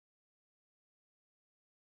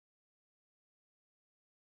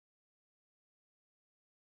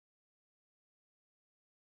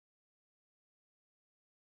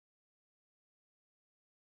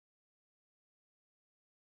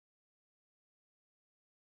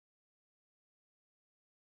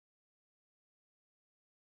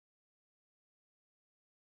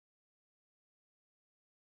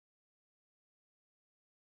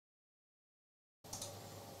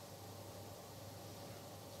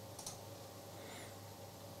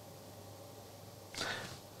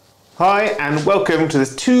Hi and welcome to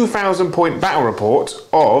this 2,000 point battle report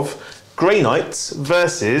of Grey Knights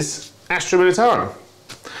versus Astra Militarum.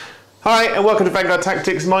 Hi and welcome to Vanguard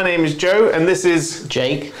Tactics. My name is Joe and this is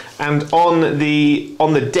Jake. And on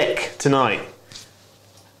the deck tonight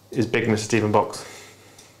is big Mr. Stephen Box.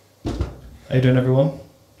 How you doing, everyone? Hope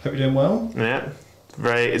you're doing well. Yeah,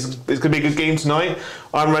 it's going to be a good game tonight.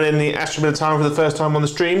 I'm running the Astra Militarum for the first time on the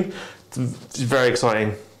stream. It's very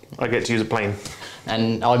exciting. I get to use a plane.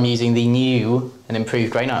 And I'm using the new and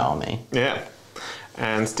improved Grey Knight army. Yeah,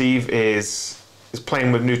 and Steve is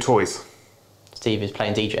playing with new toys. Steve is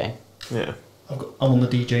playing DJ. Yeah. I'm on the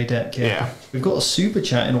DJ deck, yeah. We've got a super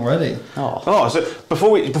chat in already. Oh, so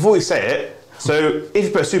before we say it, so if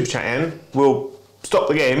you put a super chat in, we'll stop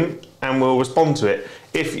the game and we'll respond to it.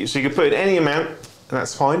 So you can put in any amount, and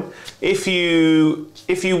that's fine. If you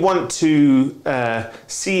want to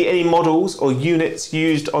see any models or units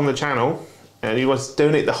used on the channel, and you want to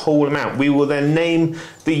donate the whole amount, we will then name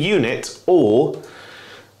the unit or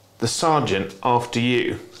the sergeant after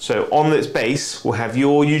you. So on its base, we'll have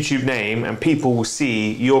your YouTube name and people will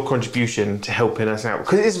see your contribution to helping us out.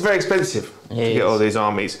 Because it's very expensive to get all these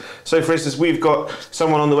armies. So for instance, we've got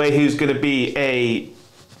someone on the way who's going to be a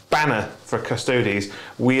banner for Custodes.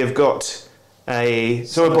 We have got the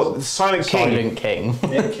Silent King.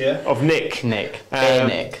 Nick, yeah. Of Nick. Nick.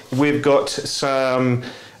 We've got some...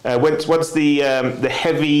 once the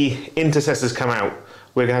heavy intercessors come out,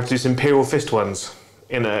 we're going to have to do some Imperial Fist ones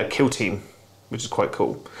in a kill team, which is quite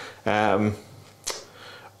cool.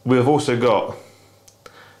 We've also got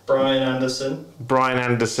Brian Anderson,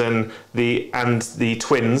 the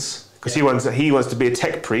twins, because he wants to be a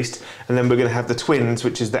tech priest, and then we're going to have the twins,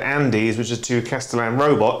 which is the Andes, which is two Castellan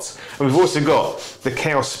robots, and we've also got the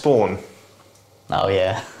Chaos Spawn. Oh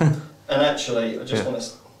yeah. And actually, I just want to...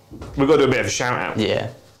 We've got to do a bit of a shout out. Yeah.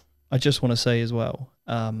 I just want to say as well,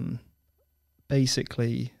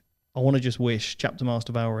 basically, I want to just wish Chapter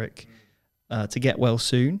Master Valric to get well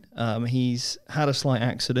soon. He's had a slight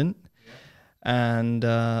accident, and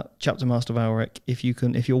Chapter Master Valric, if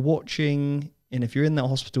you're watching and if you're in that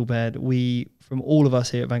hospital bed, we, from all of us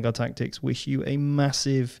here at Vanguard Tactics, wish you a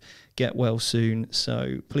massive get well soon.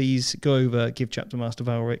 So please go over, give Chapter Master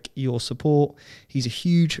Valric your support. He's a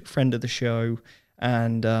huge friend of the show,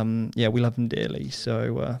 and yeah, we love him dearly.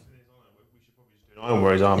 So. Iron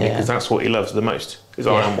Warriors army, because that's what he loves the most, is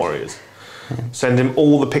Iron Warriors. Send him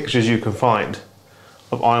all the pictures you can find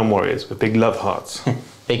of Iron Warriors with big love hearts.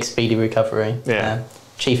 Big speedy recovery. Yeah.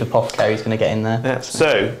 Chief Apothecary is going to get in there. Yeah.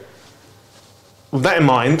 So, with that in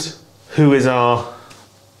mind, who is our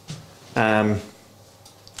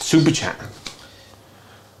super chat?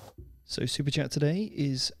 So super chat today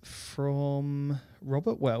is from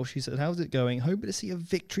Robert Welsh. He said, how's it going? Hoping to see a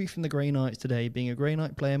victory from the Grey Knights today. Being a Grey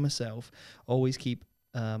Knight player myself, always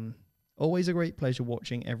a great pleasure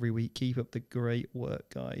watching every week. Keep up the great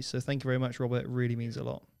work, guys. So thank you very much, Robert. It really means a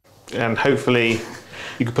lot. And hopefully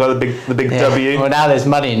you can play the big W. Well, now there's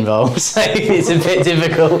money involved, so it's a bit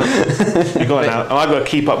difficult. I've got to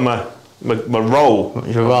keep up my roll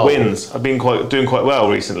of wins. I've been doing quite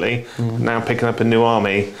well recently. Now picking up a new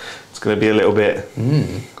army, it's going to be a little bit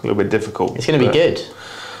difficult. It's going to be good.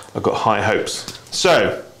 I've got high hopes.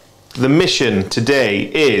 So the mission today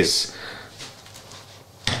is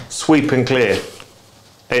sweep and clear.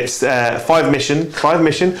 It's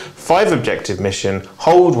 5 objective mission.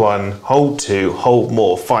 Hold 1, hold 2, hold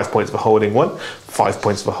more. 5 points for holding 1, 5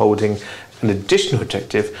 points for holding an additional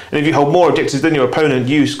objective, and if you hold more objectives than your opponent,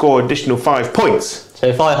 you score additional 5 points. So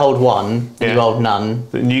if I hold 1 and you hold none,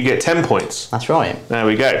 then you get 10 points. That's right. There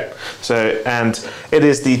we go. So, and it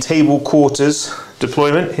is the table quarters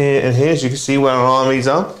deployment here and here, as you can see where our armies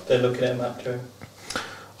are. They're looking at a map, Joe.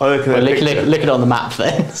 Oh, look at it on the map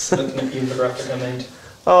then. Looking at the infographic I made.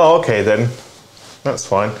 Oh, okay then. That's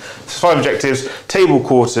fine. So 5 objectives, table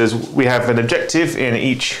quarters. We have an objective in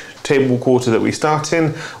each table quarter that we start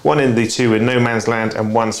in, 1 in the 2 in no man's land,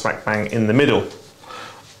 and 1 smack bang in the middle.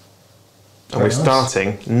 And we're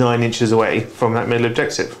starting 9 inches away from that middle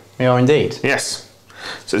objective. We are indeed. Yes.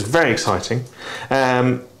 So it's very exciting.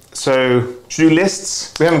 So should we do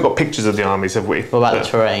lists? We haven't got pictures of the armies, have we? What about the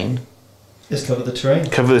terrain? Let's cover the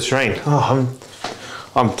terrain. Cover the terrain. Oh,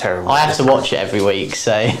 I'm terrible. I have to watch it every week,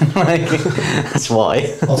 so that's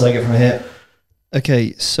why. I'll take it from here.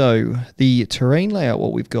 Okay, so the terrain layout,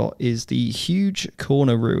 what we've got is the huge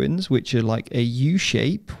corner ruins, which are like a U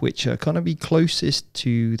shape, which are kind of be closest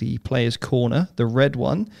to the player's corner, the red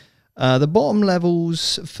one. The bottom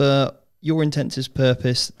levels, for your intents'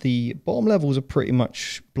 purpose, the bottom levels are pretty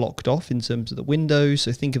much blocked off in terms of the windows,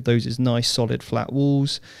 so think of those as nice solid flat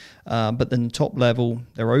walls. But then the top level,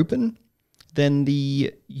 they're open. Then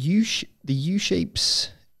the U shapes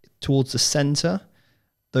towards the center,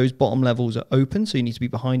 those bottom levels are open, so you need to be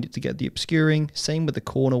behind it to get the obscuring. Same with the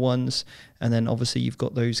corner ones. And then obviously you've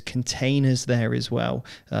got those containers there as well.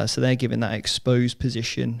 So they're given that exposed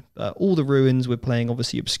position. All the ruins we're playing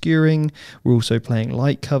obviously obscuring. We're also playing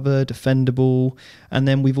light cover, defendable. And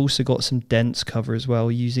then we've also got some dense cover as well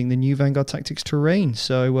using the new Vanguard Tactics terrain.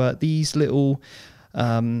 So these little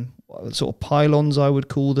sort of pylons, I would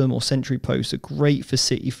call them, or sentry posts, are great for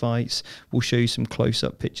city fights. We'll show you some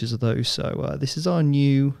close-up pictures of those. So this is our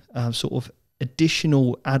new sort of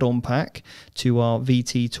additional add-on pack to our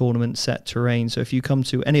VT tournament set terrain. So if you come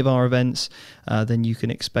to any of our events, then you can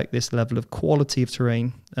expect this level of quality of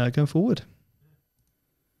terrain going forward.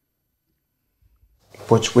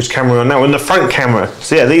 Which camera we're on now? On the front camera.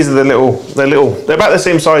 So yeah, these are they're about the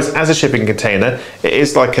same size as a shipping container. It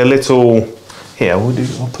is like a little. Here,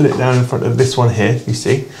 I'll put it down in front of this one here, you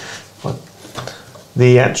see. But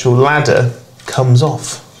the actual ladder comes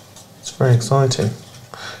off. It's very exciting.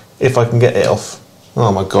 If I can get it off.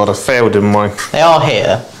 Oh my god, I failed in my... They are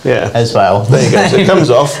here as well. There you go, so it comes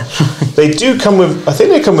off. They do come with, I think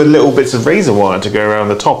they come with little bits of razor wire to go around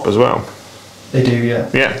the top as well. They do, yeah.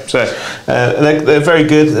 Yeah, so they're very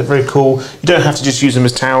good, they're very cool. You don't have to just use them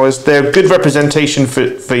as towers. They're a good representation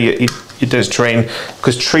for your desert terrain,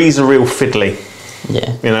 because trees are real fiddly.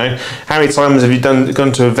 Yeah. You know, how many times have you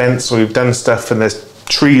gone to events or you've done stuff and there's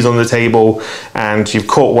trees on the table and you've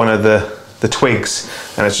caught one of the twigs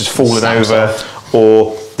and it's just fallen over,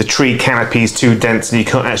 or the tree canopy is too dense and you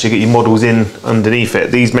can't actually get your models in underneath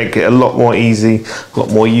it. These make it a lot more easy, a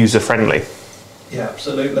lot more user friendly. Yeah,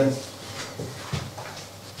 absolutely.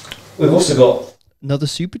 We've also got another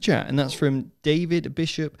super chat, and that's from David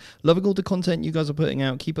Bishop. Loving all the content you guys are putting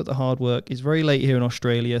out. Keep up the hard work. It's very late here in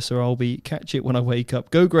Australia, so I'll catch it when I wake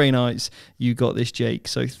up. Go Grey Knights. You got this, Jake.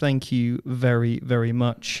 So thank you very, very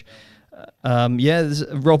much. Yeah,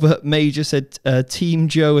 Robert Major said, Team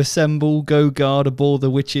Joe assemble. Go guard aboard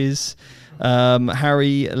the witches.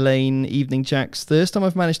 Harry Lane, Evening Jacks. First time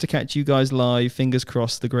I've managed to catch you guys live. Fingers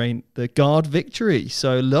crossed the guard victory.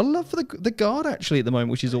 So a lot of love for the guard actually at the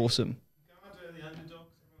moment, which is awesome.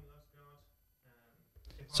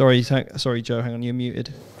 Sorry, Joe, hang on, you're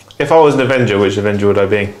muted. If I was an Avenger, which Avenger would I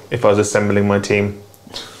be if I was assembling my team?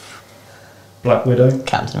 Black Widow.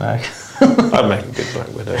 Captain America. I'd make a good Black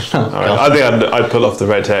Widow. I think I'd pull off the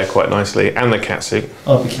red hair quite nicely, and the catsuit.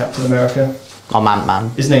 I'll be Captain America. I'm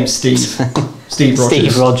Ant-Man. His name's Steve. Steve Rogers.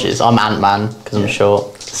 Steve Rogers. I'm Ant-Man, because I'm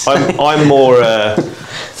short. I'm more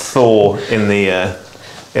Thor in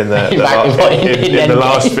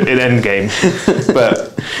Endgame,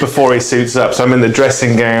 but before he suits up. So I'm in the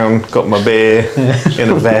dressing gown, got my beer, in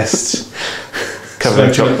a vest, covered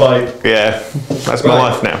in chocolate. Yeah, that's my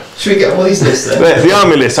life now. Should we get all these lists then? The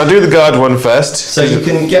army list. I'll do the guard one first. So you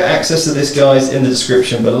can get access to this, guys, in the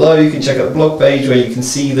description below. You can check out the blog page where you can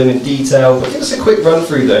see them in detail. But give us a quick run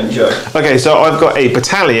through then, Joe. Okay, so I've got a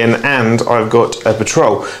battalion and I've got a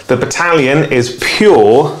patrol. The battalion is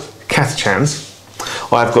pure Cathchans.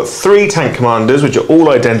 I've got 3 tank commanders, which are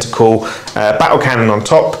all identical. Battle cannon on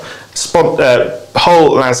top,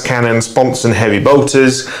 whole las cannon, sponts and heavy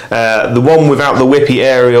bolters. The one without the whippy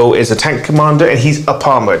aerial is a tank commander, and he's up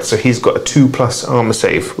armoured, so he's got a 2+ armour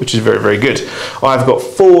save, which is very, very good. I've got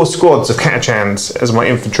 4 squads of Catachans as my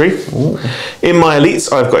infantry. Ooh. In my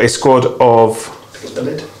elites, I've got a squad of... Pick up the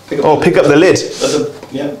lid. Pick up the lid.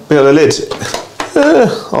 Yeah. Pick up the lid.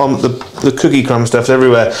 The cookie crumb stuff's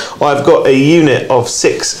everywhere. I've got a unit of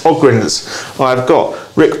 6 Ogryns. I've got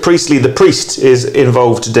Rick Priestley, the priest, is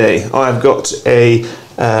involved today. I've got a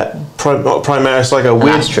Primaris, like an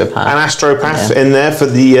astropath in there for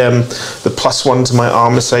the +1 to my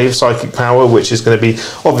armor save, psychic power, which is going to be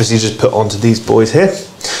obviously just put onto these boys here.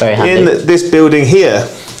 Very handy. In this building here,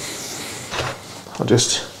 I'll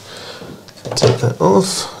just take that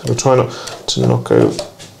off. I'll try not to knock over.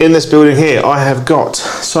 In this building here, I have got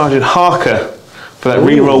Sergeant Harker for that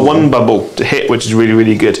reroll 1 bubble to hit, which is really,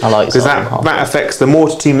 really good. I like because that affects the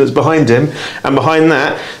mortar team that's behind him, and behind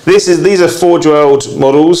that, these are Forge-World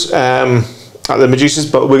models, like the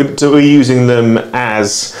Medusas, but we're using them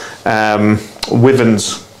as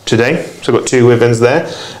Wyverns today. So I've got 2 Wyverns there,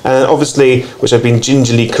 and obviously, which I've been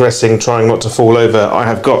gingerly caressing, trying not to fall over. I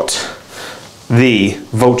have got the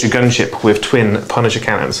Vulture gunship with twin Punisher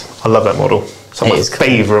cannons. I love that model. It's my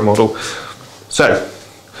favourite model. So,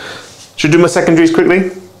 should I do my secondaries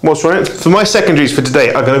quickly? What's right? For my secondaries for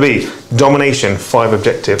today are going to be domination, 5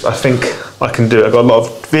 objectives. I think I can do it. I've got a lot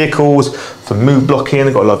of vehicles for move blocking.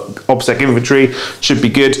 I've got a lot of OBSEC infantry. Should be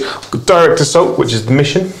good. I've got direct assault, which is the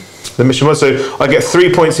mission. the mission was. So I get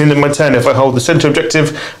 3 points in my turn if I hold the centre objective,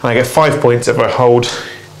 and I get 5 points if I hold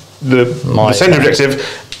the centre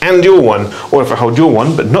objective and your one, or if I hold your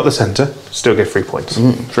one but not the centre, still get 3 points.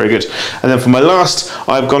 Very good. And then for my last,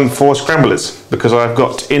 I've gone for scramblers, because I've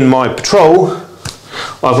got in my patrol,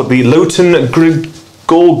 I've got the Lotan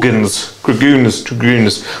Gorgons, the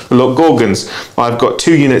Gorgons. I've got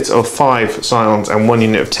 2 units of 5 Scions and 1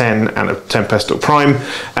 unit of 10 and a Tempestal Prime.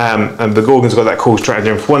 And the Gorgons got that cool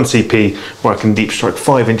stratagem for 1 CP where I can deep strike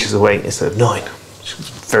 5 inches away instead of 9. Which is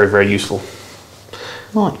very, very useful.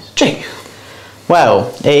 Nice. Jay.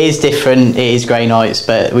 Well, it is different, it is Grey Knights,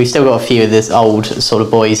 but we've still got a few of this old sort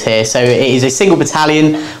of boys here. So it is a single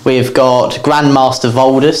battalion. We've got Grandmaster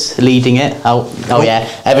Voldus leading it. Oh yeah,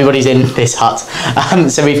 everybody's in this hut.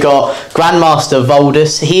 So we've got Grandmaster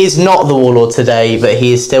Voldus. He is not the Warlord today, but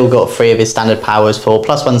he has still got 3 of his standard powers for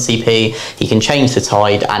 +1 CP. He can change the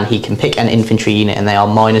tide, and he can pick an infantry unit, and they are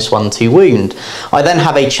 -1 to wound. I then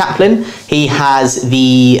have a Chaplain. He has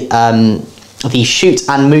the shoot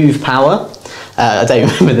and move power. I don't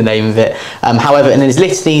remember the name of it. However, and then his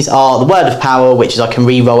litanies are the Word of Power, which is I can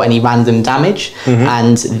re-roll any random damage,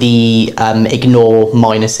 and the ignore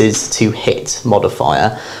minuses to hit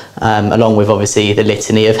modifier, along with obviously the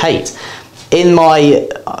litany of hate. In my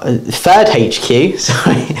third HQ,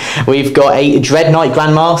 sorry, we've got a Dread Knight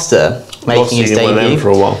Grandmaster making his debut. For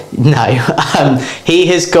a while. No,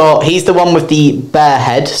 he's the one with the bare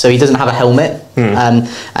head, so he doesn't have a helmet.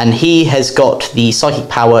 And he has got the psychic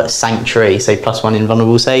power Sanctuary, so +1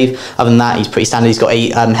 invulnerable save. Other than that, he's pretty standard. He's got a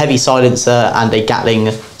heavy silencer and a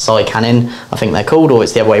Gatling side cannon, I think they're called, or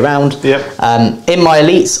it's the other way around. Yep. In my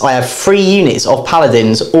elites, I have 3 units of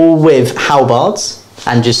paladins, all with halbards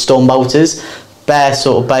and just storm bolters. Bare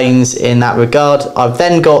sort of bones in that regard. I've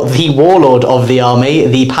then got the Warlord of the army,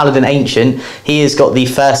 the Paladin Ancient. He has got the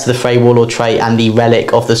First of the Fray Warlord trait and the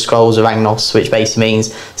Relic of the Scrolls of Agnos, which basically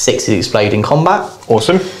means 6 to explode in combat.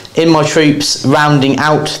 Awesome. In my troops, rounding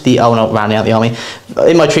out the army.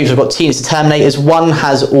 In my troops, I've got 2 units of Terminators. One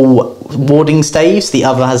has all warding staves, the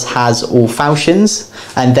other has all falchions,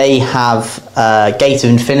 and they have Gate of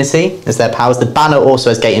Infinity as their powers. The Banner also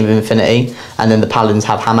has Gate of Infinity, and then the Paladins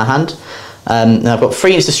have Hammer Hand. And I've got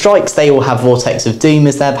 3 units of strikes. They all have Vortex of Doom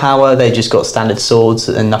as their power. They just got standard swords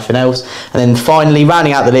and nothing else. And then finally,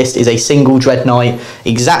 rounding out the list, is a single Dread Knight,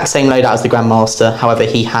 exact same loadout as the Grandmaster. However,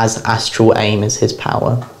 he has Astral Aim as his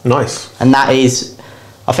power. Nice. And that is,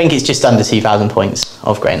 I think it's just under 2,000 points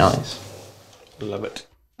of Grey Knights. Love it.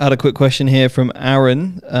 I had a quick question here from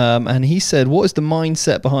Aaron, and he said, what is the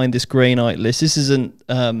mindset behind this Grey Knight list? This isn't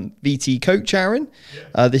VT coach Aaron.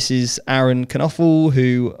 This is Aaron Knuffle,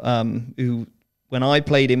 who, when I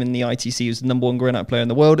played him in the ITC, was the #1 Grey Knight player in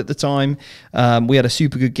the world at the time. We had a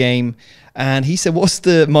super good game. And he said, what's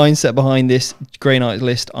the mindset behind this Grey Knight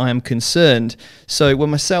list? I am concerned. So when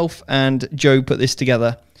myself and Joe put this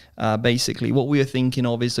together, basically what we were thinking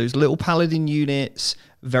of is those little paladin units,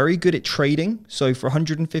 very good at trading. So for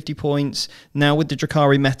 150 points, now with the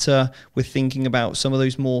Drakari meta, we're thinking about some of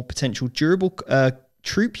those more potential durable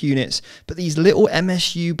troop units, but these little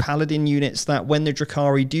MSU paladin units that when the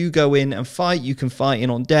Drakari do go in and fight, you can fight in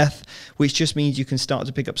on death, which just means you can start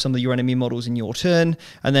to pick up some of your enemy models in your turn.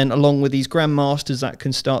 And then along with these Grandmasters that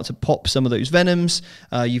can start to pop some of those Venoms,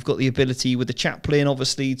 you've got the ability with the Chaplain,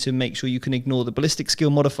 obviously, to make sure you can ignore the ballistic skill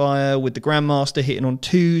modifier, with the Grandmaster hitting on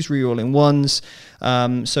 2s, rerolling 1s.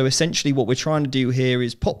 So essentially what we're trying to do here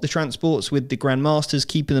is pop the transports with the Grandmasters,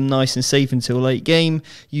 keeping them nice and safe until late game,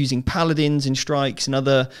 using Paladins and strikes and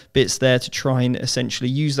other bits there to try and essentially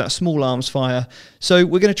use that small arms fire. So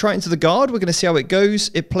we're going to try it into the Guard. We're going to see how it goes.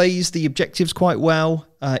 It plays the objectives quite well.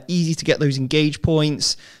 Easy to get those engage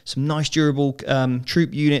points, some nice durable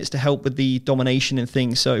troop units to help with the domination and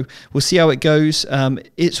things. So we'll see how it goes.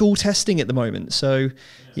 It's all testing at the moment. So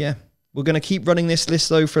yeah. We're going to keep running this list,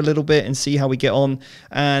 though, for a little bit and see how we get on.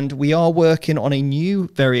 And we are working on a new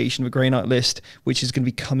variation of a Grey Knight list, which is going to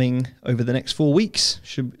be coming over the next 4 weeks.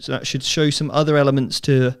 So that should show some other elements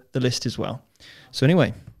to the list as well. So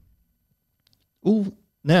anyway,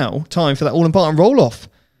 now time for that all-important roll-off.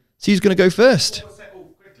 So who's going to go first?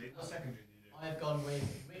 I've gone with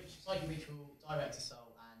Psychic Ritual, Direct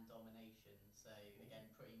Assault, and Domination. So again,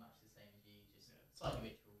 pretty much the same as you, just Psychic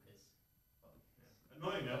Ritual, because...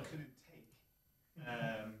 Annoying, I couldn't take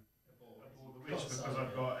all the witch because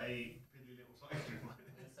I've got a piddly little cycle in my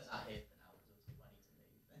head. Set that here for now, because obviously I need to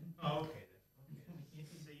move then. Oh, okay then.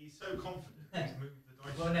 So you're so confident to move the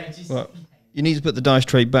dice. Well, no, just... Well, you need to put the dice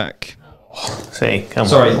tray back. See, come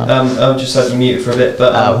Sorry, on. I've just had you muted for a bit,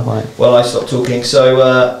 but right. well, I stopped talking.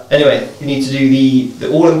 So anyway, you need to do the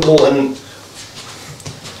all important.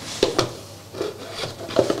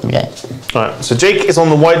 Yeah, Right, so Jake is on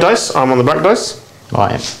the white dice, I'm on the black dice.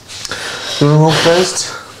 Right. You want to roll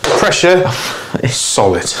first? Pressure,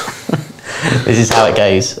 solid. This is how it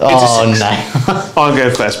goes. Oh no. I'm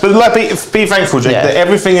going first. But like, be thankful, Jake, that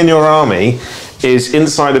everything in your army is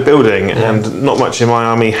inside a building, and not much in my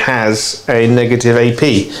army has a negative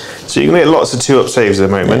AP. So you're going to get lots of 2-up saves at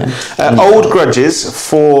the moment. Old grudges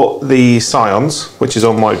for the Scions, which is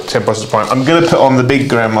on my 10 plus prime. I'm going to put on the big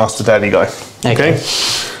Grandmaster Daddy guy. Okay?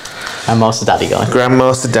 Grandmaster Daddy guy.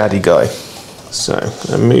 Grandmaster Daddy guy. So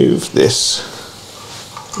I move this.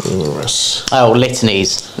 Oh,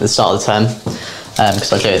 litanies at the start of the turn.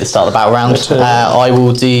 Because I do it at the start of the battle round. I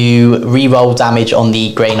will do re-roll damage on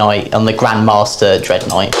the Grey Knight, on the Grandmaster Dread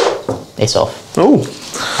Knight. It's off. Oh,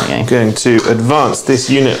 okay. Going to advance this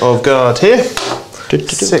unit of guard here.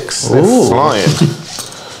 6, they're flying.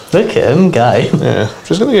 Look at them go. Yeah,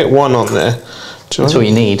 just going to get 1 on there. That's all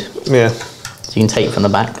you need. Yeah. So you can take from the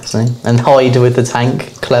back, see? And hide with the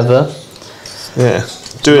tank. Clever. Yeah.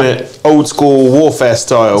 Doing it old school warfare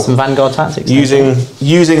style. Some Vanguard tactics. Using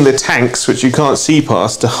the tanks, which you can't see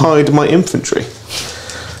past, to hide my infantry.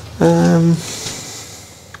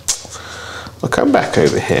 I'll come back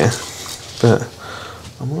over here, but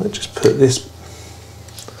I might just put this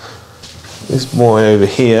boy over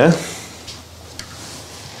here.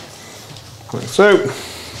 Like so.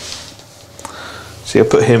 See, I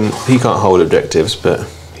put him. He can't hold objectives, but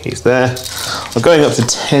he's there. I'm going up to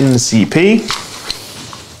 10 CP.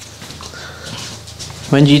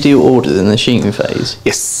 When do you do orders in the shooting phase?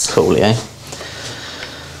 Yes. Cool, yeah.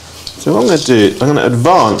 So what I'm going to do, I'm going to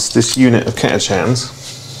advance this unit of Catachans.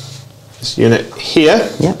 This unit here.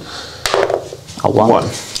 Yep. Oh, 1.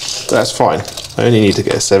 That's fine. I only need to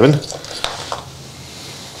get a 7.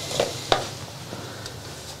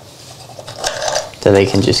 So they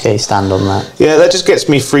can just go stand on that. Yeah, that just gets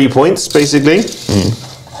me 3 points, basically.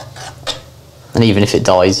 And even if it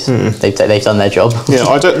dies, they've done their job. Yeah,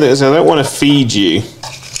 I don't want to feed you.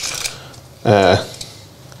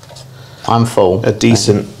 I'm full. A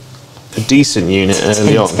decent unit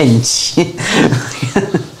early on.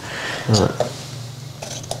 Right.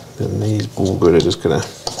 Then these Wargrid are just gonna.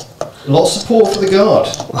 Lots of support for the guard.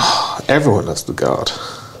 Everyone loves the guard.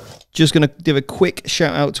 Just going to give a quick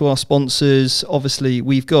shout out to our sponsors. Obviously,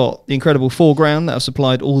 we've got the incredible Foreground that have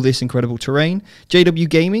supplied all this incredible terrain. JW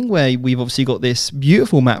Gaming, where we've obviously got this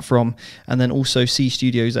beautiful map from. And then also C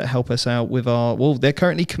Studios that help us out with our... Well, they're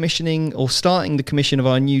currently commissioning or starting the commission of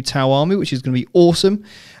our new Tau army, which is going to be awesome.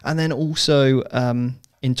 And then also...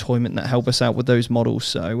 Entoyment that help us out with those models.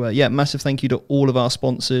 So yeah, massive thank you to all of our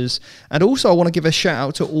sponsors, and also I want to give a shout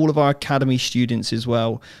out to all of our academy students as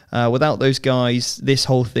well. Without those guys, this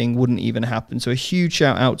whole thing wouldn't even happen. So a huge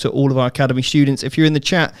shout out to all of our academy students. If you're in the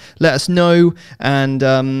chat, let us know, and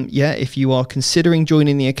yeah, if you are considering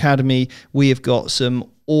joining the academy, we have got some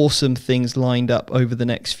awesome things lined up over the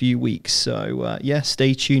next few weeks. So yeah,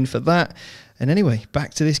 stay tuned for that. And anyway,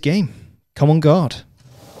 back to this game. Come on, guard.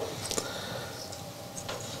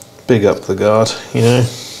 Big up the guard, you know.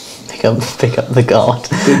 Pick up the guard.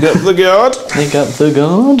 Big up the guard. Pick up the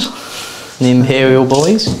guard. The Imperial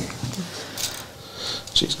boys.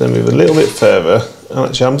 She's going to move a little bit further.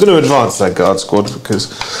 Actually, I'm going to advance that guard squad because...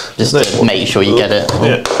 Just make sure you get it.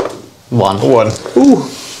 Yeah. 1. Ooh.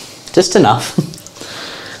 Just enough.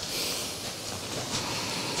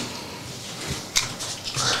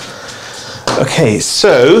 Okay,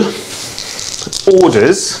 so...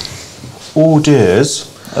 Orders.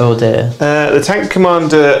 Oh dear. The tank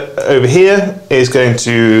commander over here is going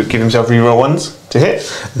to give himself reroll 1s to hit.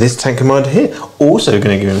 This tank commander here also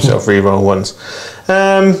going to give himself reroll 1s.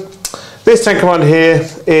 This tank commander here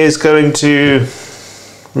is going to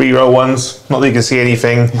reroll 1s. Not that you can see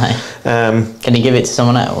anything. No. Can you give it to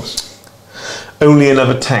someone else? Only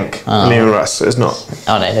another tank near us. So it's not.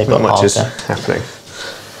 Oh no, they've got much is Parker. happening.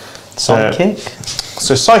 Psychic.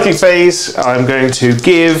 So psychic phase, I'm going to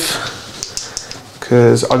give.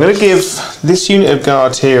 Because I'm going to give this unit of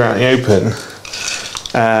guard here out in the open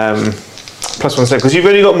 +1 save, because you've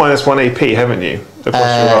only got -1 AP, haven't you?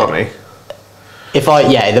 Across your army.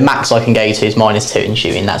 The max I can go to is -2 in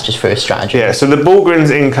shooting. That's just for a strategy. Yeah, so the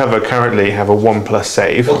Bullgrins in cover currently have a 1+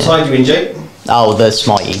 save. What tide are you in, Jake? Oh, the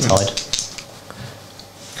Smitey tide.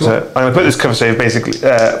 Cool. So I'm going to put this cover save basically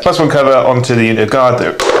 +1 cover onto the unit of guard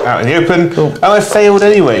that are out in the open. Cool. And I failed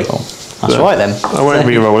anyway. Cool. That's right then. I won't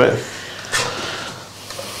re-roll it.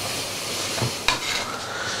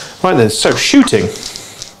 Right then, so shooting.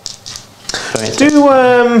 Do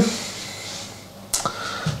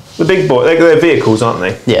the big boy, they're vehicles, aren't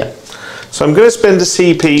they? Yeah. So I'm going to spend a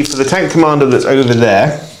CP for the tank commander that's over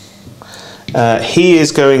there, he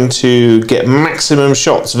is going to get maximum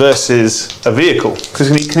shots versus a vehicle. Because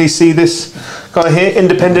can you see this guy here,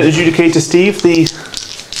 Independent Adjudicator Steve, the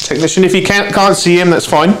technician? If you can't see him, that's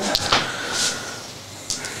fine.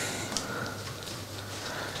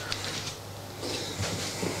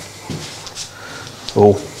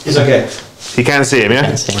 Oh, It's okay. you can see him, yeah?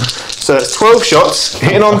 Can't see him. So that's 12 shots,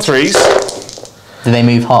 hitting on 3s. Do they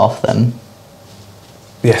move half then?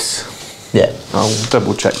 Yes. Yeah. I'll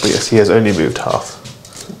double check, but yes, he has only moved half.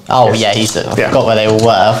 Oh Yes. yeah, I Yeah. forgot where they all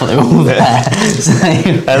were. I thought they were all there. So,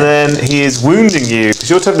 And then he is wounding you, because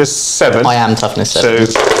your toughness 7. I am toughness 7.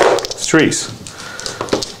 So 3s.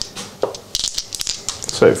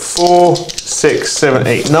 So 4, 6, 7,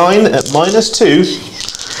 8, 9 at -2.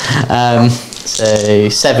 So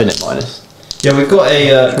 7 at minus. Yeah, we've got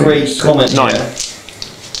a great comment 9. here.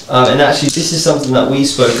 And actually, this is something that we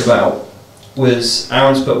spoke about. Was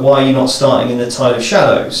Aaron's, but why are you not starting in the Tide of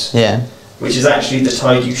Shadows? Yeah. Which is actually the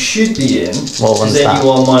tide you should be in. What Because one's then that? you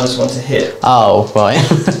are -1 to hit. Oh right.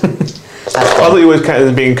 I thought you always counted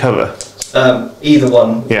as being cover. Either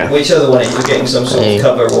one. Yeah. Which other one if you're getting some sort Yeah. of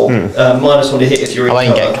cover or -1 to hit if you're in I won't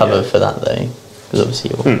cover. get cover for that though, because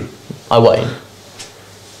obviously I won't.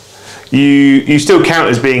 You still count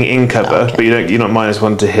as being in cover, Okay. but you're not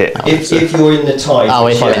 -1 to hit. If you're in the tide. Oh,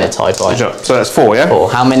 if I'm yeah. in a type, Good right. job. So that's 4, yeah? 4.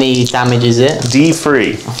 How many damage is it?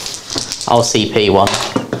 D3. I'll CP 1.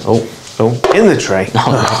 Oh. Oh, in the tray.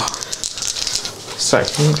 So,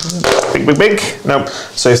 big. No.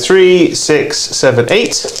 So 3, 6, 7,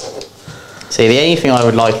 8. See, the only thing I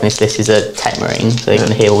would like in this list is a Tech Marine, so they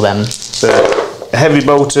can heal them. So heavy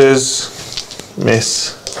bolters,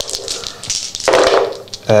 miss.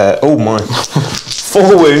 Oh my.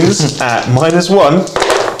 4 wounds at -1.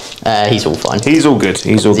 He's all fine. He's all good.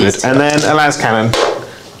 He's all good. He's- And then a las cannon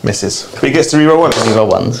misses. But he gets to reroll 1. You roll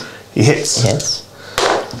 1s. He hits. Yes.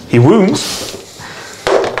 He wounds.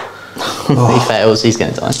 He fails, he's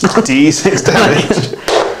going to die. D6 damage.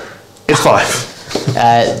 It's 5.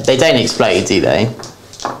 They don't explode, do they?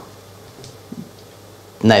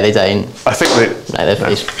 No, they don't. I think that. No, they're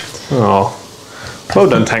finished. Oh. Well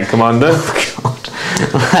done, Tank Commander.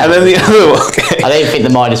 And then the other one. Okay. I don't think the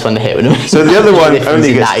 -1 to hit would have been. So the other one difference only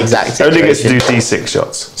in gets, that exact only gets to do situation. D6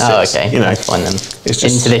 shots. Oh, 6, okay. You know, That's fine then. it's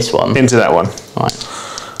just Into this one. Into that one. Right.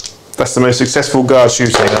 That's the most successful guard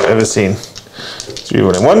shooting I've ever seen. So you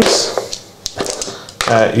roll it once.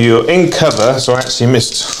 You're in cover, so I actually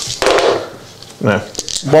missed. No,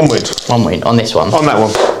 1 wound 1 wound on this one. on that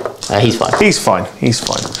one. He's fine. He's fine. He's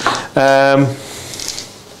fine.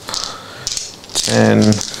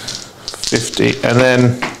 10, 50, and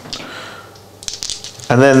then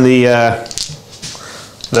the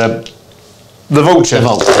vulture. The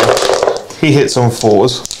Vulture. He hits on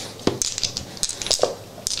 4s.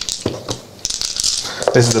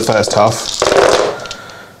 This is the first half.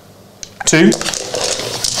 2.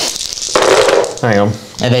 Hang on.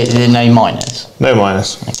 Are there no minus? No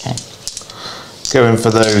minus. Okay. Going for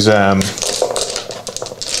those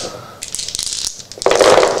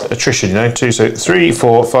attrition, you know. 2, so 3,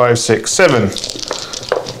 4, 5, 6, 7.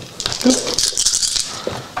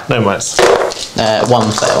 No minus.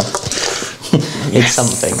 1 fail. It's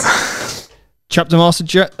something. Chapter Master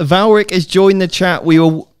Valric has joined the chat. We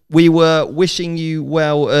were wishing you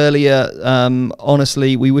well earlier.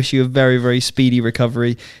 Honestly, we wish you a very, very speedy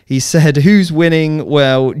recovery. He said, who's winning?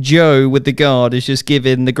 Well, Joe with the Guard has just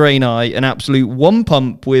given the Grey Knight an absolute 1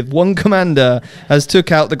 pump with 1 commander, has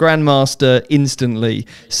took out the Grandmaster instantly.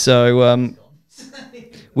 So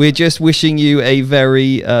we're just wishing you a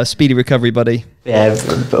very speedy recovery, buddy. Yeah,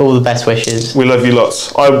 all the best wishes. We love you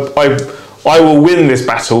lots. I will win this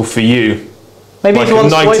battle for you. Maybe Like if he a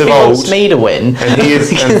wants, knight what if of he wants old. me to win. And he is,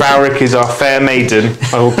 and Valric is our fair maiden.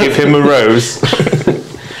 I will give him a rose.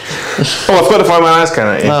 Oh, I've got to find my last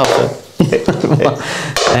cannon. Well,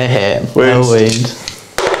 a hit. A Wounds. wound.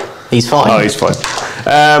 He's fine. Oh, he's fine.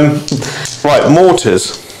 Right,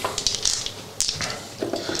 mortars.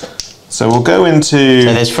 So we'll go into.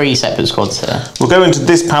 So there's 3 separate squads here. We'll go into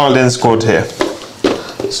this paladin squad here.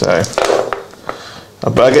 So,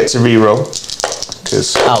 but I get to reroll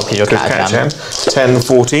because you're Catachan. 10,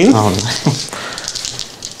 14, Oh, no.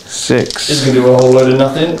 6, Is going to do a whole load of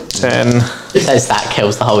nothing. 10, Says that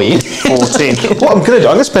kills the whole unit. 14. What I'm going to do?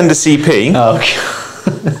 I'm going to spend a CP. Oh,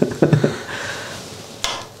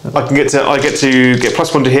 I get to get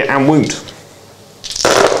 +1 to hit and wound.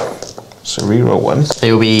 So reroll 1. so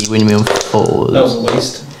you'll be winning me on 4s. That was a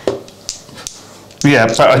waste. Yeah,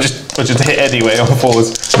 but I just hit anyway on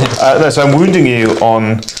 4s. No, so I'm wounding you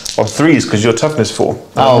on 3s because your toughness 4.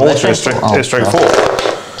 Oh, mortar they're is straight straight, four. Oh, is straight God.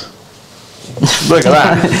 4. Look at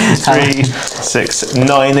that. 3, 6,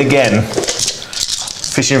 9 again.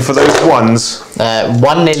 Fishing for those ones.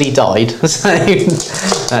 One nearly died, so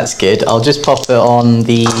that's good. I'll just pop it on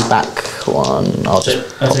the back one. I'll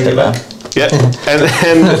just pop it there. Yeah, and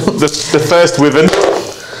then the first Wyvern.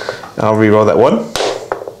 I'll re-roll that one.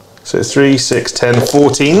 So it's 3, 6, 10,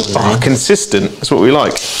 14. Okay. Oh, consistent. That's what we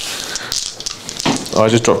like. Oh, I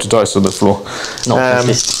just dropped a dice on the floor. Not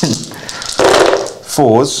consistent.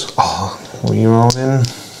 4s. Oh, what are you rolling?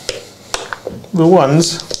 The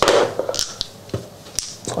 1s.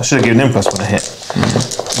 I should have given him +1 a hit.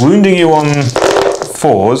 Wounding you on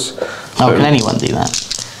 4s. Oh, can anyone do that?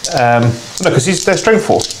 No, because they're strength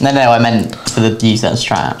 4. No, I meant for the use that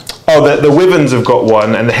strat. Oh, the Wyverns have got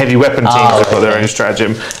 1, and the heavy weapon teams have got their okay. own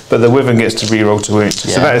stratagem, but the Wyvern gets to re-roll to wound.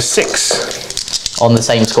 Yeah. So that is 6. On the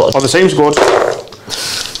same squad. On the same squad.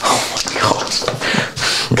 Oh my god.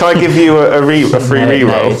 Can I give you a free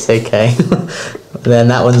re-roll? No, it's okay. Then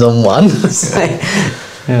that one's on 1. So,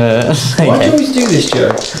 Why do you always do this,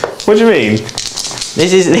 Joe? What do you mean?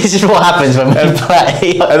 This is what happens when we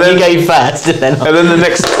play. And then, you go first, and then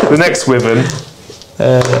the next Wyvern.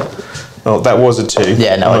 Oh, that was a 2.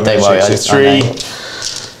 Yeah, no, don't worry. So 3.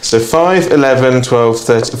 So 5, 11, 12,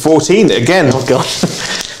 13, 14 again. Oh god.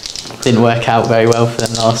 Didn't work out very well for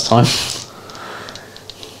them last time.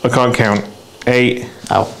 I can't count. 8.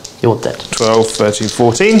 Oh, you're dead. 12, 13,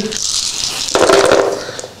 14.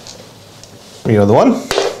 Reroll the 1.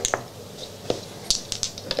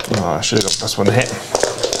 Oh, I should have got +1 hit.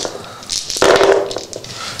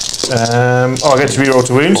 I get to reroll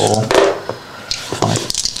to wound. 4,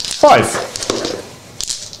 5.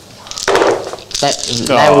 5.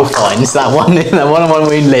 They're all fine. It's that one on 1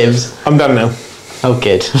 wound lives. I'm done now. Oh,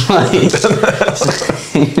 good.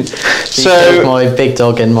 So my big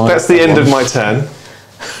dog and my. That's the end of my turn.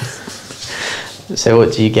 So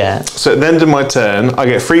what do you get? So at the end of my turn, I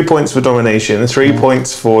get 3 points for domination, 3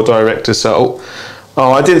 points for direct assault.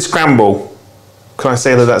 Oh, I didn't scramble. Can I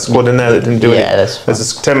say that squad in there that didn't do it? Yeah, that's fine.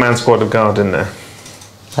 There's a 10-man squad of guard in there.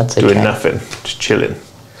 That's okay. Doing nothing, just chilling.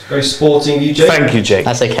 It's very sporting of you, Jake. Thank you, Jake.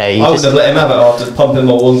 That's okay. I would have let him have it after pumping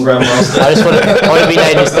my 1 Grandmaster. I want to be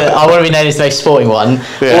known as the most sporting one.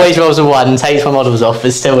 Yeah. Always rolls a 1, takes my models off,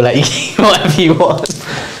 but still let you keep whatever you want.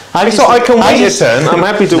 I can wait a turn. I'm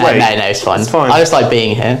happy to wait. No, it's fine. It's fine. I just like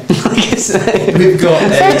being here. We've got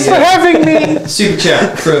Thanks for having me. super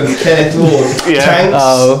chat from Kenneth Ward. Yeah. Tanks.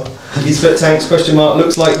 Oh. He's put tanks ?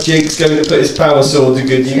 Looks like Jake's going to put his power sword to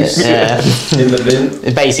good use. Yeah. In the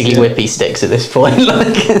bin. Basically whippy sticks at this point.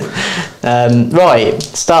 Right,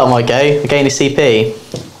 start my go. Again a CP.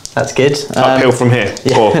 That's good. Uphill from here.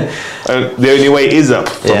 Yeah. Or, the only way is up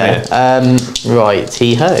from here. Right,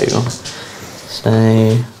 hee-ho. So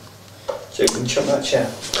Jake, can you chop that chair?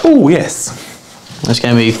 Oh, yes. I'm just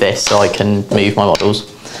going to move this so I can move my models.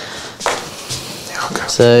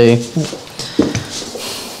 So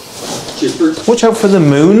Watch out for the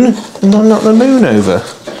moon. Not the moon over.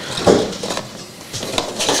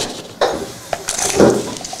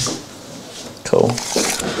 cool.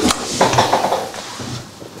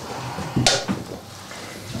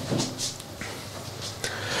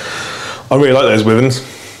 I really like those Wyverns.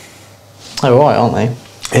 Oh right, aren't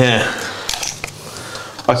they? Yeah.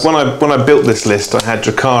 Like when I built this list, I had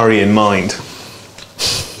Drakari in mind,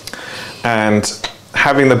 and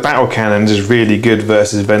having the battle cannons is really good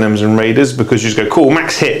versus Venoms and Raiders because you just go cool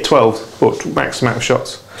max hit 12 or max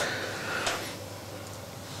shots,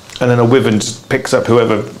 and then a Wyvern just picks up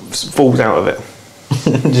whoever falls out of it.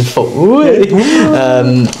 Just thought,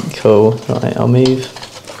 cool. Right, I'll move.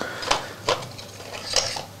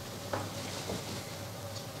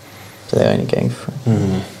 So they're only going for.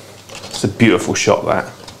 It's a beautiful shot.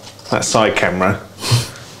 That side camera,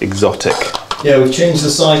 exotic. Yeah, we've changed the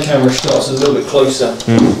side camera shots a little bit closer.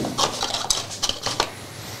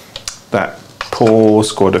 That poor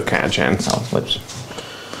squad of Catachans. Oh, whoops.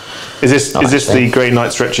 Is this the Grey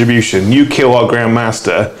Knights retribution? You kill our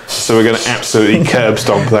Grandmaster, so we're going to absolutely curb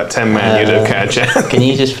stomp that 10-man unit of Catachan. Can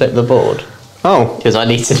you just flip the board? Oh. Because I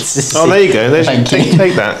need to see. Oh, there you go. There's Thank you.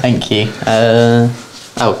 take that. Thank you.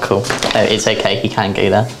 Oh, cool. Oh, it's okay. He can go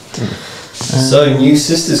there. So, new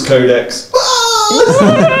Sisters Codex.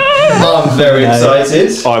 I'm very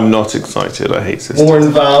excited. I'm not excited. I hate this.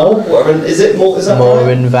 Morin Val. Whatever, is it? Is that right?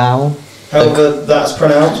 Morin Val. However that's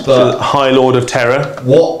pronounced, but High Lord of Terror.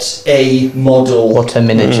 what a model. What a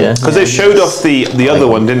miniature. Because they showed off the other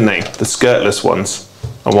one, didn't they? The skirtless ones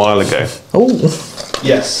a while ago. Oh.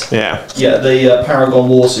 Yes. Yeah. Yeah, the Paragon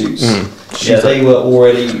Warsuits. they were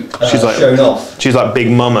already shown off. She's like Big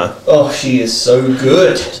Mama. Oh, she is so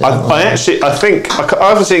good. I think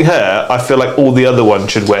after seeing her, I feel like all the other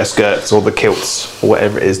ones should wear skirts or the kilts or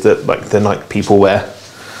whatever it is that like the night people wear.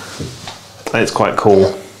 And it's quite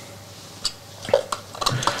cool.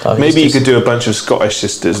 Maybe you could do a bunch of Scottish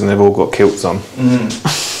sisters and they've all got kilts on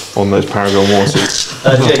those Paragon War suits.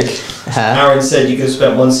 Jake, Aaron said you could have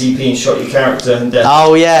spent 1 CP and shot your character and death.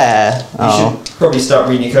 Oh yeah. You should probably start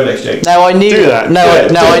reading your codex, Jake. No, I knew. Do that.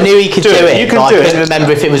 I knew he could do it. You can but do I couldn't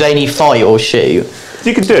remember if it was only fight or shoot.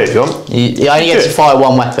 You can do it if you want. You only get to fire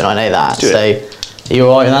one weapon. I know that. Do so, are you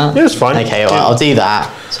alright with that? Yeah, it's fine. Okay, alright. I'll do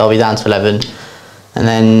that. So I'll be down to 11, and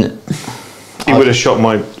then. He would have shot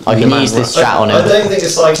my. I can use this strat on him. I don't think a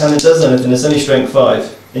side cannon does anything. It's only strength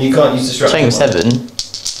 5, and you can't use the strength. Strength 7.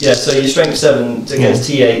 Yeah, so you're strength 7 against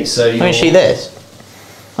T8. So you. I can shoot this.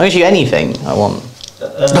 I can shoot anything I want.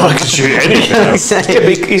 I can shoot anything. Yeah,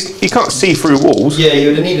 but you can't see through walls. Yeah, you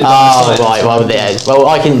would have needed. Oh right. Well,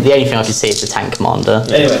 I can. The only thing I can see is the tank commander.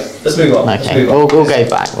 Anyway, let's move on. Okay, we'll go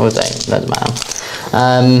back. We'll do. Doesn't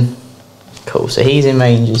matter. Cool. So he's in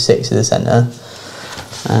range of 6 of the centre.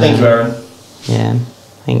 Thank you, Aaron. Yeah,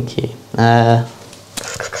 thank you. I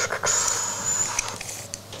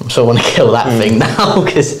sort of want to kill that thing now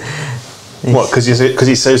because. What? Because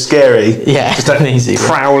he's so scary. Yeah, just that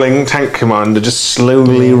prowling tank commander just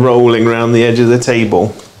slowly rolling around the edge of the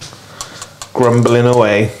table, grumbling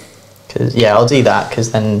away. Cause I'll do that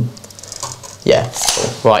because then. Yeah.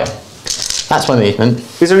 Cool. Right. That's my movement.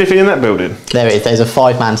 Is there anything in that building? There is. There's a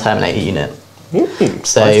 5-man Terminator unit.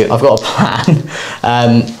 So I've got a plan.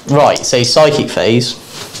 Right, so psychic phase.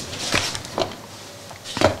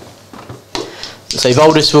 So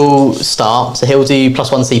Voldus will start, so he'll do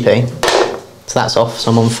 +1 CP. So that's off,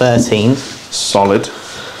 so I'm on 13. Solid.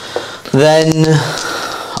 Then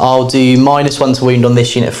I'll do -1 to wound on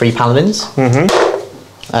this unit of 3 paladins.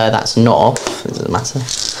 That's not off, it doesn't matter.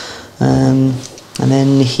 And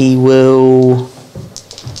then he'll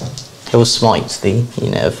smite the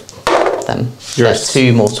unit of them. There's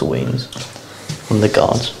 2 mortal wounds on the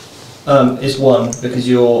guard. It's 1 because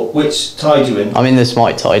which tide you in? I'm in the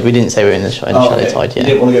smite tide. We didn't say we were in the shadow tide yet. You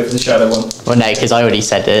didn't want to go for the shadow one. Well, no, because I already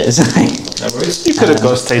said it. So. No worries. You could have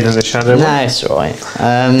got stayed in the shadow one. No, it's alright.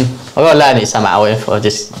 I've got to learn it somehow. If I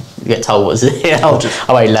just get told what's it, I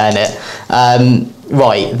won't learn it.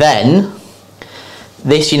 Right, then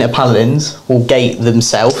this unit of paladins will gate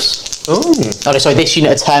themselves. Oh, no, sorry. This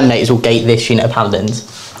unit of terminators will gate this unit of paladins.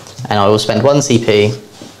 And I will spend 1 CP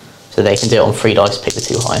so they can do it on 3 dice, pick the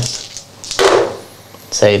 2 highest.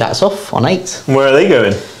 So that's off on 8. Where are they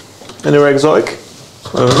going? Anywhere exotic?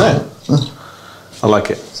 Over there. I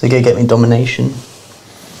like it. So go get me domination.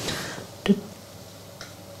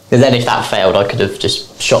 And then if that failed, I could have just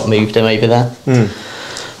moved him over there.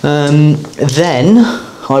 Then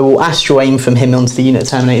I will astral aim from him onto the unit of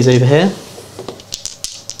terminators over here.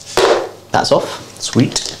 That's off.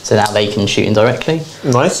 Sweet. So now they can shoot indirectly.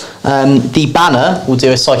 Nice. The banner will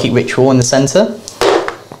do a psychic ritual in the centre.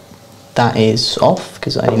 That is off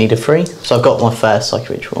because I only need a 3. So I've got my first psychic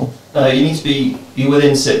ritual. You need to be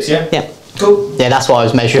within 6, yeah? Yeah. Cool. Yeah, that's why I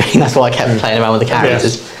was measuring. That's why I kept playing around with the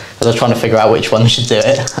characters. Because I was trying to figure out which one should do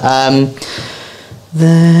it.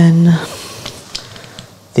 Then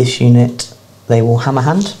this unit, they will hammer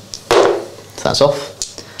hand. So that's off.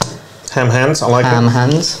 Ham hands, I like Ham it.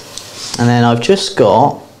 hands. And then I've just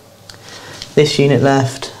got this unit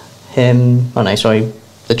left. Him. Oh no, sorry.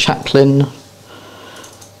 The chaplain.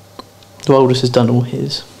 The oldest has done all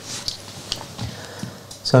his.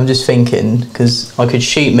 So I'm just thinking, because I could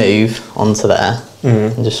shoot move onto there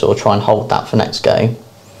and just sort of try and hold that for next go.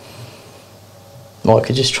 Or I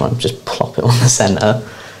could just try and just plop it on the centre.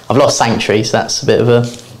 I've lost Sanctuary, so that's a bit of a...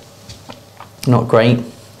 not great.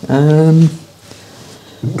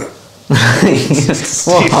 He's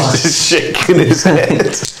just shaking his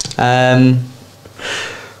head.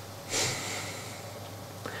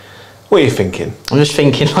 What are you thinking? I'm just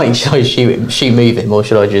thinking, like, should I shoot move him, or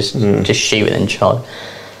should I just shoot it and charge?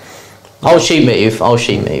 I'll shoot move. So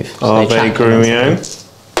Oh, very Grumio.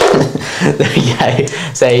 There we go.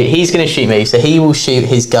 So he's going to shoot me. So he will shoot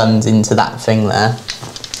his guns into that thing there,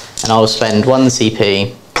 and I'll spend 1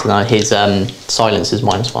 CP. So now his silence is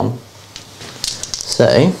 -1.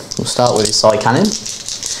 So we'll start with his side cannon,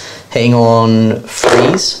 hitting on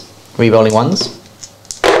 3s, re-rolling 1s.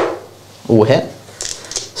 All hit.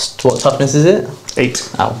 What toughness is it? 8.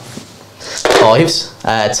 Oh. 5s.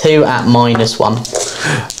 2 at -1.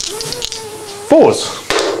 4s.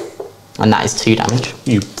 And that is 2 damage.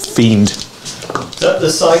 You fiend. Is that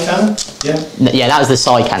the side cannon? Yeah. Yeah, that was the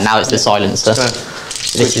side cannon. Now it's the silencer.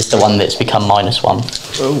 This is the one that's become -1.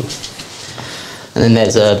 Oh. And then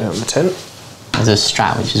there's a Down the tent. there's a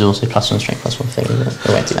strat which is also +1 strength, +1 thing.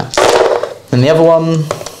 I won't do that. And the other one,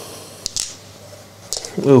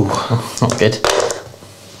 Ooh, not good.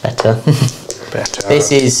 Better. better.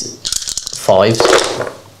 This is 5s.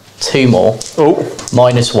 2 more. Oh,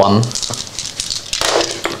 -1.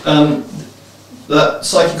 That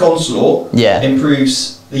Psychic Onslaught Yeah.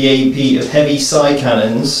 improves the AP of heavy psi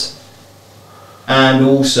cannons and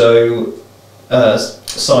also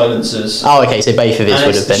silencers. Oh, okay. So both of these And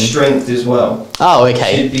would it's have been. strength as well. Oh,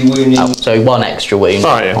 okay. Should be wounding. Oh, so 1 extra wound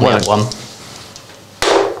Oh, yeah, on the one other one.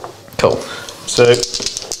 Cool. so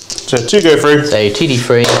 2 go through. So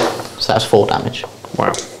 2d3. So that's 4 damage.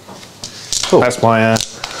 Wow. Cool. That's my.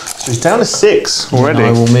 So he's down to 6 already. And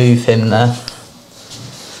I will move him there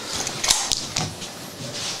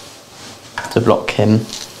to block him.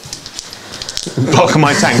 Block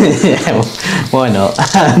my tank. Yeah, well, why not?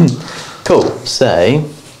 Cool. So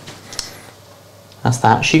that's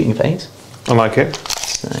that shooting phase. I like it.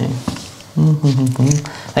 So,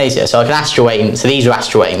 there you go. So I can astral aim. So these are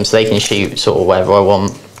astral aims. So they can shoot sort of wherever I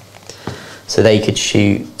want. So they could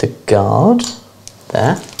shoot the guard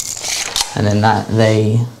there, and then that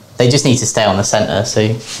they just need to stay on the centre. So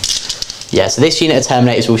yeah. So this unit of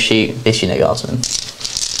Terminators will shoot this unit of Guardsmen.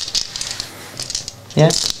 Yeah.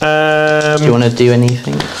 Do you want to do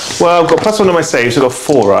anything? Well, I've got +1 on my save, so I've got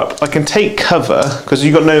 4 up. I can take cover because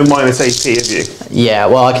you've got no minus AP, have you? Yeah.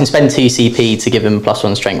 Well, I can spend 2 CP to give him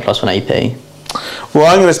 +1 strength, +1 AP. Well,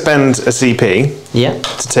 I'm going to spend a CP Yeah.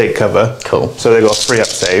 to take cover. Cool. So they've got a 3 up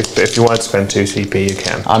save, but if you want to spend 2 CP, you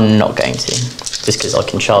can. I'm not going to, just because I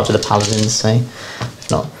can charge with the paladins. So if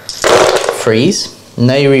not, freeze.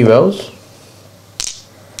 No rerolls.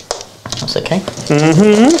 That's okay.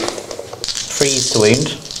 Freeze to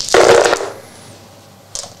wound.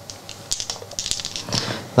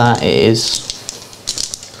 That is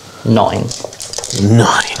 9.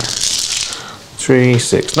 9. 3,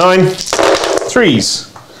 6, 9. 3s.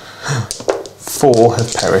 4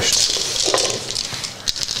 have perished.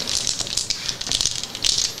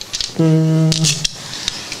 I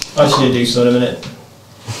just need to do so in a minute.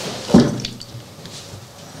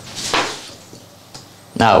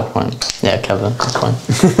 Oh, fine. Yeah, cover. That's fine.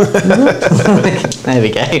 There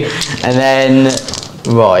we go. And then,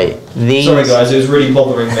 right, these. Sorry guys, it was really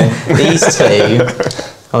bothering me. These 2.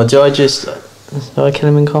 Oh, do I just? Do I kill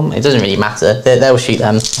them in combat? It doesn't really matter. They'll shoot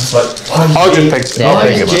them. It's like, I'll just pick Yeah, why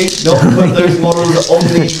bring did them up. Jake not put those models on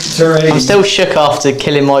the terrain? I'm still shook after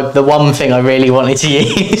killing the one thing I really wanted to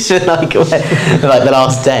use for like the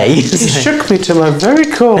last day. You shook me to my very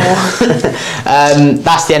core.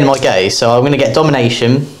 That's the end of my go. So I'm going to get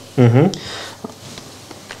domination. I'm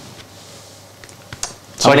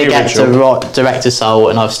going to get direct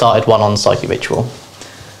assault, and I've started 1 on psychic ritual.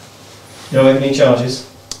 You don't have any charges?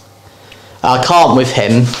 I can't with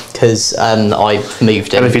him because I've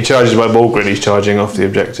moved him. And if he charges by ball grid, he's charging off the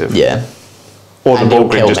objective. Yeah. Or the And ball he'll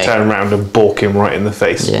grid kill just me. turn around and balk him right in the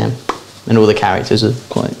face. Yeah. And all the characters are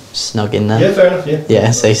quite snug in there. Yeah, fair enough, yeah.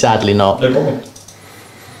 Yeah, so sadly not. No problem.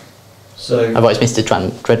 So, Otherwise, Mr.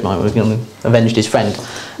 Dreadmite would have avenged his friend.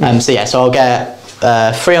 So yeah, so I'll get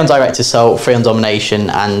 3 on direct assault, 3 on domination,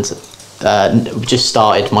 and just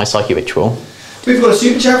started my psychic ritual. we've got a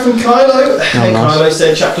super chat from Kylo. Hey, nice. Kylo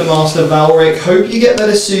said, Chapter Master Valric, hope you get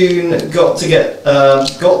better soon. Got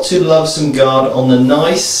to love some guard on the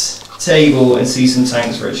nice table and see some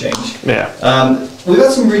tanks for a change. Yeah. We've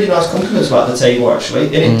had some really nice compliments about the table actually,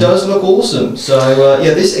 and it does look awesome. So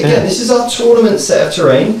yeah, this is our tournament set of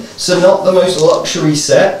terrain. So not the most luxury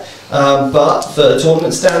set, but for a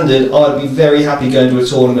tournament standard, I'd be very happy going to a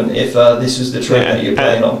tournament if this was the terrain that you're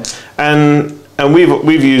playing on. And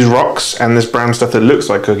we've used rocks and this brown stuff that looks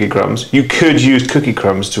like cookie crumbs. You could use cookie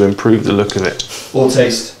crumbs to improve the look of it. Or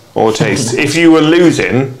taste. Or taste. If you were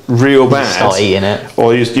losing real bad, Start eating it.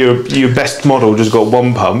 or your best model just got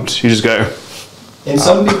 1 pumped, you just go. And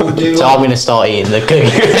some people do. So I'm going to start eating the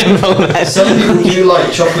cookie. Some people do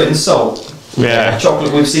like chocolate and salt. Yeah.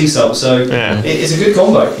 Chocolate with sea salt. So Yeah. it's a good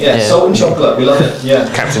combo. Yeah, Yeah. salt and chocolate. We love it.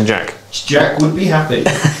 Yeah. Captain Jack. Jack would be happy.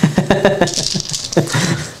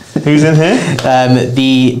 Who's in here?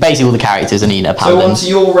 Basically all the characters and eating a So on paladins. to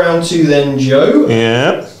your round 2 then, Joe.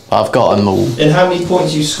 Yeah. I've got them all. And how many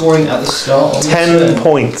points are you scoring at the start of 10 your turn?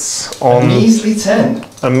 points A on measly 10.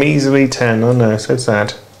 a measly 10. Oh no, so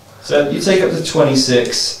sad. So you take up to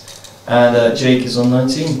 26, and Jake is on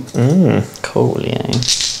 19. Cool, yeah.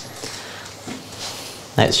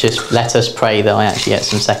 Let us pray that I actually get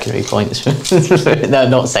some secondary points. No,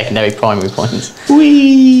 not secondary, primary points.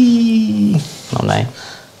 Whee! Oh no.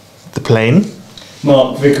 The plane.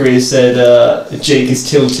 Mark Vickery has said Jake is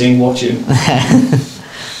tilting, watch him.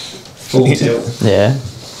 Full tilt. Yeah.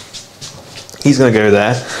 He's going to go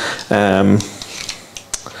there.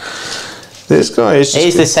 This guy is. It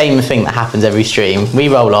is the same thing that happens every stream. We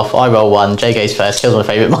roll off, I roll one, Jay goes first, kills my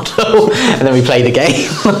favourite model, and then we play the game.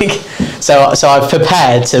 Like, so I've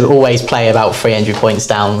prepared to always play about 300 points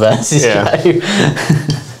down versus Joe.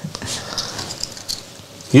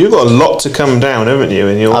 You've got a lot to come down, haven't you?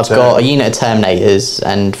 In your I've got a unit of Terminators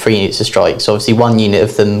and 3 units of Strikes. So obviously 1 unit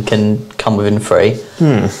of them can come within 3.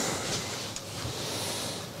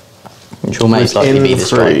 Which will most likely be the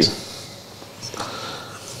Strikes.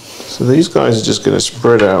 So these guys are just going to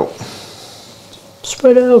spread out.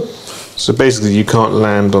 Spread out. So basically you can't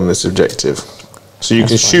land on this objective. So you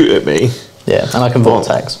can shoot at me. Yeah, and I can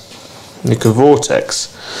Vortex. You can Vortex.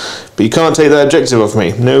 But you can't take that objective off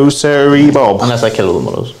me. No sirree, Bob. Unless I kill all the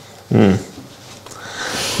models.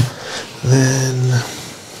 Then...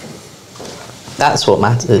 That's what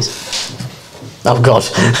matters. Oh God.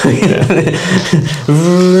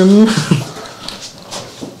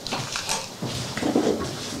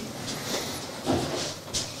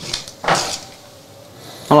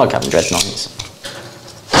 I like having Dread Knights.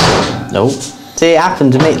 Nope. See, it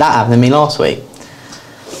happened to me. That happened to me last week.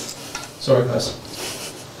 Sorry, guys.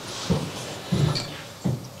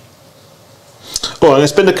 Well, I'm going to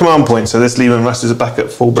spend a command point, so this Lehman Russ is back at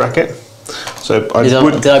full bracket. So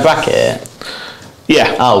did I bracket it?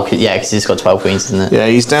 Yeah. Oh, yeah, because it's got 12 queens, isn't it? Yeah,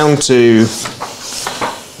 he was down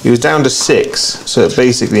to 6, so it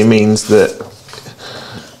basically means that,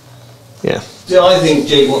 yeah. Yeah, I think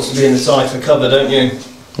Jake wants to be in the side for cover, don't you?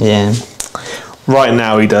 Yeah. Right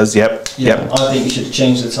now he does, yep. Yeah, yep. I think you should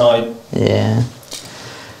change the tide. Yeah.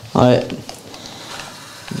 Oh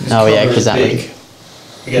yeah, because that big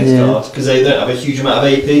against guard, because they don't have a huge amount of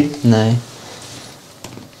AP. No.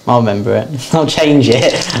 I'll remember it. I'll change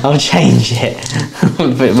it. I'll change it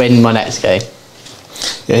when my next game.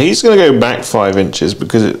 Yeah, he's going to go back 5 inches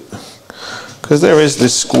because there is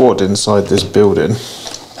this squad inside this building.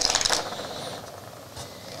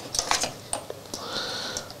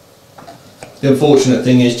 The unfortunate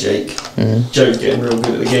thing is, Jake, Joe's getting real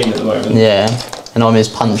good at the game at the moment. Yeah, and I'm his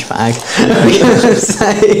punch bag.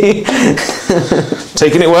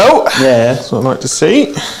 Taking it well. Yeah. That's what I'd like to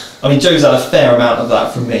see. I mean, Joe's had a fair amount of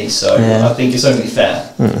that from me, so I think it's only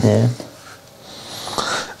fair. Yeah.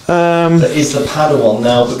 But is the Padawan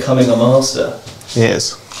now becoming a master? He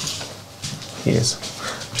is. He is.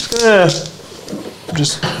 They're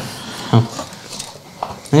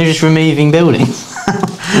just removing buildings.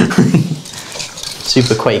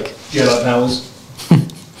 Super Quake. Jedi powers.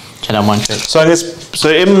 Jedi mind trick. So I'm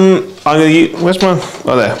going to use, where's my,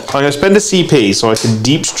 oh there. I'm going to spend a CP so I can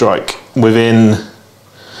deep strike within,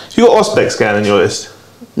 you got Auspex scan in your list?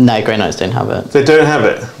 No, Grey Knights don't have it. They don't have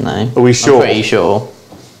it? No. Are we sure? I'm pretty sure.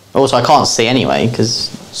 Also, I can't see anyway because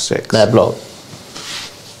 6. they're blocked.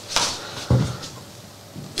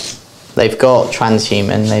 They've got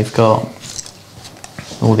Transhuman, they've got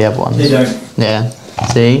all the other ones. They don't. Yeah.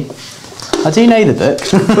 See? I do know the book.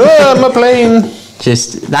 Oh, my plane!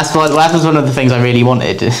 Just, that was one of the things I really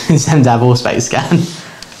wanted, is them to have all space scan.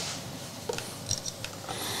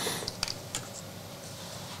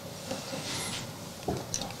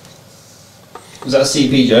 Was that a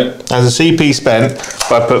CP, Joe? As a CP spent,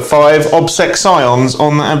 but I put 5 Obsec Scions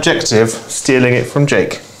on that objective, stealing it from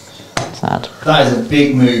Jake. Sad. That is a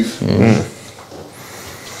big move.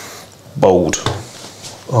 Bold.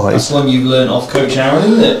 Oh, That's one you've learned off Coach Aaron,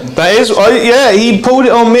 isn't it? that is, yeah, he pulled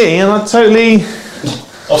it on me and I totally...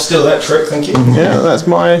 I'll steal that trick, thank you. Yeah, that's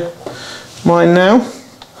mine now.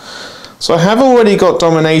 So I have already got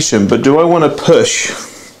domination, but do I want to push?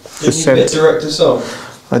 Didn't you get direct assault?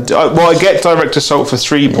 I get direct assault for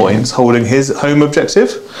 3 points, holding his home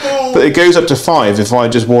objective, but it goes up to 5 if I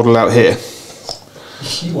just waddle out here.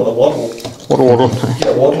 You want a waddle? Waddle.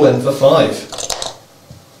 Get a waddle in for 5.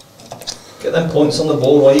 Get them points on the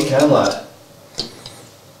board while you can, lad.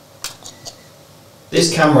 This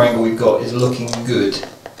camera angle we've got is looking good.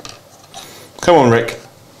 Come on, Rick.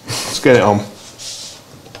 Let's get it on.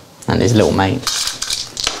 And his little mate.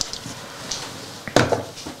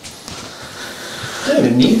 Don't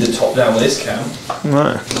even need the top down with this cam.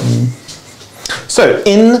 No. So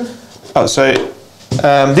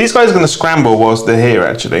these guys are going to scramble whilst they're here,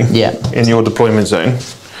 actually. Yeah. In your deployment zone.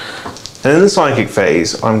 And in the psychic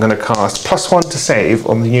phase, I'm going to cast +1 to save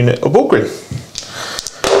on the unit of Bulgrin.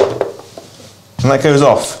 And that goes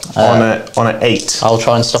off on an 8. I'll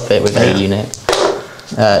try and stop it with a unit.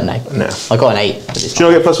 No. No. I got an 8. Do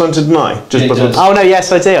you not get +1 to deny? Just Yeah, +1 to... Oh no,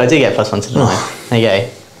 yes I do. I do get +1 to deny. There you go.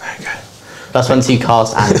 There you go. +1 to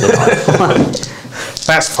cast and deny.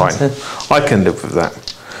 That's fine. I can live with that.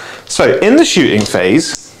 So in the shooting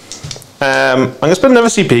phase, I'm going to spend another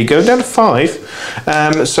CP, going down to 5,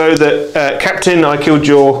 so that Captain, I killed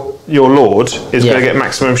your lord, is going to get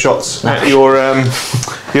maximum shots at your other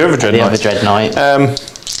Dread Knight. The other Dread Knight. How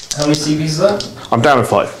many CPs is that? I'm down to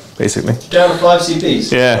 5, basically. Down to 5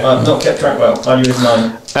 CPs? Yeah. I've not kept track well. I knew it was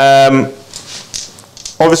 9.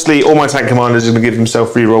 Obviously, all my tank commanders are going to give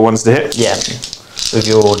himself reroll ones to hit. Yeah, with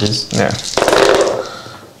your orders. Yeah.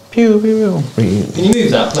 Pew, pew, pew. Can you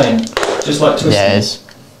move that plane? Just like twisting? Yes.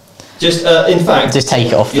 Just, in fact... Just take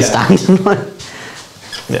it off the stand.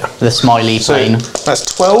 Yeah. The smiley plane. That's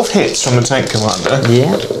 12 hits from the tank commander.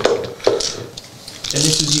 Yeah. And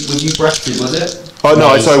this was you bracketed, was it? Oh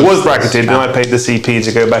no, so it was bracketed, then I paid the CP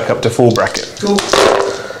to go back up to full bracket. Cool.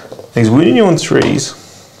 He's wounding you on 3s.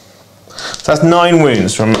 So that's 9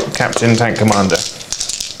 wounds from Captain Tank Commander.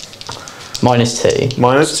 -2.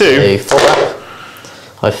 -2. So 4.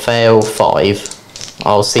 I fail 5.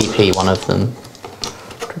 I'll CP one of them.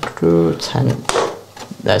 10.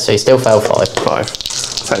 No, so you still fail 5. 5.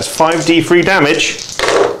 So that's 5d3 damage.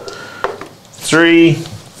 3,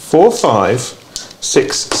 4, 5,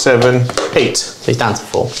 6, 7, 8. So he's down to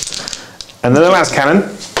 4. And then the last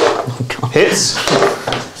cannon hits.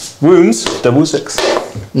 Wounds, double 6.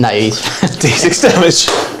 No, he's D6 damage.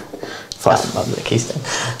 5. He's dead.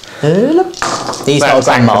 He's not a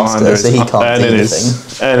Grandmaster, so he can't do anything.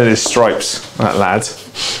 And it is stripes, that lad.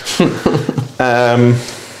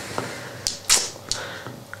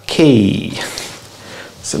 Key.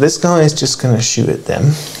 So this guy is just going to shoot at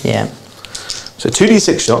them. Yeah. So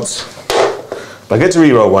 2d6 shots. But I get to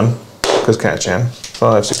reroll 1 because Catchan.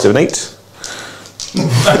 5, 6, 7, 8.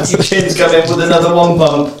 Matthew Chin's come in with another 1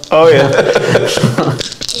 pump. Oh yeah.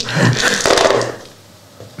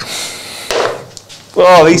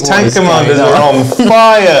 Oh, these tank commanders are on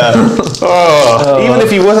fire. Oh, even if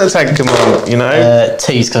he wasn't a tank commander, you know.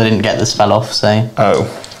 2's because I didn't get the spell off, so. Oh.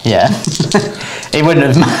 Yeah. It wouldn't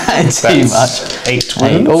have mattered too much. 8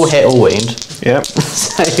 wounds. All hit, all wound. Yep.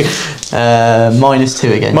 So,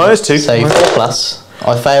 -2 again. -2. So 4 plus.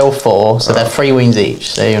 I fail 4, so they're 3 wounds each,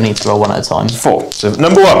 so you'll need to roll 1 at a time. 4. So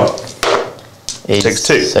number 1 takes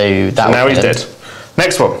 2. So that now he's dead.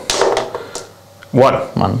 Next one. 1.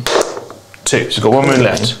 1. 2. So he's got 1 wound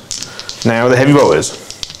left. Now the heavy rollers.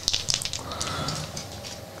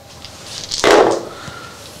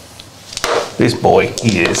 This boy,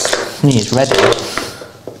 he is. He is ready.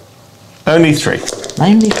 Only 3.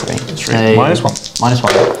 Only 3. So -1.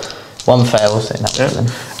 -1. 1 fails, so that was then.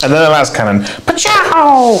 And then the last cannon.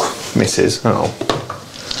 Pachow! Misses. Oh.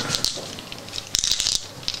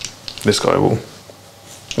 This guy will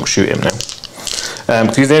shoot him now.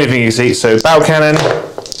 Because he's the only thing you see. So bow cannon.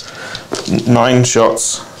 9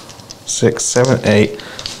 shots. 6, 7, 8,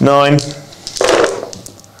 9.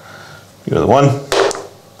 You're the one.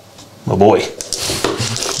 My boy.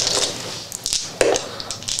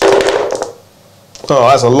 Oh,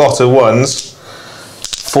 that's a lot of ones.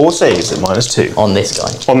 4 saves at -2. On this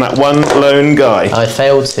guy. On that one lone guy. I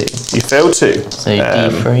failed 2. You failed 2. So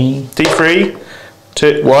D3. D3.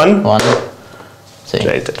 2, 1. 1. 2.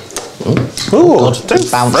 Yeah, he did. Ooh, God, don't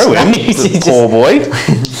bounce. throw him, the poor boy.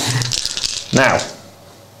 Now,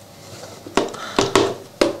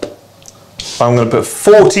 I'm going to put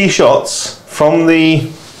 40 shots from the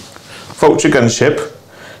Vulture gunship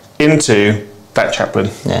into that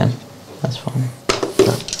chaplain. Yeah, that's fine.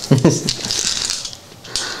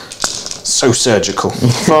 So surgical.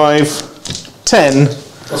 5, 10.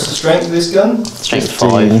 What's the strength of this gun? Strength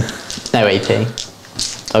 15. 5. No AP.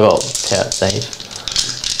 I got 2 save.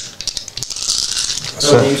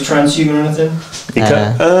 Don't use transhuman or anything? You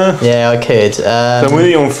can, Yeah, I could. so I'm with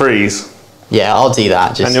you on 3s. Yeah, I'll do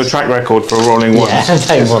that. Just And your track record for rolling 1s. yeah,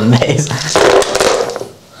 I don't want this.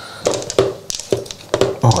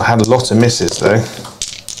 Oh, I had a lot of misses though.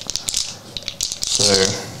 So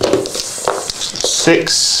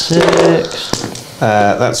 6. 6.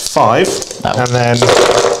 That's 5. No. And then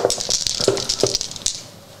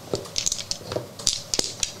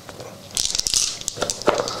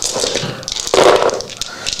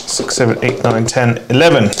 6, 7, 8, 9, 10,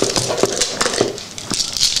 11.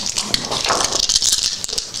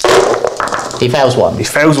 He fails 1. He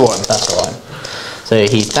fails 1. That's alright. So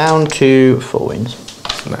he's down to 4 wins.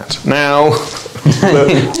 Now,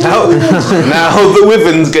 now the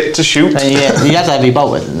Wyverns get to shoot. So he had a heavy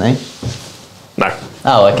bolt with, didn't he? No.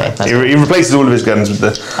 Oh, okay. That's He replaces all of his guns with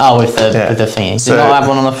the. with the thingy. Did So- not have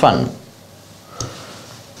one on the front?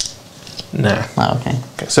 No. Oh, okay.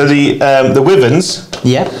 So the Wyverns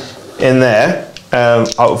Yeah. in there,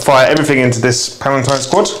 I'll fire everything into this Palatine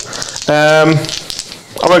squad.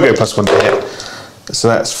 I won't go +1 to hit. So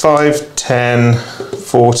that's 5, 10,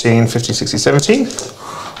 14, 15, 16, 17.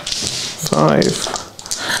 5,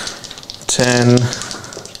 10,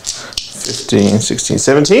 15, 16,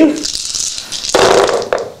 17.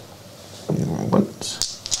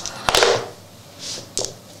 Once.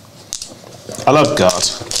 I love guard.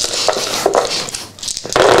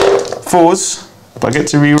 4s, but I get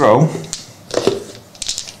to re-roll.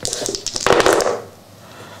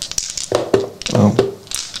 Oh,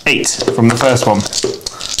 8 from the first one.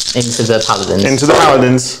 Into the paladins. Into the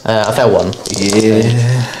paladins. I fell 1.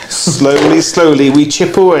 Yeah. Slowly, slowly, we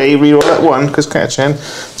chip away, reroll that 1, because catch hand.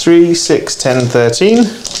 3, 6, 10, 13.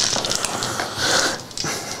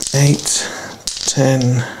 8,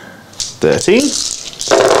 10, 13.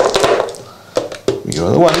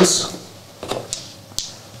 Reroll the 1s.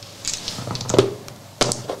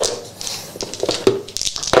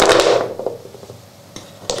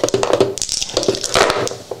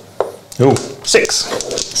 Oh, 6.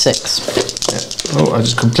 6. Yeah. Oh, I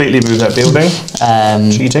just completely moved that building.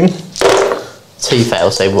 Cheating. 2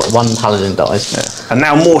 fail, so 1 paladin dies. Yeah. And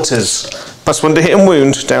now mortars. +1 to hit and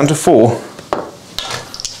wound, down to 4.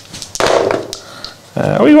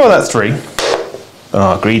 We roll that 3.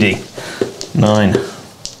 Ah, greedy. 9.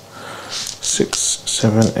 6,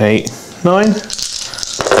 7, 8, 9.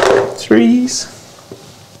 3s.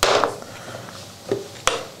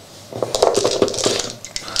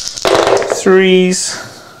 3s.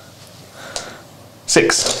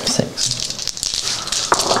 6. 6.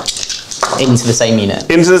 Into the same unit.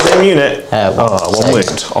 Into the same unit. One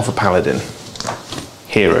wound off a paladin.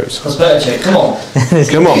 Heroes. That's better, Jake. Come on.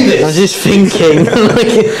 Come on. I was just thinking.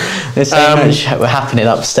 There's so much happening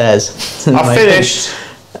upstairs. I finished.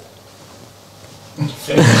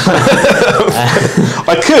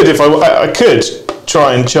 I could if I could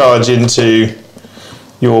try and charge into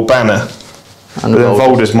your banner, And but then Voldus.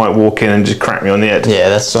 Voldus might walk in and just crack me on the head. Yeah,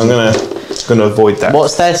 that's. So I'm gonna avoid that.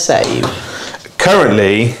 What's their save?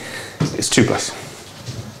 Currently, it's 2+.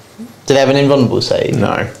 Do they have an invulnerable save?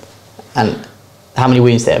 No, And how many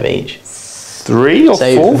wounds do they have each? 3 or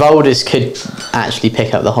So 4. Voldus could actually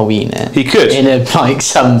pick up the whole unit. He could. In a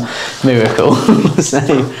some miracle. So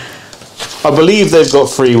I believe they've got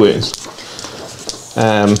 3 wounds.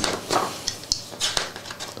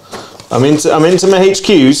 I'm into my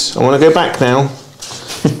HQs. I want to go back now.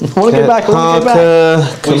 I want to go back.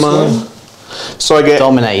 Come on. So I get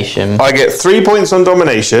Domination. 3 points on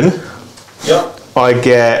domination. Yep. I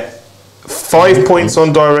get 5 points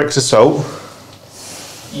on direct assault,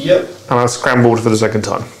 Yep. and I scrambled for the second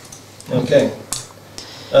time. Okay.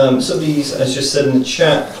 Somebody has just said in the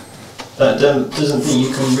chat that doesn't think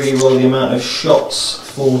you can re-roll the amount of shots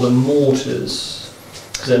for the mortars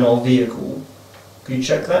because they're not a vehicle. Can you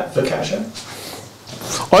check that for Kasha?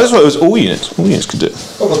 I just thought it was all units. All units could do it.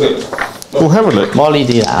 Probably. We'll have a look. While you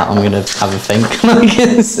do that, I'm going to have a think.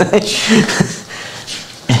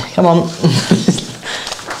 Come on.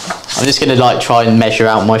 I'm just going to try and measure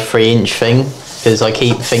out my 3-inch thing because I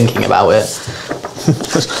keep thinking about it.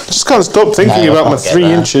 Just can't stop thinking No, I about my can't get 3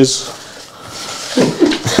 there. inches.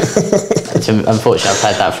 Unfortunately, I've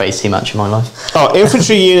heard that phrase too much in my life. Oh,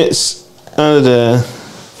 infantry units. Add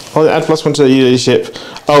 +1 to the leadership.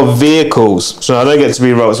 Oh, vehicles. So I don't get to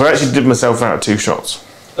re-roll. So I actually did myself out 2 shots.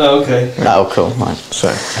 Oh, okay. Oh, cool. Right. So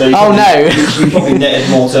You Oh, no. You probably netted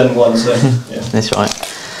more than one, so yeah. That's right.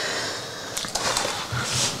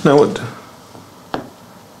 no, what?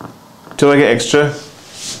 Do I get extra?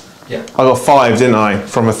 Yeah. I got 5, didn't I,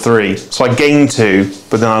 from a 3. So I gained 2,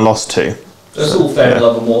 but then I lost 2. That's all fair and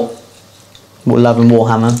love and war. Love and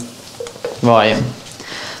Warhammer. Right.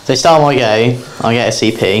 So start my go. I get a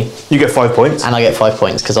CP. You get 5 points. And I get 5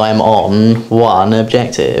 points because I am on 1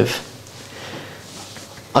 objective.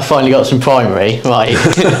 I finally got some primary. Right.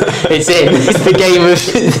 It's in. It's the game of.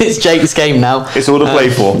 It's Jake's game now. It's all to play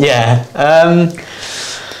for. Yeah.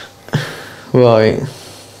 Right.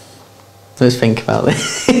 Let's think about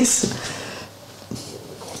this.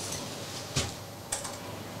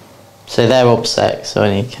 So they're obsec, so I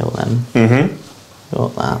need to kill them. Mm-hmm.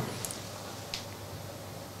 Got that.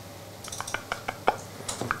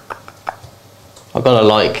 I've got a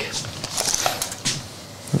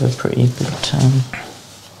a pretty good turn.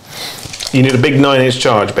 You need a big 9-inch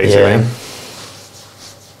charge, basically. Yeah.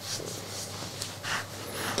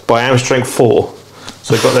 But I am strength 4,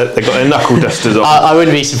 so they've got their knuckle dusters on. I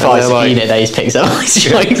wouldn't be surprised if And they're unit days picks up my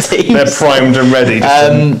strike team. They're primed and ready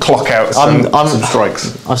to clock out some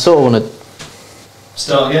strikes. I sort of want to.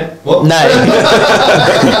 Start again? What? No.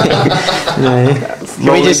 No.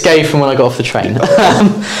 Can we just go from when I got off the train?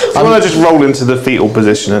 I want to just roll into the fetal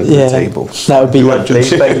position at the table. That would be lovely.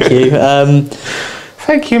 Thank you.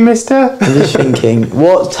 Thank you, mister. I'm just thinking,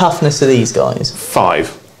 what toughness are these guys? 5.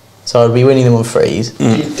 So I'd be winning them on threes.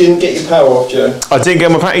 You didn't get your power off, Joe. I didn't get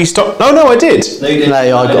my power. You stopped. No, I did. No, you didn't. No,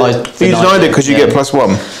 I You denied it because you get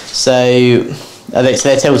 +1. So, so they're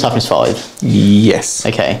total toughness 5. Yes.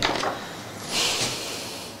 Okay.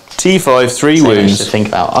 T5, 3 So much wounds. to think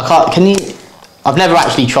about. I can't. Can you? I've never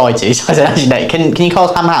actually tried to. So I don't actually know. Can you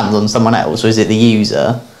cast hands on someone else, or is it the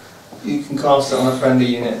user? You can cast it on a friendly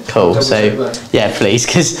unit. Cool. Double check So that. yeah, please,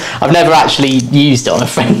 because I've never actually used it on a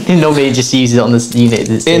friend. Normally, you just use it on the unit.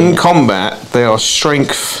 That's doing In it. combat, they are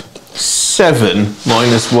strength 7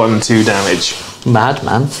 -1, 2 damage. Mad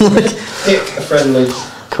man. Pick a friendly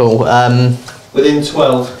Cool. within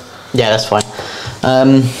 12. Yeah, that's fine.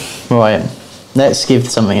 Right. Let's give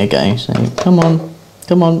something a go. So come on.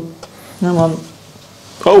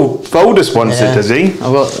 Oh, Voldus wants Yeah. it, does he? I've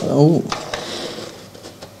got. Oh.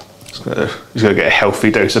 He's going to get a healthy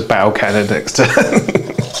dose of bow cannon next turn.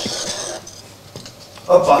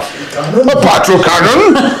 A battle cannon. A battle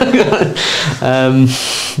cannon!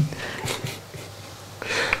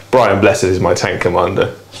 Brian Blessed is my tank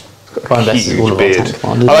commander. Brian Blessed is all Huge of our beard. tank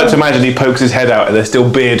commanders. I like to imagine he pokes his head out and there's still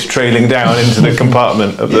beard trailing down into the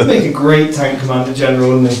compartment of He'd the. make a great tank commander general,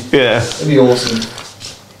 wouldn't he? Yeah. That'd be awesome.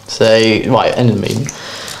 So right, end of the movement.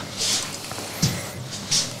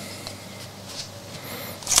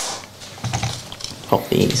 Pop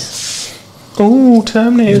these. Oh,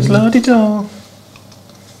 Terminator's la-di-da.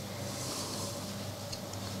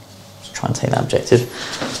 Just try and take that objective.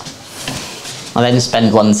 I then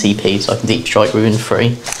spend 1 CP so I can deep strike within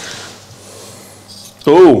 3.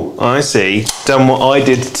 Oh, I see. Done what I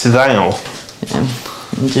did to thou. Yeah.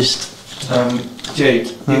 And just Jake,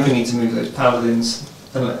 you're going to need to move those paladins.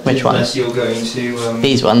 Which ones? Unless you're going to...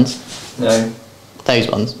 these ones, No. those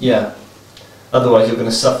ones. Yeah. Otherwise you're going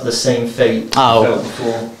to suffer the same fate Oh. you felt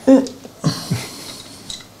before.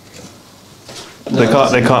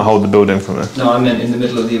 They can't hold the building from there. No, I meant in the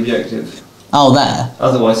middle of the objective. Oh, there.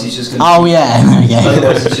 Otherwise he's just going to... Oh yeah, there we go.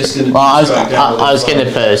 Otherwise he's just going to... Well, I was going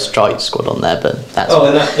to put a strike squad on there, but that's. Oh,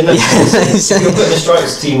 in that case, if you're putting a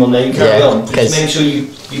strikes team on there, you carry Yeah, on. Just 'cause- make sure you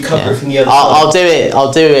cover Yeah. it from the other I'll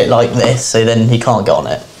side. do it like this, so then he can't get on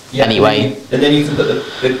it. Yeah, Anyway. And then you can put the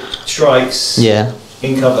strikes Yeah,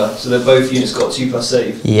 in cover, so that both units got 2+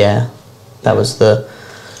 save. yeah, that was the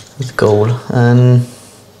goal.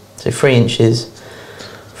 So 3 inches,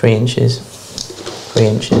 3 inches, 3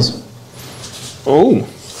 inches. Oh.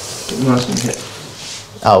 Nice one hit.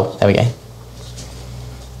 Oh, there we go.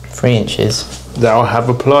 3 inches. Thou have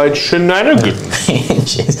applied shenanigans. 3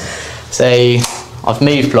 inches. So I've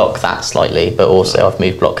moved block that slightly, but also I've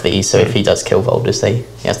moved block these. So if he does kill Voldus, they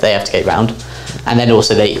have to go round. And then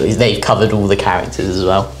also they've covered all the characters as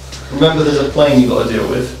well. Remember, there's a plane you've got to deal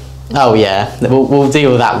with. Oh yeah, we'll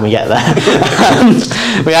deal with that when we get there.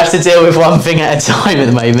 We have to deal with one thing at a time at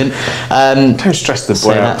the moment. Don't stress the So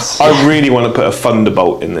boy out. that's- I really want to put a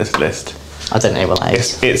Thunderbolt in this list. I don't know what that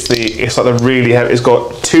is. It's like the really heavy. It's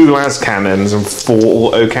got 2 las cannons and 4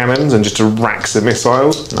 auto cannons and just racks of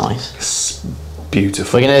missiles. Nice. It's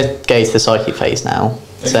beautiful. We're going to go to the psychic phase now.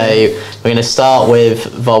 Okay. So we're going to start with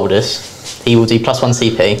Voldus. He will do +1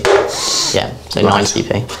 CP. Yeah, so 9 Right.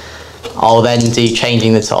 CP. I'll then do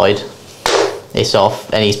changing the tide. It's off,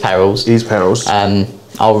 and he's perils. These perils.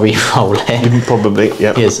 I'll re-roll it Probably,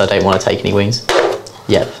 yeah. because I don't want to take any wounds.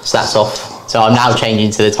 Yep, so that's off. So I'm now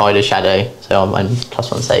changing to the tide of shadow. So I'm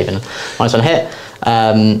 +1 save and -1 hit.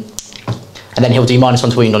 And then he'll do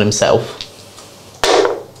 -1 to wound on himself.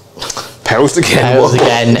 Perils again. Perils What?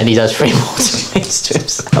 again, and he does 3 more damage to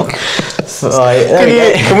himself. Right, there we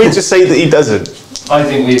go. Can we just say that he doesn't? I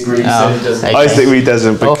think we agree. Oh, So it doesn't. okay. I think he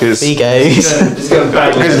doesn't Off because he goes. It's going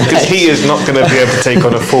back. because he is not going to be able to take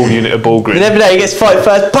on a full unit of You Ballgrim. never know, he gets fight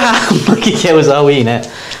first, bam! Like he kills the whole unit.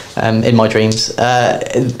 In my dreams.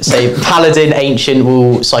 So Paladin Ancient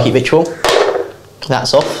will Psychic Ritual.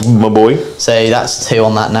 That's off. My boy. So that's 2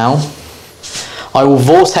 on that now. I will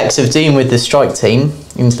Vortex of Doom with the strike team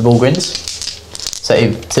into the Ballgrins.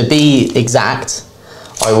 So to be exact,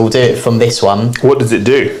 I will do it from this one. What does it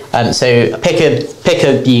do? So pick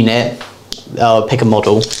a unit, pick a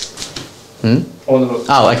model.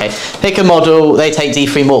 Oh, okay. Pick a model. They take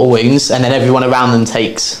D3 mortal wounds, and then everyone around them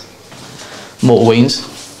takes mortal wounds.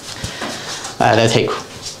 They'll take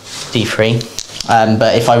D3.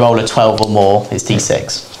 But if I roll a 12 or more, it's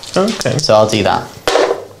D6. Okay. So I'll do that.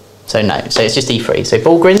 So no. So it's just D3. So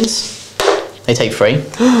Ballgrins, they take 3.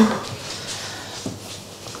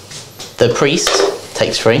 The priest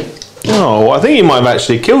takes 3. Oh, I think you might have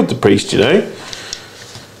actually killed the priest, you know.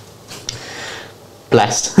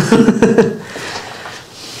 Blessed.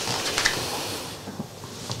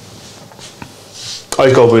 Oh,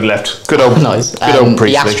 he's got wound left. Good old, Nice. good old The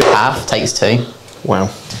priest. Astra Path takes 2. Wow.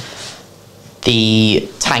 The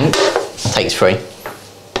tank takes 3.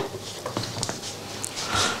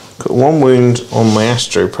 Got 1 wound on my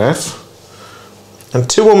astropath. And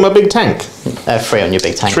 2 on my big tank. 3 on your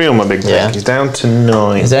big tank. 3 on my big tank. Yeah. He's down to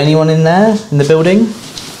 9. Is there anyone in there, in the building?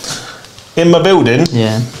 In my building?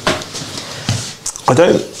 Yeah. I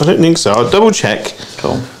don't think so. I'll double check.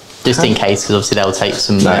 Cool. Just in case, because obviously they'll take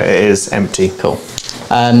some... No, it is empty. Cool.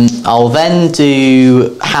 I'll then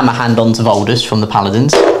do Hammer Hand onto Voldus from the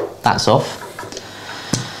Paladins. That's off.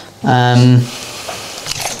 I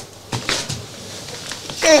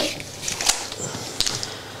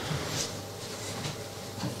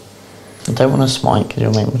don't want to smite because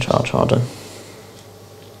you'll make my charge harder.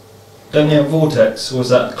 Don't you have Vortex, or was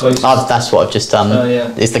that closest? That's what I've just done. Oh,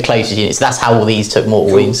 yeah. It's the closest unit. So that's how all these took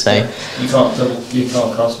mortal wounds. So you can't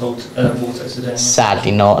cast Vortex today.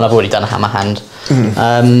 Sadly not, and I've already done a Hammer Hand.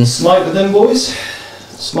 Smite with them, boys.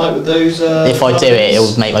 Smite with those. If I do it,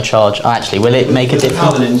 it'll make my charge. Oh, actually, will it make a difference?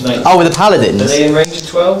 Paladins, mate. Oh, with the Paladins. Are they in range of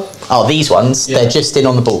 12? Oh, these ones. Yeah. They're just in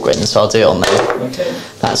on the ball grid, so I'll do it on them. Okay.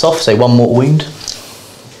 That's off. So 1 mortal wound.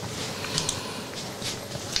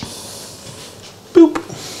 Boop.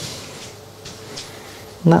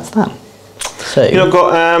 And that's that. So You not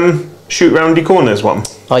got shoot round your corners one?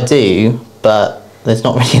 I do, but there's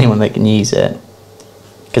not really anyone that can use it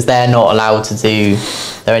because they're not allowed to do.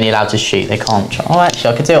 They're only allowed to shoot. They can't. Oh,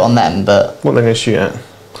 actually, I could do it on them, but What are they going to shoot at?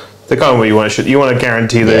 The kind of way you want to shoot. You want to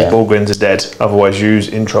guarantee those Yeah. Borgrins are dead, otherwise you're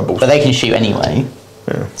in trouble. but they can shoot anyway.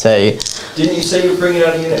 Yeah. So Didn't you say you were bringing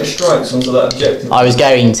out a unit of strikes onto that objective? I was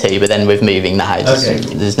going to, but then with moving the house, Okay.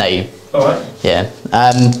 there's no. Alright. Yeah.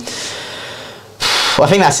 I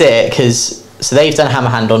think that's it because so they've done Hammer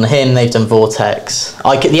Hand on him. They've done Vortex.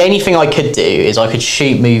 The only thing I could do is I could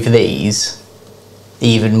move these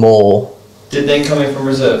even more. Did they come in from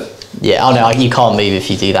reserve? Yeah. Oh no, you can't move if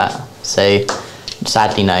you do that. So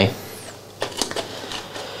sadly no.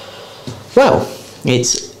 Well,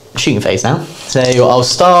 it's shooting phase now. So I'll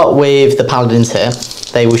start with the Paladins here.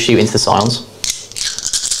 They will shoot into the Scions.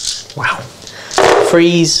 Wow.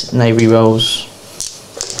 Freeze, no rerolls.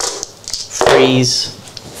 Freeze,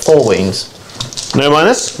 4 wounds. No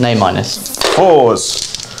minus? No minus. 4s.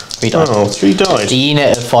 3 died. Oh, 3 died. The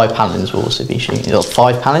unit of 5 Paladins will also be shooting. Or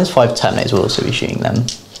 5 Paladins, 5 Terminators will also be shooting them.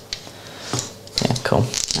 Yeah, cool.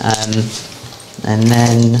 And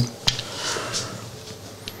then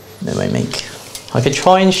they won't make. I could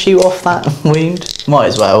try and shoot off that wound. Might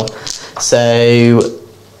as well. So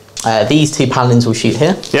these 2 Paladins will shoot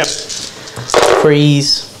here. Yep.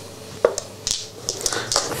 Freeze.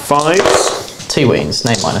 5s. 2 wounds,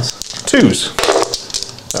 no minus. 2s.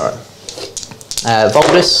 Alright.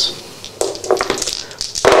 Voldus.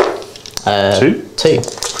 2.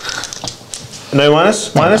 2. No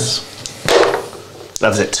minus? Minus?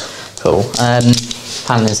 Loves it. Cool.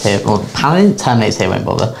 Paladins here. Well, Terminators here won't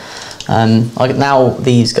bother. Now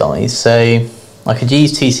these guys. So I could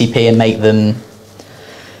use 2 CP and make them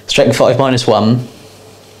strength 5 minus 1.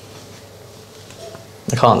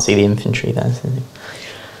 I can't see the infantry there.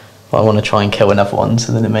 But I want to try and kill another one,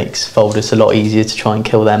 so then it makes Voldus a lot easier to try and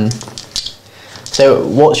kill them. So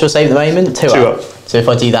what's your save at the moment? 2 up. 2 up. So if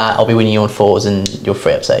I do that, I'll be winning you on 4s and you're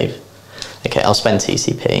 3 up save. Okay, I'll spend 2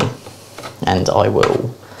 CP and I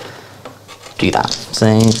will do that. So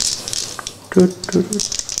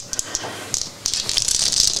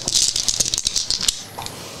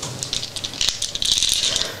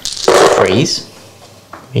freeze.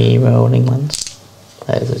 Re-rolling ones.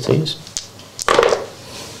 There's the 2s.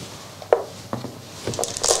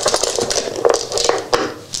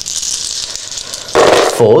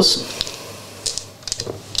 Fours.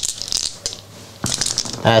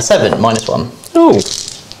 7 minus 1. Oh.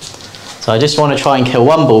 So I just want to try and kill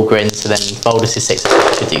 1 ball grin, so then Voldus is 6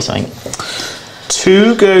 should do something.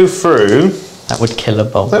 2 go through. That would kill a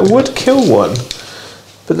bolt. That would kill one.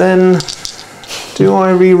 But then, do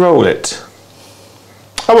I re-roll it?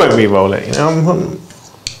 I won't re-roll it, you know.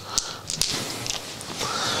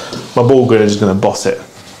 My ball grin is going to boss it.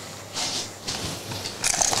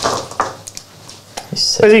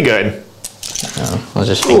 Where's he going? I was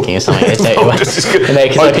just thinking of something. I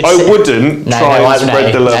wouldn't try and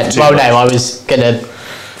spread the love too well, much. no, I was going to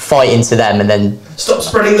fight into them and then... Stop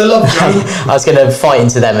spreading the love, Joe. I was going to fight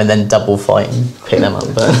into them and then double fight and pick them up,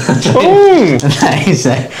 but... Ooh. No,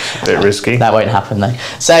 so Bit risky. that won't happen, though.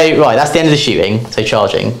 So, right, that's the end of the shooting. So,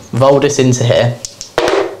 charging. Voldus into here.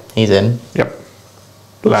 He's in. Yep.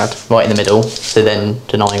 Lad. Right in the middle, so then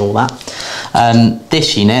denying all that.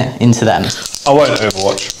 This unit into them. I won't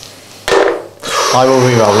Overwatch. I will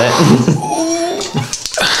re-roll it.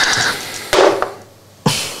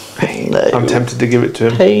 No. I'm tempted to give it to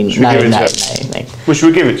him. Pain. Should we No, give it no, to him? no, no. Well, should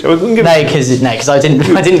we give it to him? We can give No, it to him. because I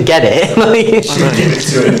didn't get it. Give it to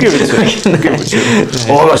him. Give it to him. Give it to him.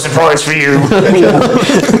 Oh, a surprise for you. You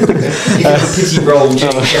get a pity roll,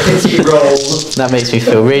 Jake. A pity roll. That makes me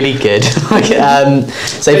feel really good.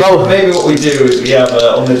 So Maybe what we do is we have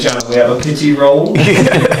on the channel we have a pity roll.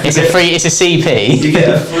 it's a CP. You get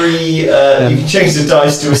a free. You can change the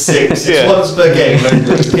dice to a 6. It's once per game. Like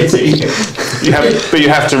pity. But you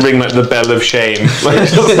have to ring like the bell of shame. Like,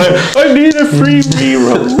 I need a free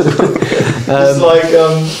reroll. It's like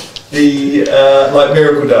the like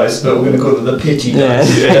miracle dice, but we're going to call it the pity dice.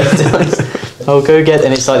 Yeah. I'll go get,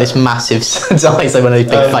 and it's like this massive dice, like one of those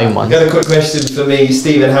big foam ones. Got a quick question for me,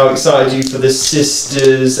 Stephen. How excited are you for the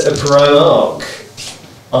Sisters Primarch?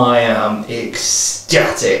 I am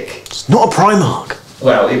ecstatic. It's not a Primarch.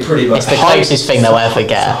 Well, it pretty much. It's the closest thing they'll ever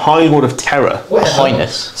get. High Lord of Terror. Whatever.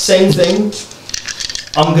 Highness. Same thing.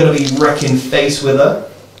 I'm going to be wrecking face with her.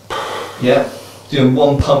 Yeah. Doing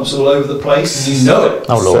one pumps all over the place, and you know it.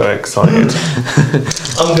 Oh lord. So excited.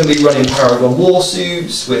 I'm going to be running Paragon war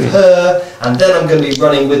suits with her, and then I'm going to be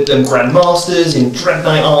running with them Grandmasters in Dread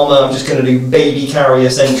Knight armour. I'm just going to do baby carrier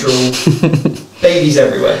central. Babies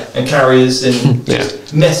everywhere, and carriers, and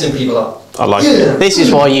just messing people up. I like it. This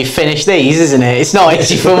is why you finish these, isn't it? It's not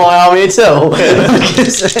easy for my army at all.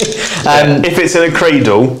 If it's in a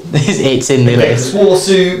cradle, it's in the list. War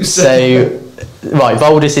suits. So, right,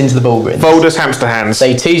 Voldus into the Bullgrin. Voldus hamster hands.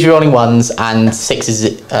 So 2's rolling 1s and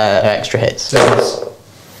 6's extra hits.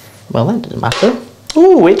 Well, that doesn't matter.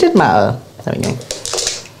 Ooh, it did matter. There we go.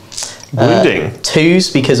 Wounding. 2's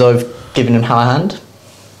because I've given him Halla Hand.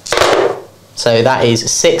 So that is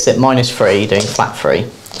 6 at -3, doing flat 3.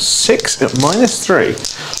 6 at -3.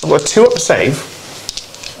 I've got a 2 up save.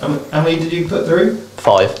 How many did you put through?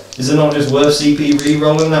 5. Is it not just worth CP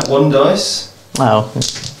re-rolling that one dice? Oh.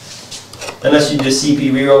 Unless you just CP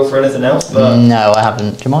re-roll for anything else, but No, I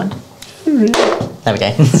haven't. Do you mind? There we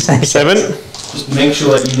go. 7. just make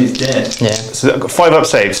sure that unit's dead. Yeah. So I've got 5 up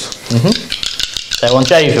saves. So on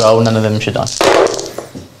Joe's roll, none of them should die.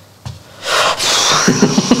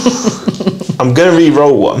 I'm going to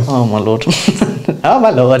re-roll one. Oh my lord. Oh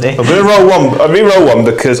my lord. I'm going to roll one. I re-roll one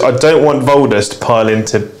because I don't want Voldus to pile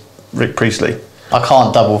into Rick Priestley. I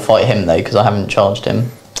can't double fight him though because I haven't charged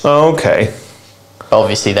him. Oh, okay. But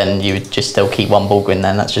obviously then you would just still keep one Bullgrin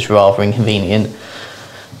then, that's just rather inconvenient.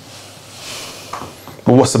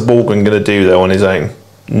 But what's the Bullgrin going to do though on his own?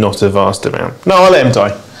 Not a vast amount. No, I'll let him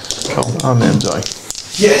die. I'll let him die.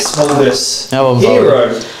 Yes, Voldus. No one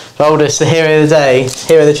Hero. Voldus, the hero of the day,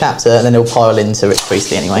 hero of the chapter, and then he'll pile into Rick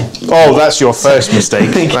Priestley anyway. Oh, that's your first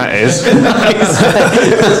mistake. That is.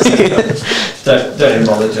 Don't even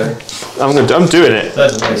bother, Joe. I'm doing it.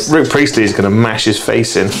 That's a waste. Rick Priestley is going to mash his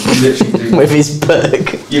face in. You literally do. With his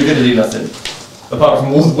book. You're going to do nothing. Apart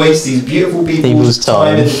from all waste these beautiful people's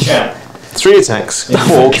time in the chat. 3 attacks.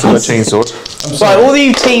 Walks with a chainsword. Right, all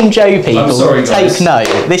you Team Joe people, I'm sorry, guys. take note.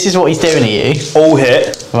 This is what he's doing to you. All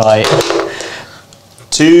hit. Right.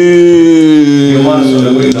 2. You're minus 1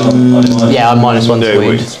 to wound, aren't you? Yeah, I'm -1 to No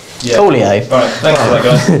wound. wound. Yeah. Coolio. Right, thanks for that,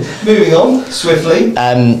 guys. Moving on, swiftly.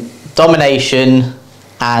 Domination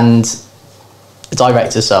and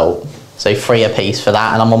direct assault. So 3 apiece for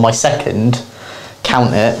that, and I'm on my second.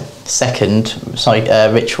 Count it. Second. Sorry,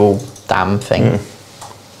 ritual damn thing.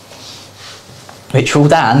 Ritual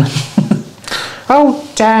Dan. Oh,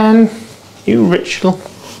 Dan. You ritual.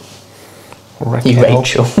 You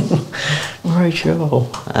Rachel. Rachel.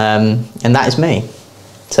 And that is me.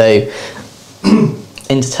 So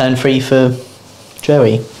into turn 3 for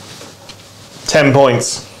Joey. 10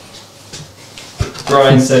 points.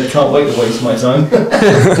 Brian said, can't wait to waste my time.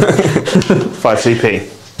 5 CP.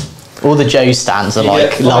 All the Joe stands are You like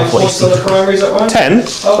get 5 love points on wasting. the primary, is that right? 10? Okay.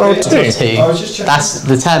 Oh, Two. 2. I was just checking. That's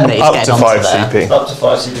the Terminator's Up getting to onto 5 there. CP. Up to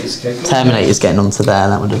 5 CPs, okay. Cool. Terminator's getting onto there.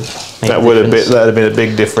 That would have made That a would have difference. been a big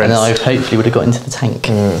And difference. then I hopefully would have got into the tank.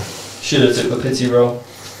 Should have took the pity roll.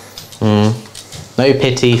 No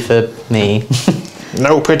pity for me.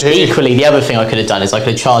 No pity. Equally, the other thing I could have done is I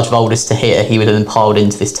could have charged Voldus to hit. He would have then piled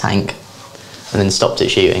into this tank and then stopped it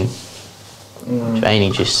shooting. Which I only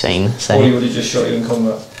just seen. Or he So would have just shot you in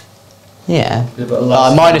combat. yeah. Yeah, but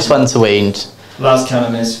last -1 to wound. Last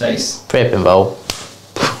cannon in his face. 3 up involve.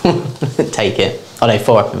 Take it. Oh no,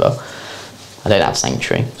 4 up involve. I don't have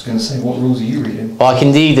Sanctuary. I was going to say, what rules are you reading? Well, I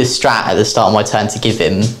can do the strat at the start of my turn to give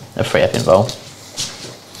him a 3 up involve.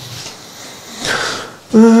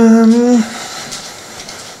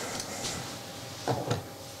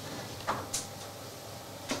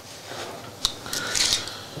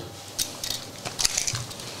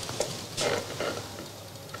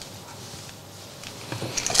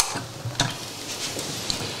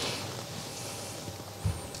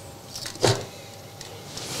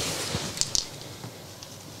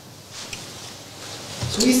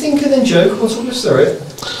 thinking then, Joe? Come on, talk us through it.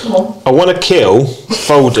 Come on. I want to kill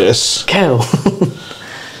Voldus Kill.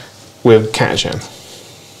 with Catachan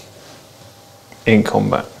in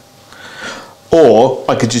combat. Or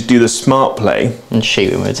I could just do the smart play And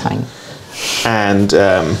shoot him with a tank. and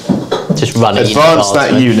Just run it. advance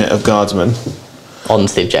that unit of guardsmen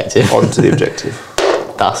onto the objective. onto the objective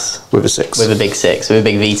Thus, with a 6. with a big 6, with a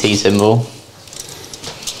big VT symbol.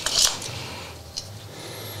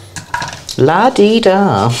 La dee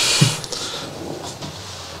da.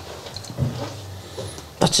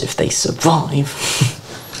 But if they survive.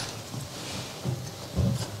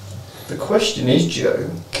 The question is, Joe,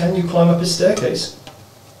 can you climb up his staircase?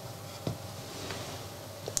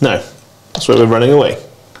 No, that's where we're running away.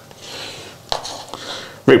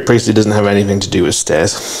 Rick Priestley doesn't have anything to do with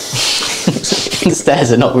stairs. The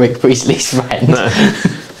stairs are not Rick Priestley's friend. No.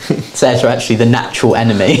 Stairs are actually the natural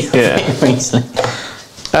enemy of Yeah. Rick Priestley.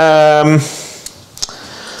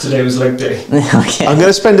 Today was leg day. Okay. I'm going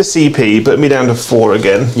to spend a CP, put me down to 4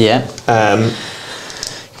 again. Yeah.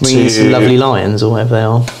 We need some lovely lions or whatever they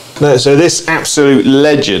are. No, so this absolute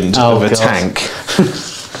legend of a God. tank.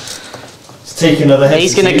 Let's take another head.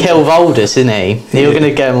 He's going to kill Voldus, isn't he? You're going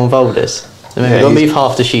to get him on Voldus. So maybe Yeah, we've got to he's- move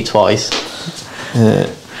half to shoot twice.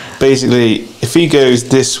 Basically, if he goes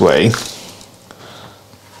this way,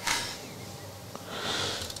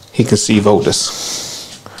 he can see Voldus.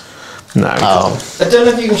 No, he Oh. can't. I don't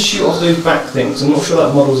know if you can shoot off those back things. I'm not sure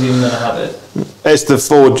that model's even going to have it. It's the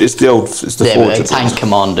forge. It's the old. It's the Yeah, forge. but the of tank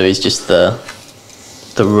commander is just the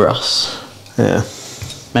Russ. Yeah,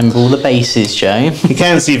 Remember all the bases, Joe? you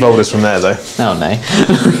can see Voldus from there though. Oh no.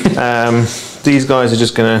 These guys are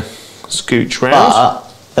just gonna scooch round. But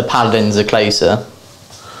the paladins are closer.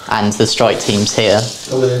 And the strike team's here.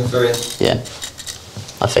 Or within 3. Yeah.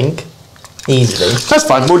 I think. Easily. That's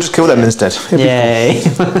fine. We'll just kill them instead. It'll be Yay.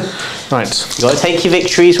 Right, You got to take your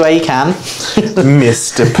victories where you can.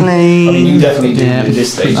 Mr. I Plane. mean, you definitely do Yeah. at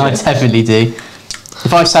this stage. I yeah. definitely do.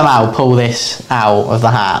 If I somehow pull this out of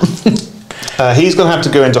the hat, He's gonna have to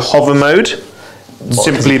go into hover mode.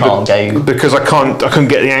 Simply he can't go- because I couldn't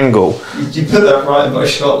get the angle. You put that right in my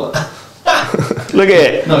shot. Look at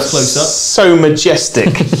it. Nice close up. So majestic.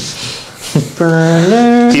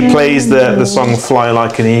 He plays the song "Fly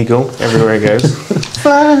Like an Eagle" everywhere he goes.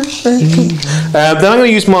 Then I'm going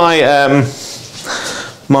to use my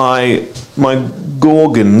my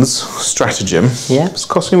Gorgon's stratagem. Yeah. It's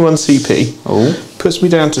costing me 1 CP. Oh. Puts me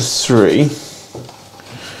down to 3.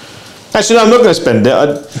 Actually, no, I'm not going to spend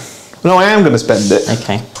it. No, I am going to spend it.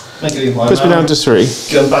 Okay. Make it my Puts me man. down to 3.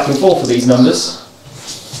 Going back and forth with these numbers.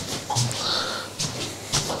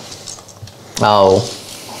 Oh.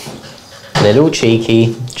 Little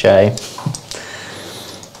cheeky Joe.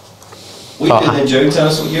 We've been there, Joe. Tell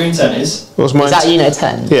us what your intent is. What's mine? Is that unit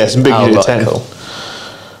 10? Yeah, it's a big unit right, 10. Cool.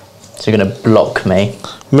 So you're going to block me.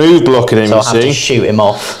 Move blocking him, So you I'll have to see. shoot him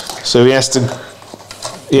off. So he has to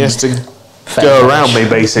Fair go enough. around me,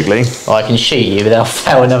 basically. Or I can shoot you, but then I'll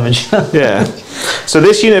fail another shot. Yeah. So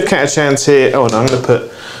this unit of Catachan's here. Oh no, I'm going to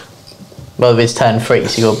put. Well, it's turn 3,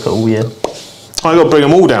 so you've got to put all your... I got to bring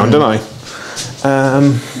them all down, don't I?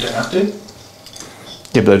 You don't have to.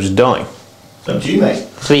 Yeah, but they'll just die. Up to you, mate.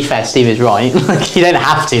 To be fair, Steve is right. Like, you don't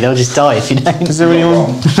have to, they'll just die if you don't. Is there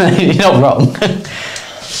anyone? You're not wrong.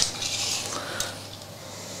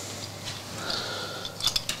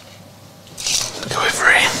 Go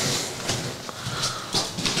over here.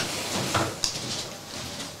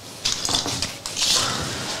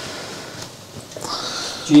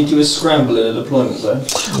 Do you need to do a scramble in a deployment zone?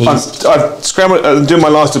 I've scrambled. Doing my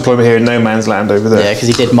last deployment here in No Man's Land over there. Yeah, because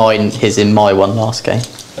he did his in my one last game.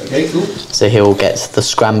 Okay, cool. So he'll get the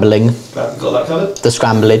scrambling, Glad we've got that covered. the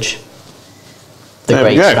scramblage, the There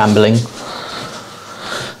we great go. scrambling.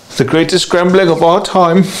 The greatest scrambling of our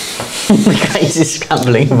time. The greatest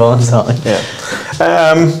scrambling of our time. Yeah.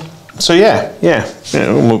 So yeah.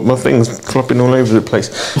 My thing's flopping all over the place.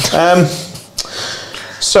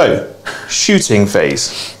 So, shooting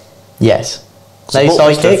phase. Yes. No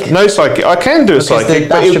Support psychic? stuff. No psychic. I can do a Because psychic, the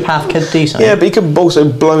but astropath could do something. yeah, but he could also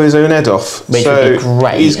blow his own head off. Which so would be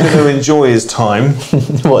great. he's going to enjoy his time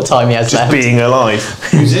What time he has just left. being alive.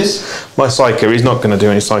 Who's this? My psycho, he's not going to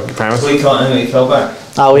do any psychic powers. Well, you can't anyway, he fell back.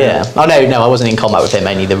 Oh yeah. Oh no, I wasn't in combat with him,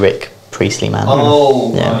 only the Rick Priestley man.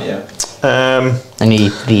 Oh, Yeah. right, yeah. Only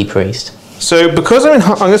the priest. So because I'm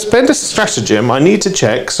going to spend a stratagem, I need to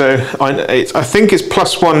check. So I think it's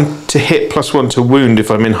 +1 to hit, +1 to wound if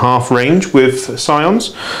I'm in half range with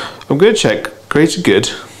scions. I'm going to check greater good.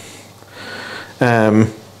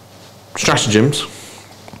 Stratagems.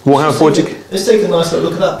 Warhammer 40k. Let's take a nice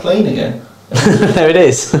look at that plane again. There it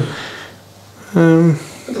is. Look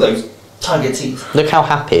at those Tiger teeth. Look how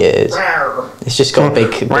happy it is. It's just got a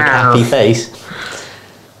big happy face.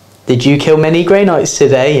 Did you kill many Grey Knights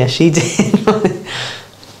today? Yes, she did.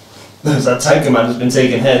 That Tiger Man has been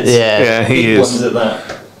taking heads. Yeah, he Big is. ones at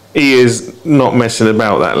that. He is not messing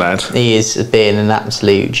about, that lad. He is being an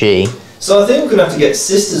absolute G. So I think we're going to have to get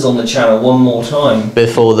sisters on the channel one more time.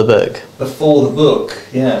 Before the book. Before the book,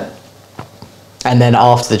 yeah. And then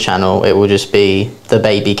after the channel, it will just be the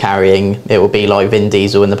baby carrying. It will be like Vin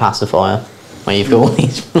Diesel in the pacifier, where you've got all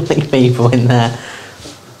these like, people in there.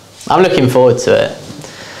 I'm looking forward to it.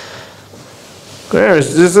 There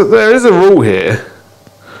is a rule here.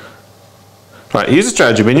 Right, use a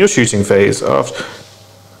strategy in your shooting phase after.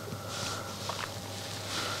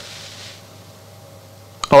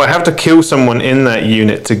 Oh, I have to kill someone in that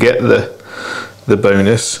unit to get the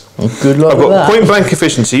bonus. Good luck I've with got that. point blank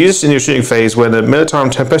efficiency. Use this in your shooting phase when a Militarum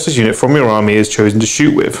Tempestus unit from your army is chosen to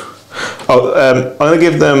shoot with. Oh, I'm going to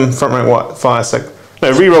give them front rank fire sec.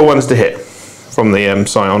 No, reroll ones to hit from the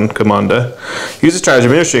Scion commander. Use a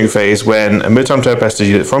stratagem in your shooting phase when a Militarum Tempestus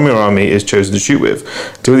unit from your army is chosen to shoot with.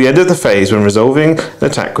 Till the end of the phase, when resolving an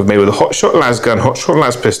attack made with a hot shot las gun, hot shot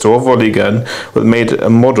las pistol, or volley gun, with made a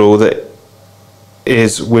model that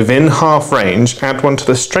is within half range, add one to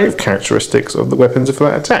the strength characteristics of the weapons for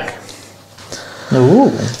that attack.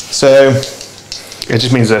 Ooh. So it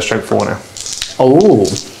just means they're strength 4 now. Oh,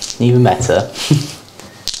 even better.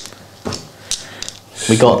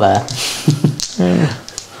 We got there.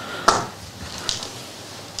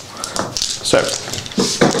 So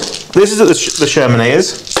this is at the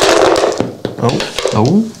Shermanayers.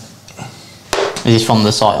 Oh. This is from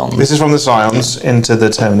the Scions. This is from the Scions into the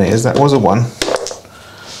Terminators. That was a 1.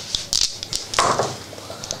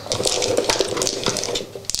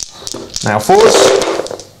 Now 4s.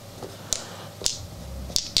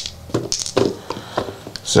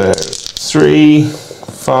 So 3,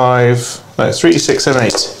 5, no, 3, 6, 7,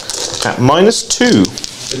 8. At -2.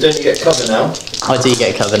 But don't you get cover now? I do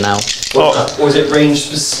get cover now. Or is it range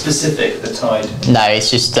specific, the tide? No, it's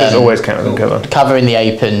just It's always counted in cover. cover in the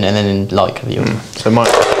open and then in light cover. So mine.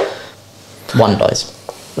 One dice.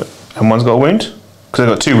 And one's got a wound? Because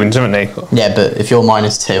they've got 2 wounds, haven't they? Yeah, but if you're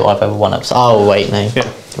 -2, I've ever 1 up. Oh wait, no. Yeah.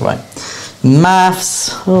 You're right.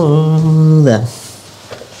 Maths. Oh, there.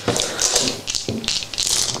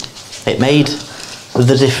 It made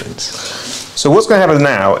the difference. So what's going to happen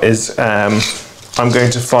now is I'm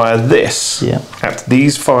going to fire this Yeah. at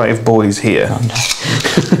these 5 boys here. Oh, no.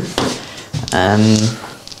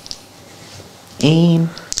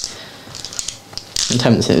 I'm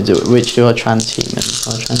tempted to do it. Which do I transhuman?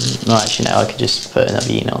 No, actually no. I could just put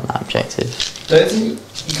another unit on that objective. Don't think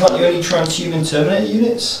you can't do any transhuman Terminator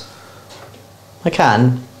units? I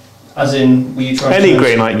can. As in, were you trying Any to...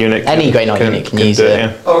 Grey Knight unit. Any Grey Knight unit can use do it.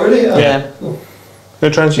 Yeah. Oh, really? Oh, Yeah. Cool. No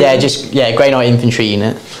transhuman? Yeah, Grey Knight infantry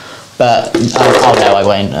unit. But oh no, I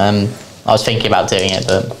won't. I was thinking about doing it,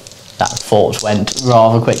 but that thought went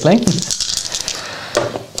rather quickly.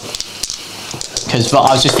 Because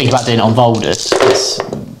I was just thinking about doing it on Voldus. It's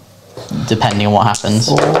depending on what happens.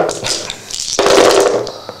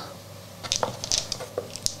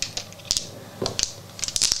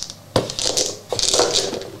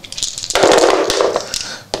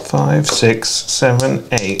 5, 6, 7,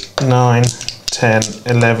 8, 9, 10,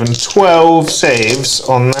 11, 12 saves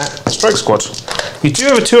on that strike squad. You do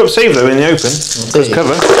have a 2-up save though in the open. That's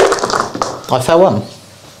cover. I fell 1.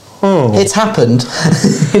 Oh. It's happened.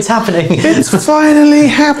 It's happening. It's finally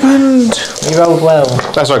happened. You rolled well.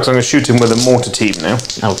 That's right, because I'm going to shoot him with a mortar team now.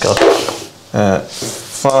 Oh god.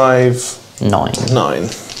 5, 9. 9.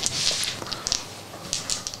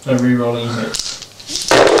 No re-rolling hit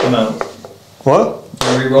amount. What?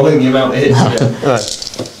 No re-rolling the amount it hits. Yeah. No.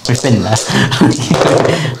 We've been there.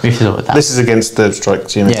 We've sorted that. This is against the strike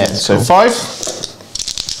team. Yeah, again. So cool. 5.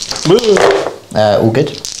 Woo. All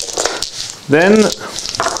good. Then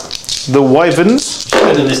the Wyverns. Should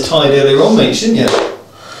have done this tide earlier on, mate, shouldn't you?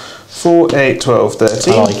 4, 8, 12,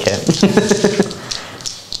 13. I like it.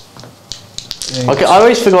 Okay, I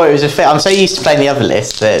always forgot it was a fit. I'm so used to playing the other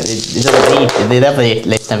list that it doesn't need it. The other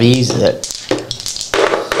list never uses it.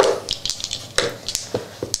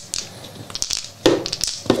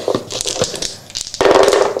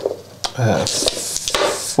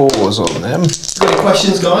 Fours on them. Any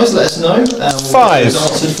questions, guys? Let us know. We'll get 5. those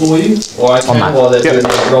answered for you. Or I can that. while they're Yep. doing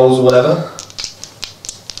their rolls or whatever.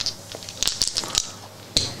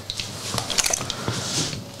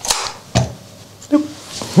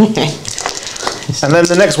 And then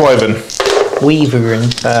the next Wyvern.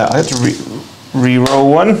 Weavering. I had to re-roll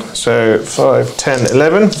one. So 5, 10,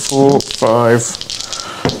 11. 4, 5.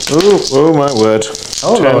 Oh my word.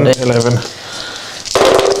 Oh, 10, Lordy. 11.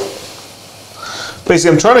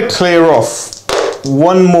 Basically, I'm trying to clear off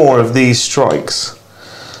one more of these strikes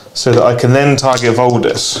so that I can then target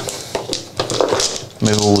Voldus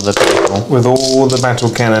With all the people. with all the battle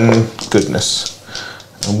cannon goodness.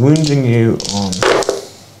 I'm wounding you on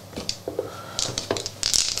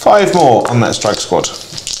 5 more on that strike squad.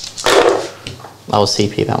 I'll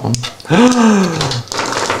CP that one.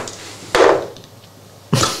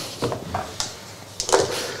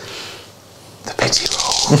 The pity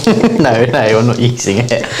roll. No, I'm not using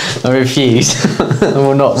it. I refuse. I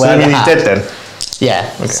will not So wear the he's hat. dead then? Yeah,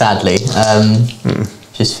 sadly.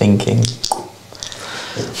 Just thinking.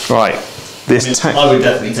 Right. This tank. I would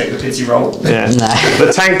definitely take the pity roll. Yeah. No.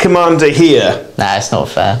 The tank commander here, Nah, it's not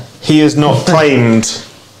fair. he is not claimed.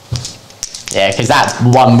 Yeah, because that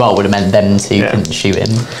one roll would have meant them two Yeah. couldn't shoot him.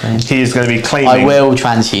 So. He is going to be claiming. I will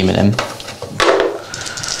transhuman him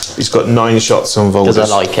He's got 9 shots on Voldus.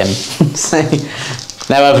 because I like him. So,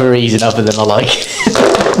 no other reason other than I like him.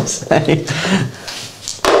 So,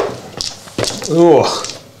 Oh,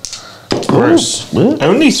 gross. Ooh.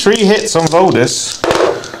 Only 3 hits on Voldus.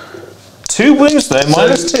 2 wounds though,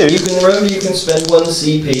 minus 2. You can remember you can spend 1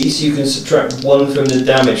 CP, so you can subtract 1 from the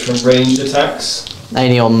damage from ranged attacks.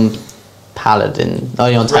 only on Paladin.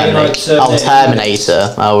 Only on Grey Knight, Terminator. Oh, Terminator.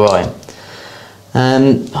 Terminator. Oh, right.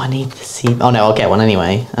 I need to see. Oh no, I'll get one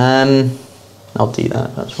anyway. I'll do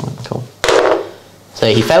that. That's fine. Cool. So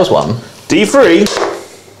he fails 1. D3.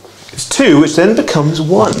 It's 2, which then becomes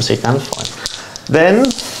 1. So he fails 5. Then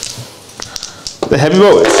the heavy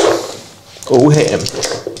bolters all hit him.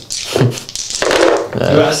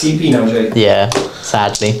 You're at CP now, Jake. Yeah,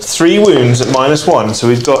 sadly. 3 wounds at minus 1, so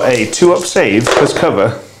we've got a 2-up save plus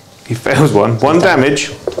cover. He fails 1. 1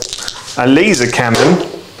 damage. A laser cannon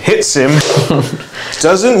hits him,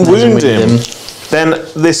 doesn't wound him. Then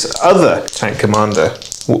this other tank commander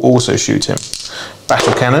will also shoot him.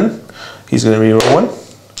 Battle cannon. He's going to reroll 1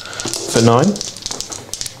 for 9.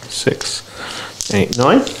 6, 8,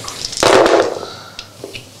 9.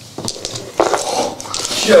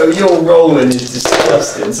 Joe, your rolling is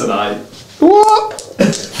disgusting tonight. What?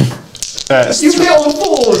 You hit on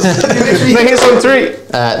 4s! No, hits on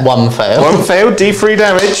 3. 1 fail. 1 failed, D3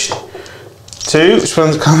 damage. 2, which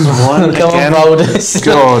one comes 1 Go again? on, Voldus.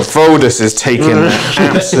 God, Voldus is taking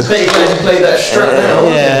absolute, Bet you guys play that strap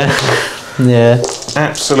now. Yeah.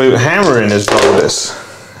 absolute hammering as Voldus.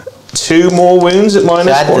 2 more wounds at So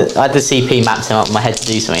minus I 1. had the CP mapped him up in my head to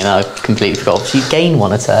do something that I completely forgot. So you gain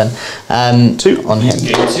 1 a turn. 2. On You him. can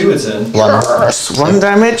get 2 a turn. 1. Yes, 1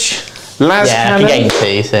 damage. Las Yeah, I cannon. can gain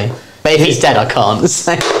 2, so. But if he's dead, I can't.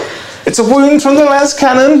 So. It's a wound from the las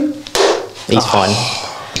cannon. He's fine.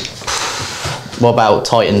 What about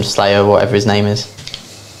Titan Slayer, whatever his name is?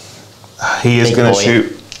 He is Big going to boy.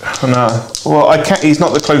 shoot. Oh, no. Well, I can't. He's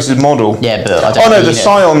not the closest model. Yeah, but I don't Oh have no, a the unit.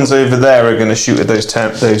 scions over there are going to shoot at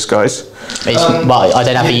those guys. Well, I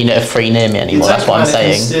don't have a unit of 3 near me anymore, that's what I'm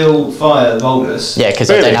saying. Can still fire the Voldus. Yeah, because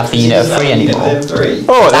I Really? don't have the unit of 3 anymore. 3.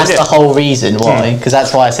 Oh, That's the whole reason why, because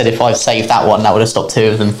that's why I said if I've saved that one, that would have stopped 2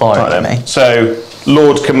 of them firing at me. So,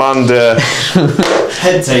 Lord Commander,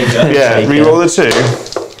 Head taker. yeah, Taker. reroll the 2.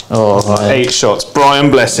 Oh, right. 8 shots. Brian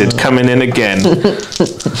Blessed coming in again.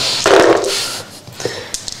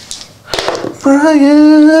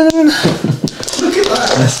 Brian! Look at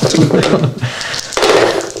that.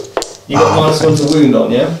 You got minus 1 to wound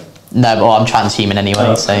on, yeah? No, but I'm transhuman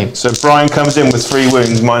anyway, so. So Brian comes in with 3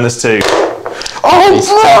 wounds, minus 2. Oh,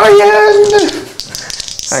 Brian!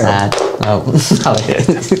 Hang on. Sad. Oh,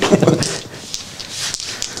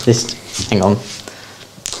 this. Hang on.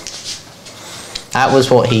 That was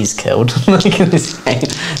what he's killed. Look at this game.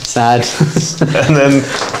 Sad. And then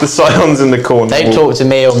the scions in the corner. Don't talk to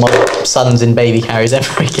me or my sons in baby carriers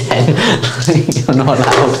ever again. You're not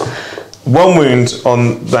allowed. 1 wound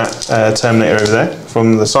on that Terminator over there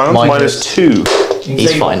from the scions, minus 2. You can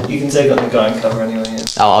He's take, fine. You can take on the guy and cover anyway, yeah.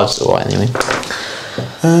 Oh, I was alright anyway.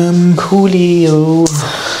 Coolio.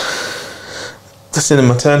 That's in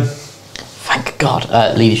my turn. Thank God.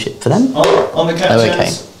 Leadership for them. On the captains,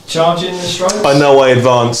 okay. charging the strikes. I know I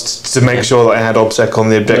advanced to make sure that I had OBSEC on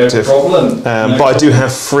the objective. No problem. No But I do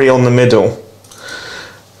have 3 on the middle.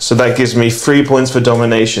 So that gives me 3 points for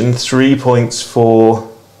domination, 3 points for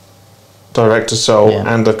direct assault,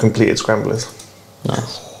 Yeah. and I've completed scramblers.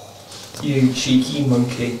 Nice. You cheeky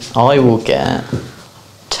monkey. I will get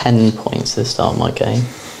 10 points to start my game.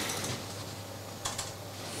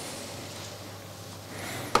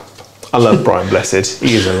 I love Brian Blessed.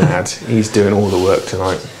 He is a lad. He's doing all the work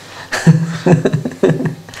tonight.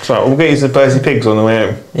 right. We'll get you some Percy pigs on the way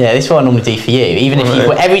home. Yeah, this is what I normally do for you. Even if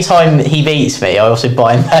you, every time he beats me, I also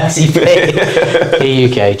buy him Percy pig. Here you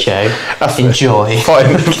go, Joe. Enjoy.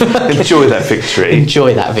 Fine. Enjoy that victory.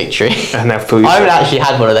 Enjoy that victory. And now fill I haven't actually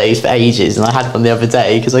had one of those for ages, and I had one the other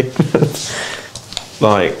day because I.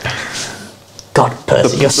 Like. God,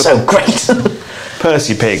 Percy, you're so great.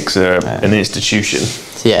 Percy pigs are an institution.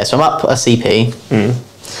 So yeah, so I'm up a CP,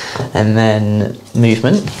 and then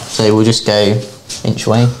movement. So we'll just go inch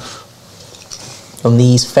away on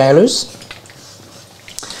these fellows.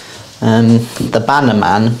 The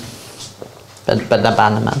Bannerman, but the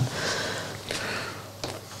Bannerman.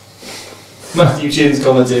 Matthew Chin's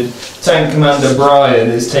commented, Tank Commander Brian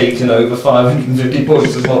has taken over 550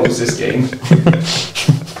 points of models this game.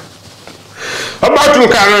 A battle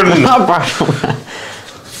cannon!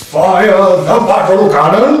 Fire the battle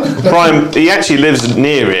cannon! Brian, he actually lives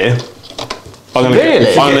near here. I'm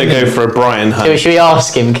gonna go for a Brian hunt. Should we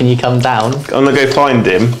ask him? Can you come down? I'm gonna go find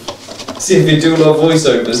him. See if he do a lot of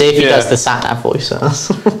voiceovers. See if he does the sat-nav voice.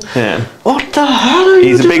 Yeah. What the hell are you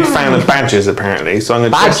He's a doing? big fan of badgers, apparently. So I'm gonna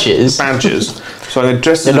Badgers? Badgers. So I'm gonna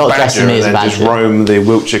dress as a You're not badger dressing me and as a then just badger. roam the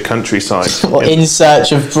Wiltshire countryside. What, in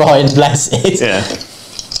search of Brian Blessed? Yeah.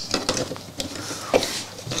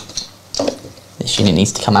 This unit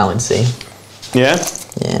needs to come out and see. Yeah.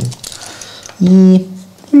 Yeah.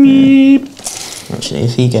 Actually,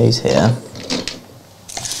 if he goes here.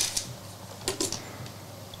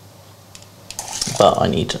 But I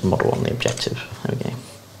need a model on the objective. There we go.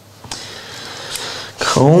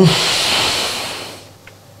 Cool.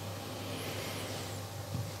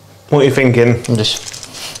 What are you thinking? I'm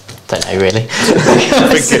just. Don't know really.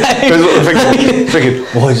 Thinking,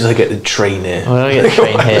 why did I get the train here? Why did I get the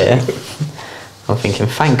train here? I'm thinking,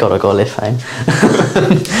 thank God I got a lift home.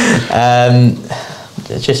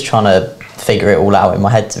 Just trying to figure it all out in my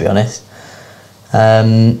head, to be honest.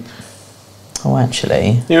 Oh,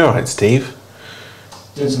 actually. You're alright, Steve.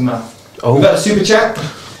 Doing some math. Oh. We've got a super chat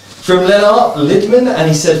from Lennart Lidman, and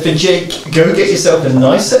he said, for Jake, go get yourself a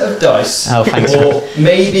nice set of dice. Oh, thanks. Or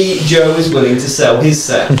maybe Joe is willing to sell his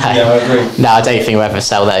set. No. Yeah, I agree. No, I don't think we'll ever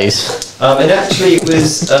sell those. And actually, it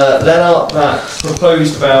was Lennart that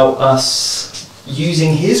proposed about us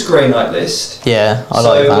using his Grey Knight list. Yeah, I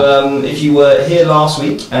like that. So if you were here last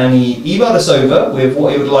week, and he emailed us over with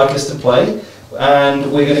what he would like us to play,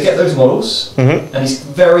 and we're going to get those models, and he's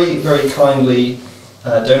very, very kindly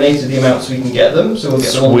donated the amounts we can get them, so we'll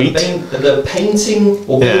get them on the painting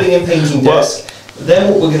or building and painting desk. Then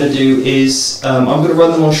what we're going to do is I'm going to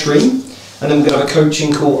run them on stream, and then we're going to have a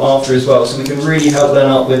coaching call after as well, so we can really help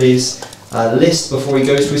Lennart with his list before he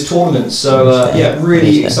goes to his tournament. So yeah,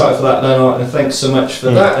 really excited for that, Lennart, and thanks so much for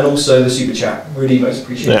that, and also the super chat. Really most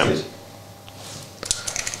appreciated. Yeah.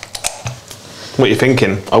 What are you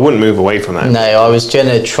thinking? I wouldn't move away from that. No, I was going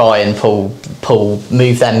to try and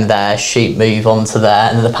move them there, shoot, move onto there,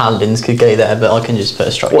 and then the paladins could go there, but I can just put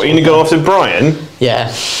a structure. What, are you going to go after Brian? Yeah,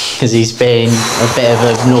 because he's been a bit of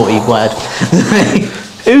a naughty word.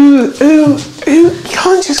 You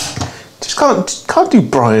can't do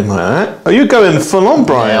Brian like that. Are you going full on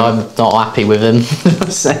Brian? Yeah, I'm not happy with him.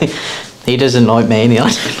 So, he doesn't like me, and I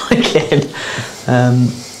don't like him.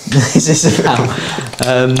 This is about.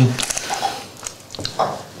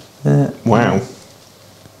 Wow.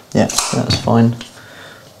 Yeah, that's fine.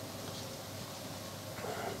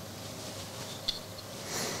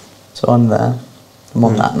 So I'm there. I'm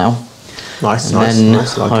on that now. Nice, And nice, then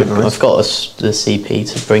nice. Like it, nice. I've got the CP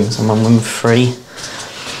to bring someone with free.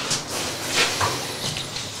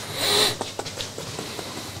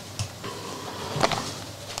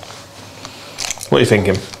 What are you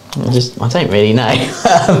thinking? I don't really know.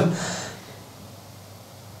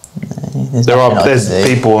 There's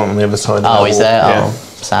people on the other side of the Oh, is there? Yeah. Oh,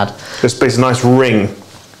 sad. Just a nice ring,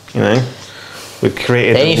 you know? We've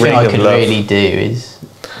created The only a thing ring I of could love. really do is.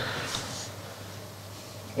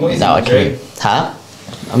 What is No, I can. Huh?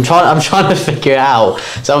 I'm trying to figure it out.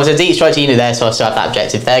 So obviously, a deep strike unit there, so I still have that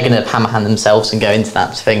objective. They're going to hammer hand themselves and go into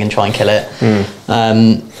that thing and try and kill it.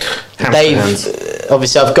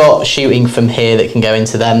 Obviously, I've got shooting from here that can go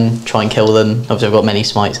into them, try and kill them. Obviously, I've got many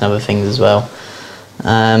smites and other things as well.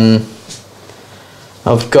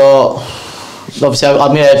 I've got. Obviously,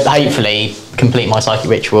 I'm going to hopefully complete my psychic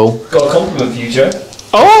ritual. Got a compliment for you, Joe.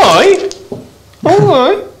 Alright!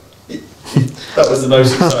 Alright! That was the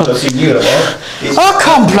most excited I've seen you in a while. A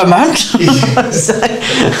compliment!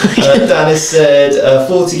 Dennis said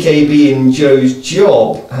 40k being Joe's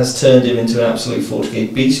job has turned him into an absolute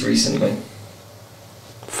 40k beast recently.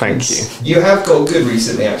 Thank you. You have got good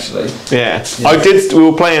recently, actually. Yeah. I did. We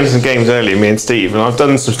were playing some games earlier, me and Steve, and I've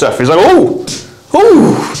done some stuff. He's like, oh!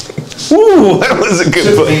 Ooh, that was a good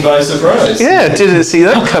Took one. me by surprise. Yeah, didn't see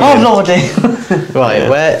that coming. Oh lordy! Right,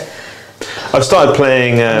 where? I've started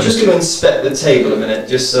playing. I'm just going to inspect the table a minute,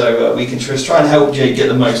 just so we can just try and help Jake get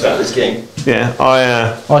the most out of this game. Yeah,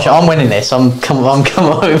 Well, actually, I'm winning this. I'm come on.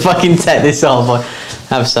 If I can take this off, I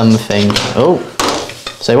have something. Oh,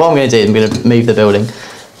 so what I'm going to do? I'm going to move the building.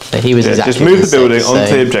 So he was exactly. just move the building six, onto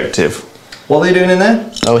so- the objective. What are they doing in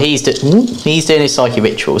there? Oh, he's doing his psychic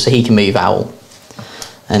ritual, so he can move out,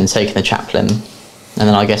 and so can the chaplain. And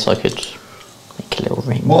then I guess I could make a little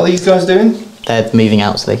ring. What are these guys doing? They're moving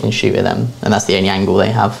out so they can shoot at them, and that's the only angle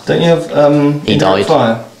they have. Don't you have He indirect died.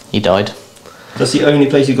 fire? He died. That's the only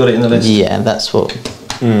place you got it in the list. Yeah, that's what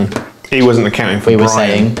He wasn't accounting for we were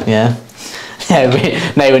Brian. saying. Yeah.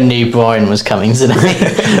 Yeah, no one knew Brian was coming today.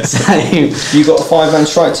 So You got a 5-man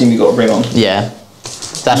strike team you got to bring on. yeah,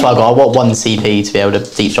 that's why I want 1 CP to be able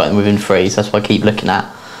to deep strike them within 3. So that's what I keep looking at.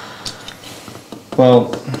 Well,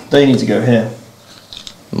 they need to go here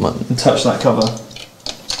What- and touch that cover.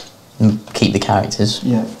 Keep the characters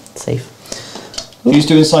Yeah. safe. Who's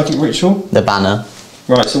doing psychic ritual? The banner.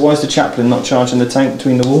 Right, so why is the chaplain not charging the tank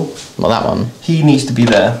between the wall? Well, that one. He needs to be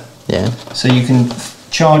there. Yeah, So you can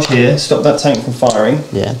charge here, stop that tank from firing.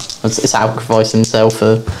 yeah. It's sacrificing himself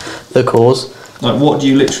for the cause. Like, what do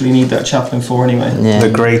you literally need that chaplain for anyway? Yeah. The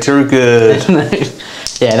greater good.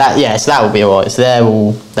 Yeah, so that will be alright. So they're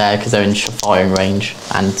all there because they're in firing range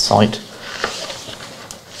and sight.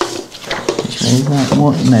 Actually,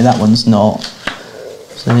 no, that one's not.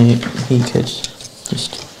 So he could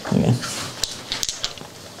just. Okay.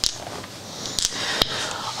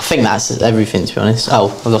 I think that's everything, to be honest. Oh,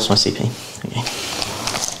 I lost my CP. Okay.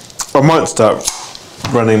 I might start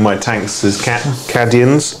running my tanks as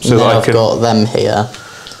Cadians so No, that I I've can. got them here,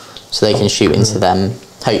 so they can shoot into them.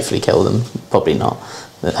 Hopefully, kill them. Probably not,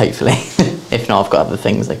 but hopefully. If not, I've got other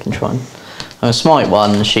things they can try. I'll smite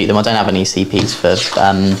one and shoot them. I don't have any CPs for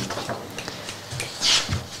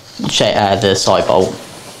the sight bolt.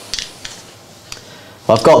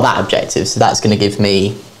 Well, I've got that objective, so that's going to give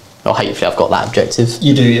me. Or hopefully, I've got that objective.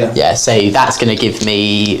 You do, yeah. Yeah, so that's going to give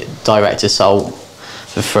me direct assault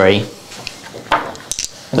for free.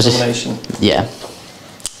 Intimidation. Yeah.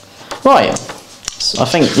 Right. So I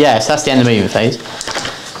think, yeah, so that's the end of the movement phase.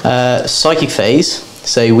 Psychic phase.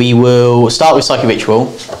 So we will start with Psychic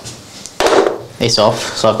Ritual. It's off,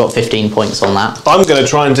 so I've got 15 points on that. I'm going to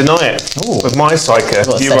try and deny it with my Psyker. I've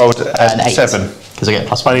got You rolled an 8. 7. Because I get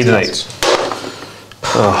plus I need an 1. 8.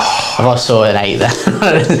 If I saw an 8 there.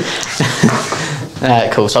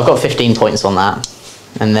 Cool, so I've got 15 points on that.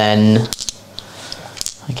 And then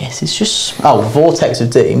I guess it's just Vortex of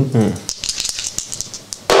Doom.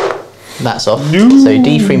 That's off. No. So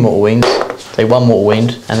D3 mortal wounds. So 1 mortal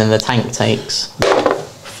wound, and then the tank takes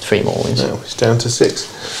 3 mortal wounds. No, it's down to 6.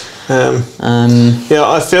 Yeah,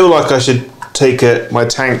 I feel like I should take my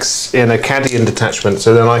tanks in a Cadian detachment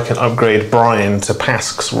so then I can upgrade Brian to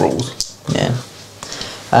Pask's rules. Yeah.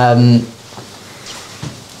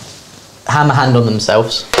 Hammer hand on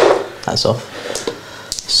themselves. That's off.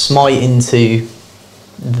 Smite into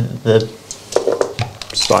the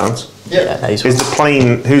Science. Yeah. those Is the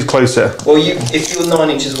plane, who's closer? Well, if you're 9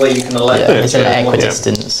 inches away, you can elect. Yeah, it's an yeah,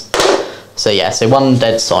 equidistance. So yeah, so 1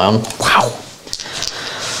 dead scion. Wow.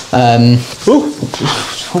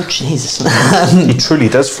 Oh Jesus! He truly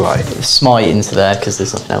does fly. Smite into there because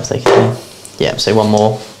there's nothing else they can do. Yeah, so 1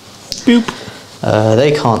 more. Boop.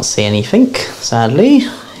 They can't see anything, sadly.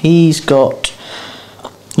 He's got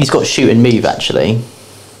shoot and move actually.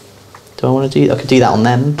 Do I want to do? I could do that on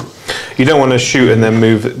them. You don't want to shoot and then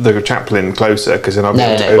move the chaplain closer because then I'll be No,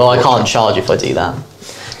 able to well I overwatch can't them. charge if I do that.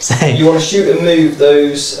 So You want to shoot and move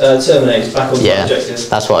those Terminators back on the yeah, objective.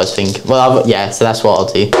 that's what I was thinking. Well, yeah, so that's what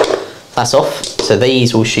I'll do. That's off. So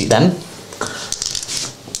these will shoot them.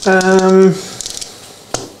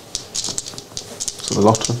 It's a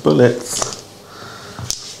lot of bullets.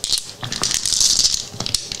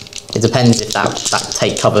 It depends if that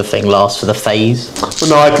take cover thing lasts for the phase. Well,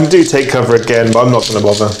 no, I can do take cover again, but I'm not going to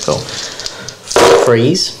bother. Cool.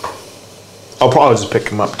 Freeze. I'll just pick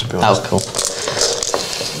them up to be That honest. was cool.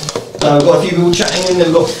 We've got a few people chatting in.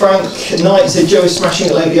 We've got Frank Knight said Joe is smashing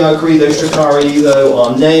it lately. I agree. Those Drakari though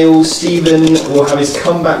are nails. Stephen will have his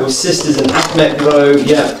comeback with Sisters and Admech though.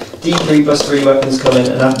 Yeah. D3 plus 3 weapons coming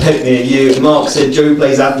and Admech near you. Mark said Joe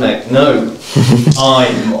plays Admech. No,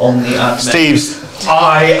 I'm on the Admech.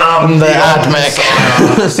 I am the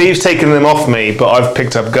Admech. Steve's taken them off me, but I've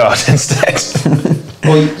picked up guard instead.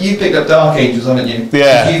 Well, you picked up Dark Angels, haven't you?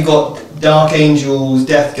 Yeah. You've got Dark Angels,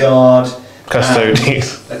 Death Guard,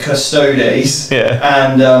 Custodes. Custodes, Yeah.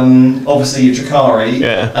 and obviously your Drakari,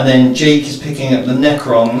 Yeah. and then Jake is picking up the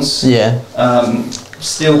Necrons. Yeah.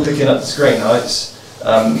 still picking up the Grey Knights,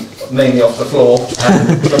 mainly off the floor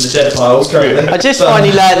and from the dead piles currently. I just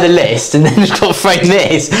finally learned the list and then just got thrown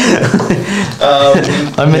this.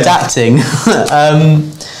 I'm adapting.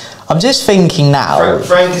 I'm just thinking now.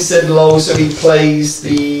 Frank has said lol, so he plays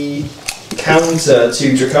the counter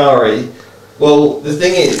to Drakari. Well, the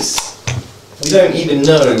thing is, we don't even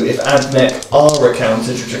know if Admech are a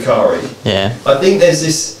counter to Drakari. Yeah. I think there's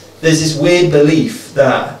this weird belief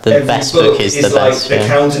that the every best book is is the like best, the yeah.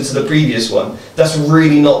 counter to the previous one. That's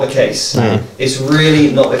really not the case. No. It's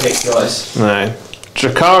really not the case, guys. No.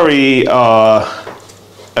 Drakari are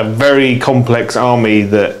a very complex army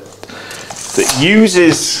that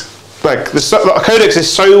uses, like, the codex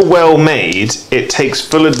is so well made, it takes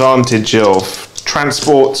full advantage of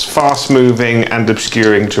transports, fast moving and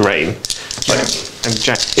obscuring terrain.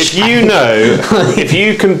 If you know, if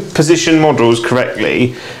you can position models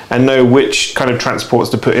correctly and know which kind of transports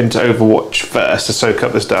to put into Overwatch first to soak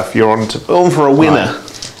up the stuff, you're on for a winner.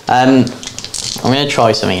 Right. I'm going to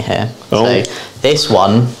try something here. Oh. So this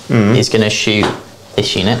one is going to shoot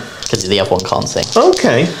this unit because the other one can't see.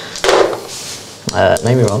 Okay.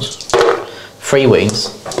 Maybe rolls. 3 wounds.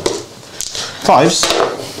 5s.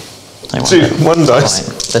 No, 2, 1 dice.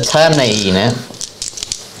 Right. The Terminator unit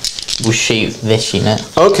will shoot this unit.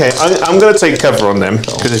 Okay, I'm going to take cover on them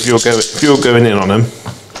because if you're going in on them.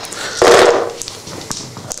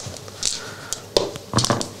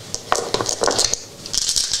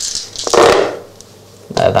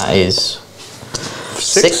 That is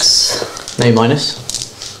 6. No minus.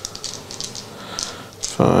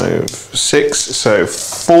 5, 6. So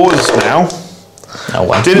 4s now. Oh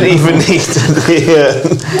well. Didn't even need to.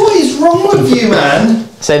 What is wrong with you, man?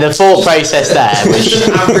 So the thought process there was Just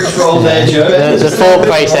an average roll there, Joe. the thought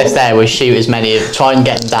process there was shoot as many, try and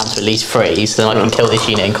get them down to at least 3, so then I can kill this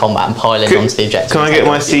unit in combat and pile in onto the objective. Can I get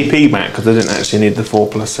my CP back because I didn't actually need the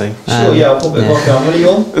 4+C? Sure, yeah, I'll pop it back down. What are you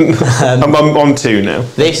on? I'm on 2 now.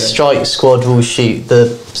 This strike squad will shoot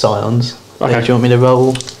the Scions. Okay. Do you want me to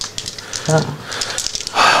roll that?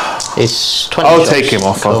 It's 20 I'll shots. take him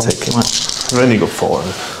off. I'll Cool. take him. Right. I've only got 4.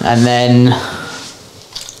 And then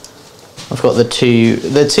I've got the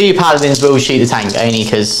two paladins will shoot the tank only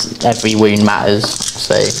because every wound matters.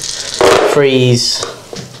 So 3s,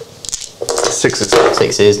 6s.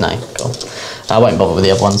 6s, no, cool. I won't bother with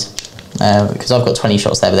the other ones because I've got 20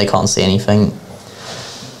 shots there, but they can't see anything.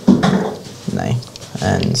 No,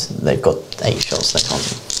 and they've got 8 shots, they can't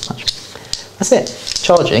see much. That's it.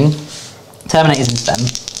 Charging. Terminators into them.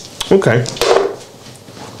 Okay.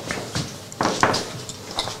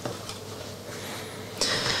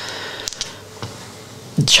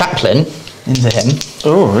 Chaplain into him.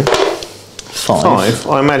 All right. 5. 5.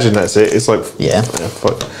 I imagine that's it. It's like Yeah.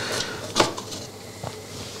 5.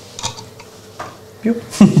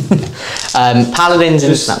 Paladins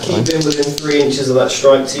into Just Snapshot. keep him within 3 inches of that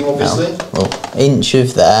strike team, obviously. Well, inch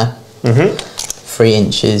of there. 3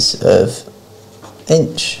 inches of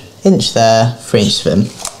inch there. 3 inches of him.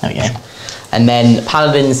 There we go. And then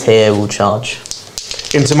paladins here will charge.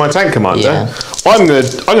 Into my tank commander. Yeah. I'm gonna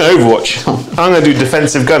Overwatch. I'm gonna do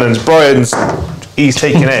defensive gunners. He's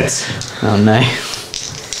taking heads. Oh no,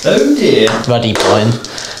 Oh dear. ruddy Brian.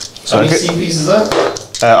 How many CPs is that?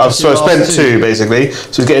 I've spent last 2 2. basically.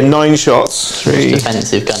 So he's getting 9 shots. 3.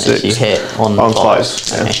 Defensive gunners 6. you hit on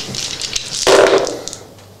 5s. Yeah.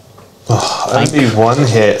 Okay. I only 1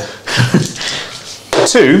 hit.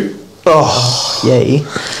 2. Oh, Yay.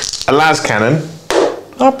 a las cannon.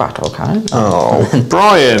 Oh, battle cannon. Oh,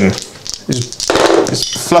 Brian. His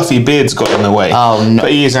fluffy beard's got in the way. Oh no.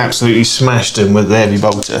 But he has absolutely smashed him with the heavy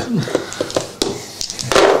bolter.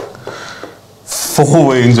 4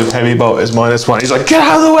 wounds with heavy bolters, -1. He's like, get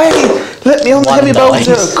out of the way! Let me on the 1 heavy dies.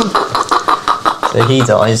 bolter! So he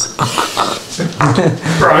dies.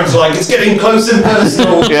 Brian's like, it's getting close and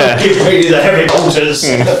personal. Yeah. Give me the heavy bolters.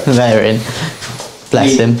 They're in.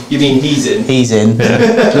 Bless him. You mean he's in? He's in.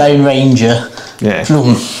 Lone Ranger. Yeah.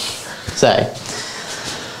 So,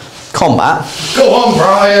 combat. Go on,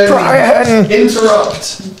 Brian. Brian!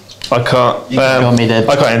 Interrupt. I can't. You want me to-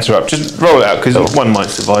 I can't interrupt. Just roll it out because 1 might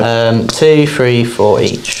survive. 2, 3, 4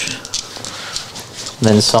 each.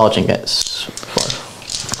 Then the sergeant gets 5.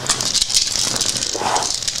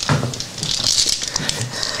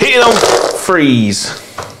 Hit it on freeze.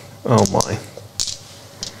 Oh my.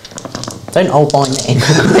 Don't hold my name.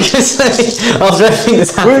 After everything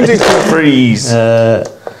that's happened. Wounded to freeze.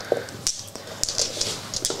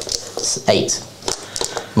 8.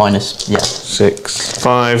 Minus, yeah. 6,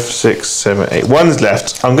 5, 6, 7, 8. 1's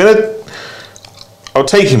left. I'll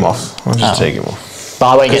take him off. I'll just take him off. But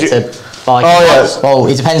I won't get to buy. Oh, yes. Well,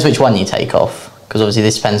 it depends which one you take off. Because obviously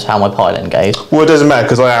this depends how my piling goes. Well, it doesn't matter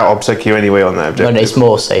because I out-obsec you anyway on that objective. But it's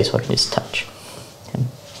more so I can just touch him.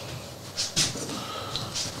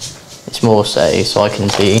 It's more so I can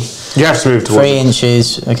do... You have to move towards 3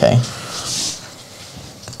 inches, okay.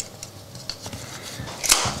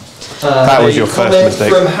 That was your first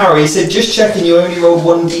mistake. From Harry, he said, just checking you only rolled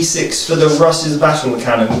 1d6 for the Russ's battle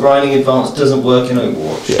cannon. Grinding advance doesn't work in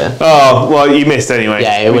Overwatch. Yeah. Oh, well, you missed anyway.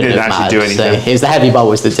 Yeah, it we wouldn't didn't have actually do mattered, anything. so it was the heavy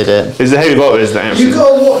bolters that did it. It was the heavy bolters that actually... You got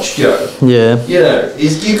to watch Joe. Yeah. You know,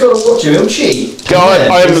 you got to watch him. He'll cheat. God,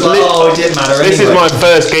 Yeah, I'm it's like, oh, it didn't matter This anyway. is my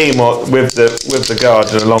first game with the guard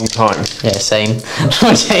in a long time. Yeah, same.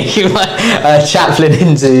 I'm taking my chaplain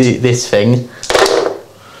into this thing.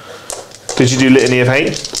 Did you do Litany of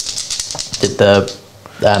Hate? Did the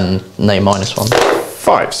no -1.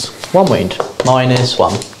 5s. 1 wound.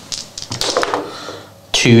 -1.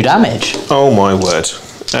 2 damage. Oh my word.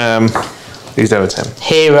 Who's down with 10?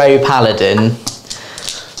 Hero Paladin.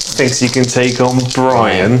 Thinks he can take on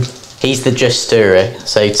Brian. He's the Justurer.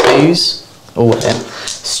 So 2s. All hit.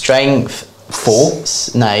 Strength 4.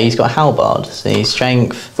 No, he's got halberd. So he's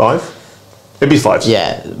strength. 5. It'd be 5s.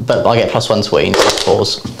 Yeah, but I get +1 to wound.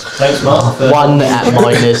 4s. Thanks, Mark. 1 at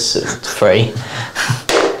 -3.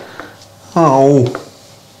 Oh.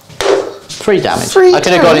 3 damage. 3 I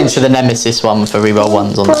could have gone damage? into the Nemesis one for reroll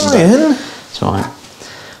 1s on them. Brian. It's alright.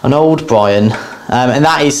 An old Brian. And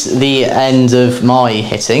that is the end of my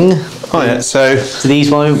hitting. Oh yeah, so Do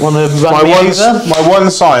these want to run my me over? my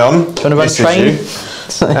one scion. Do you want to run misses train?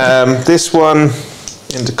 you. This one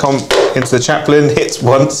into the chaplain, hits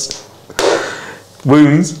once.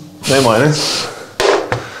 Wounds, no minus.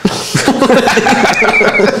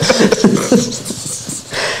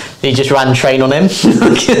 You just ran train on him. I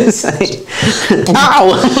was gonna say. Ow!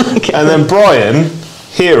 And then Brian,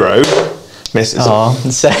 hero, misses. Oh,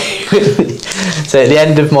 so at the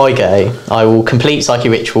end of my go, I will complete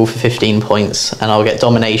Psychic Ritual for 15 points, and I'll get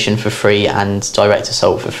Domination for 3 and Direct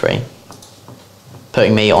Assault for 3,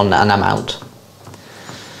 putting me on an amount.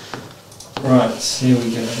 Right, here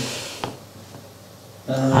we go.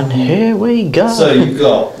 And here we go. So you've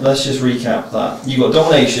got, let's just recap that. You've got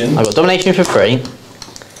Domination. I've got Domination for 3.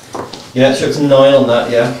 Yeah, it's up to 9 on that,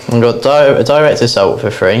 yeah. I've got Direct Assault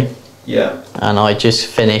for 3. Yeah. And I just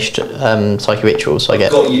finished Psychic Ritual, so I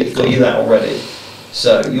get... Got you that already.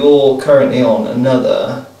 So you're currently on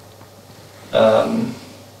another...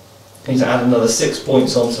 need to add another 6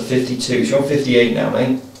 points on to 52. So you're on 58 now,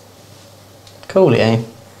 mate. Cool, yeah.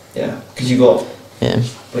 Yeah, because you got... Yeah.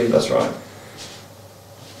 I believe that's right.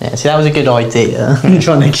 Yeah, see, that was a good idea.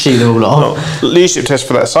 Trying to shoot them all off. Oh, leadership test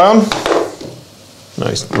for that scion. No,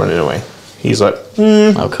 he's running away. He's like,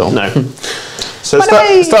 Oh, cool. no. So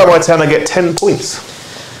start my turn, I get 10 points.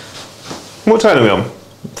 What turn are we on?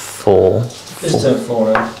 4. It's turn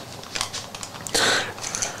 4 now.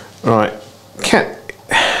 Right.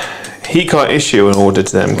 He can't issue an order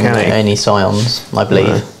to them, can he? Only Scions, I believe.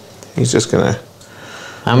 No. He's just gonna...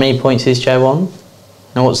 How many points is Joe on?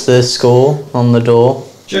 And what's the score on the door?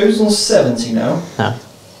 Joe's on 70 now. No.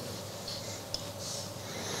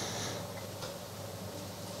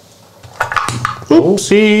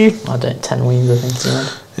 Oopsie. I don't 10 wounds, I think he had.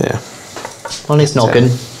 Yeah. On his noggin.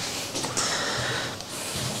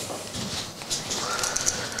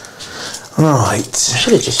 Right. I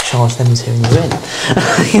should have just charged them two and you're in.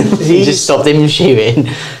 He just stopped him shooting.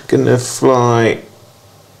 Gonna fly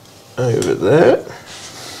over there.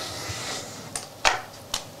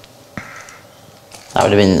 That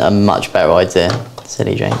would have been a much better idea.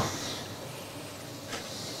 Silly Jane.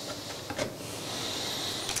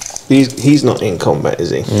 He's not in combat,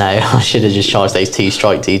 is he? No, I should have just charged those 2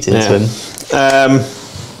 strike dudes into him.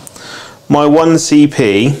 My 1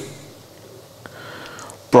 CP,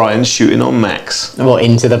 Brian's shooting on max. What,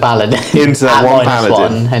 into the paladin? Into that At one -1,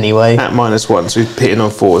 paladin. anyway. At -1, so he's hitting on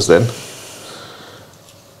 4s then.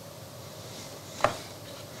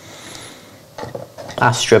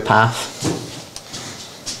 Astropath.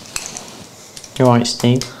 You alright,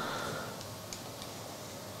 Steve?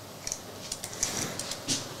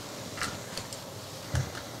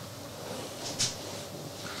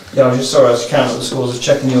 Yeah, I was just counting up the scores, I was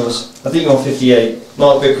checking yours. I think you're on 58.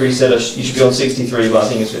 Mark Vickery said you should be on 63, but I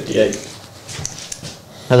think it's 58.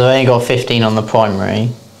 Because I've only got 15 on the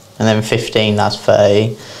primary, and then 15, that's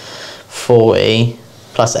 30, 40,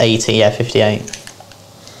 plus 80, yeah, 58.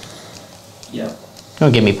 Yeah.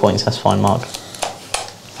 Don't give me points, that's fine, Mark.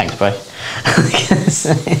 Thanks, bro.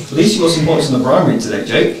 At least you got some points in the primary today,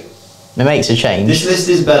 Jake. It makes a change. This list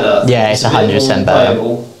is better. Yeah, it's a bit 100% more better.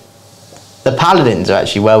 playable. The paladins are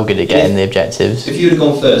actually well good at getting the objectives. If you'd have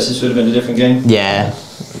gone first, this would have been a different game. Yeah,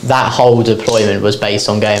 that whole deployment was based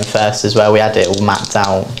on going first as well. We had it all mapped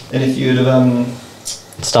out. And if you'd have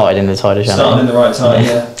Started in the tide of started in the right time,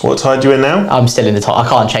 yeah. What tide you in now? I'm still in the tide. I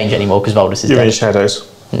can't change anymore because Voldus is You're dead. in shadows.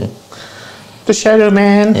 The Shadow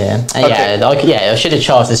Man. Yeah, and Okay. I should have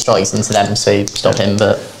charged the strikes into them to stop him,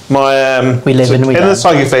 but My We live and we in learn. the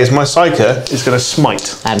psychic phase. My psyker is going to smite.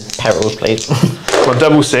 and peril, please. On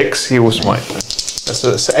double 6, he will smite.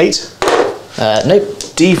 That's 8. Nope.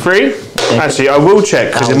 D3. Actually, I will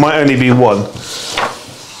check because it might only be 1.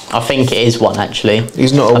 I think it is one actually.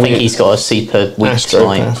 He's not a I think weak he's got a super weak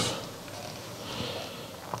smite. Astropath.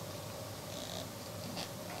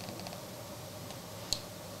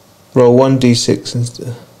 Roll 1d6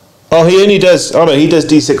 instead. Oh, he only does. Oh no, he does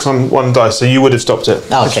d6 on 1 dice, so you would have stopped it.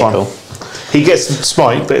 Oh, That's okay, fine. cool. He gets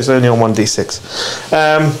smite, but it's only on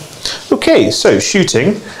 1d6. Okay, so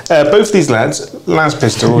shooting. Both these lads, las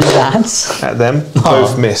pistols Lads. at them, Oh,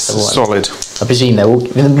 both miss. the one. Solid. I presume they're all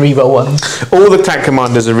giving them reroll ones. All the clan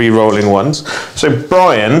commanders are re-rolling ones. So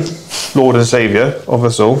Brian, Lord and Saviour of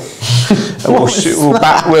us all,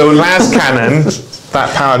 will las cannon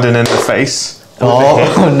that paladin in the face. Oh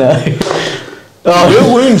no.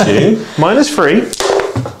 Will wound you. -3.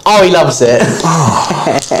 Oh, he loves it.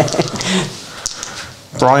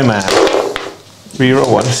 Bryman.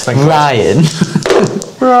 Reroll once. Thank you. Ryan.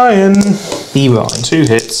 Brian. Leroy. 2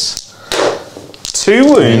 hits. 2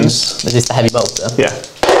 wounds. Is this the heavy bolter? Yeah.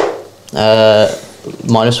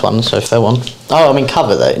 -1, so fair one. Oh, I'm in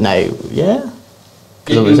cover though. No, yeah.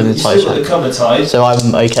 Because I was in the You're still tie at the cover tide. so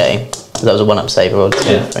I'm okay. 'Cause that was a 1-up save roll.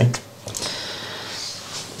 Yeah.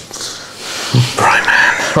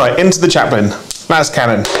 Bryman. Right, into the chaplain. Las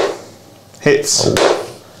cannon. Hits.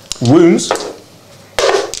 Wounds.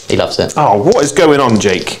 He loves it. Oh, what is going on,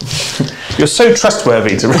 Jake? You're so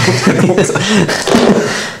trustworthy to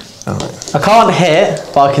I can't hit,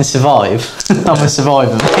 but I can survive. I'm a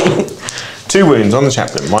survivor, mate. 2 wounds on the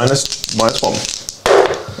chaplain. -1.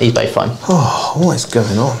 He's both fine. Oh, what is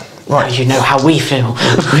going on? Right. You know how we feel.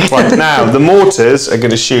 Right, now the mortars are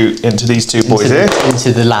going to shoot into these 2 boys here.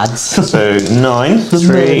 Into the lads. So 9,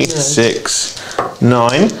 3, 6,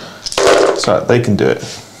 9. So they can do it.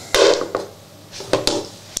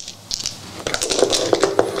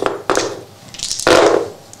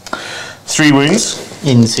 Three wounds.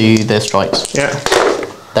 Into their strikes. Yeah.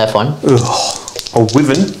 They're fine. Ugh. A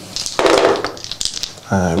Wyvern.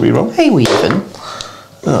 Reroll. Hey, we even.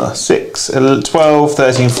 6, 12,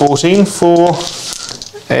 13, 14, 4,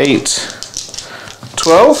 8,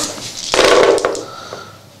 12.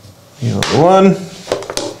 You got 1.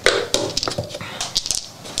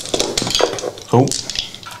 Oh.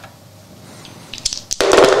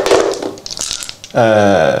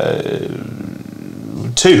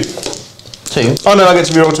 2. 2. Oh no, I get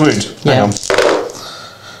to reroll to wound. Yeah. Hang on.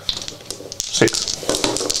 6.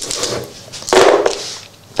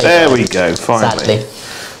 There we go, finally. Sadly.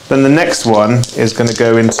 Then the next one is going to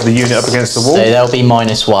go into the unit up against the wall. So they'll be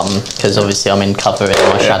 -1, because obviously I'm in cover in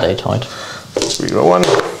my shadow tide. Let's reroll 1.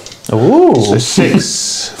 Ooh. So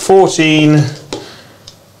 6, 14,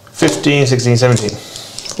 15, 16, 17.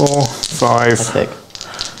 4, 5, Epic.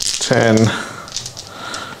 10,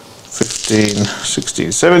 15,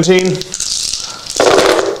 16, 17.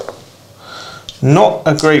 Not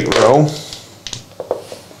a great roll.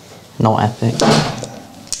 Not epic.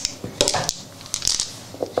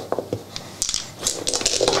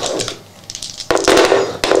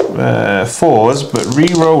 Fours, but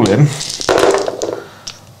re-rolling.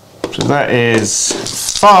 So that is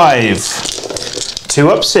 5.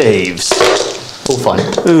 2-up saves. All fine.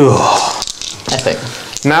 Ugh. Epic.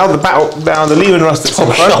 Now the battle. Now the Lehman Rustics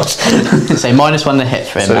in front. So -1 to hit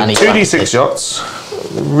for him. So and he's 2d6 back. shots.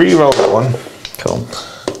 Re-roll that one. Cool.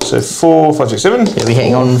 So 4, 5, 6, 7. You'll be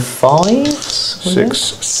hitting on 5s?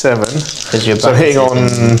 6, 7. Because you're So hitting on.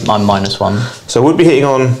 I'm -1. So we'd be hitting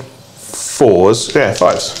on 4s. Yeah,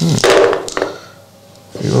 5s.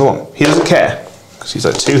 Re-roll 1. He doesn't care because he's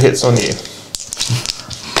like 2 hits on you.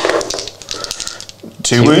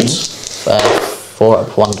 2 wounds. 4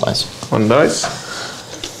 up, 1 dice. 1 dice.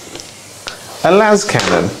 A las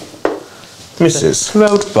cannon. Misses.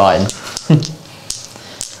 Brian.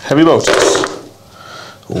 Heavy bolters.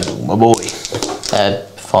 Oh, my boy.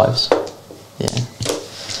 5s. Yeah.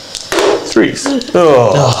 3s.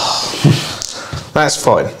 Oh. That's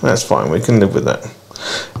fine. That's fine. We can live with that.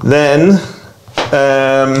 Then,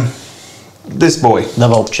 this boy, The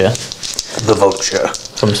vulture the vulture,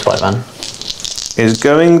 from Spider-Man. is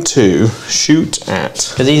going to shoot at.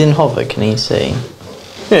 Because he's in hover, can you see?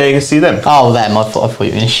 Yeah, you can see them. Oh, them. I thought you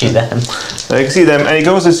were going to shoot them. So you can see them, and you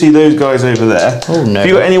can also see those guys over there. Oh, no. Have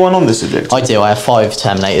you got anyone on this objective? I do. I have 5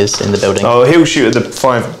 Terminators in the building. Oh, he'll shoot at the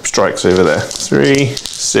 5 strikes over there. 3,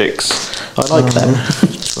 6. I like them.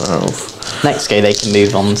 12. Next go, they can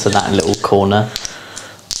move on to that little corner.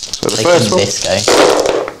 So the They first can one. this go.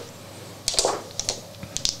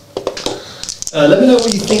 Let me know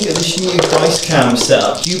what you think of this new dice cam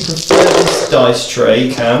setup. Do you prefer this dice tray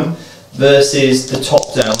cam versus the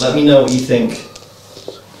top down? Let me know what you think.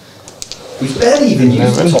 We've barely even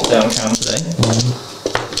used the top down cam today.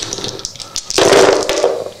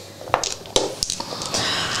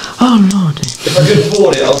 Oh, Lordy. If I could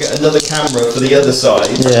afford it, I'll get another camera for the other side.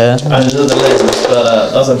 Yeah. And another lens,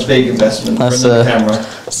 but that's a big investment That's for another a- camera.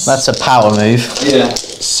 That's a power move. Yeah.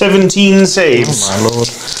 17 saves. Oh, my lord.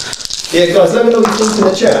 Yeah, guys, let me know what you think in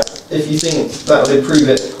the chat. If you think that would improve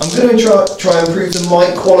it. I'm going to try and improve the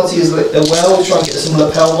mic quality as well. Try and get some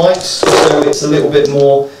lapel mics so it's a little bit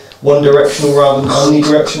more one-directional rather than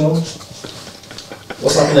omnidirectional.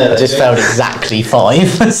 What's happened there? I just failed exactly 5,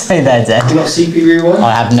 so they're dead. You not CP rewind?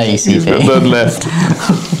 I have no You've got CP. none left.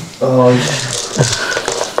 Oh.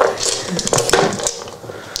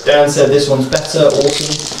 Dan said this one's better.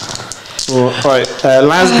 Awesome. Right,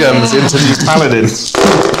 Lasgums into these paladins.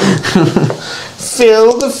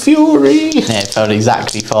 Feel the fury. Yeah, it failed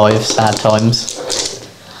exactly 5. Sad times.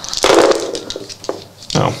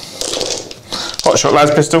 Oh. Hot shot, las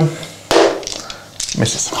pistol.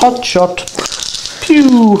 Misses. Hot shot.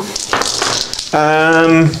 Pew.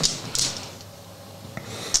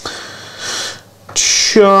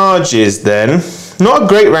 Charges then. Not a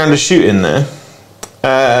great round of shooting there.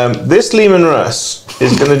 This Lehman Russ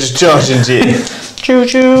is going to just charge into you. Choo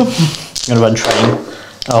choo. I'm going to run train.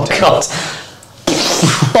 Oh, God.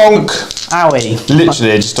 Bonk. Owie.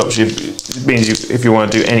 Literally, it just stops you. It means you, if you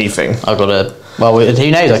want to do anything. I've got to. Well,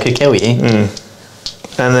 who knows? I could kill you.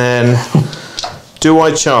 And then, do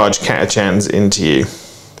I charge Catachans into you?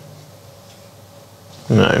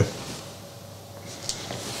 No.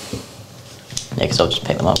 Yeah, because I'll just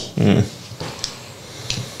pick them up.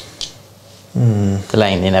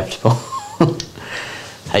 Delaying the inevitable.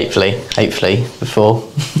 hopefully,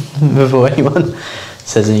 before anyone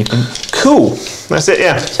says anything. Cool. That's it.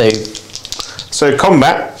 Yeah. So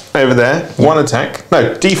combat over there. 1 attack.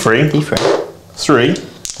 No, D3. D3. 3.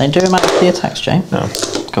 Don't do him out of the attacks, Jay. No.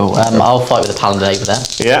 Cool. I'll fight with the paladin over there.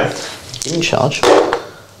 Yeah. In charge.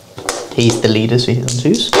 He's the leader, so he's on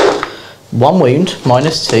 2s. 1 wound,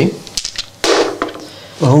 -2.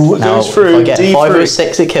 Oh, it Now, goes through. if I get D3. 5 or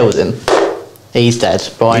 6, it kills him. He's dead.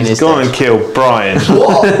 Brian He's is gone dead. and killed Brian.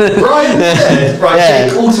 What? Brian dead? Right, Yeah.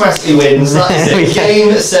 Jake automatically wins. That is it. Yeah.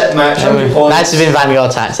 Game, set, match, 100 points. That's been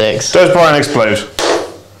Vanguard tactics. Does Brian explode?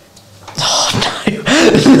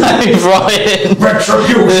 No, Brian.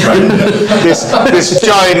 Retribution! This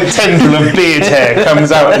giant tendril of beard hair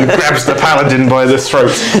comes out and grabs the paladin by the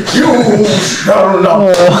throat. You shall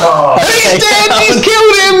not pass! He's dead! He's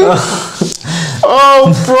killed him!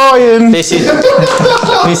 Oh, Brian! This is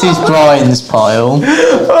Brian's pile.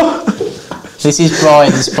 This is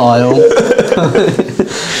Brian's pile.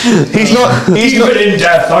 He's not. Even in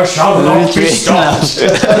death I shall not be stopped!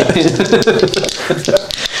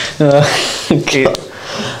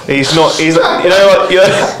 He's not. He's. You know what?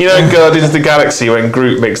 You know in Guardians of the Galaxy when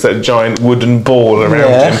Groot makes that giant wooden ball around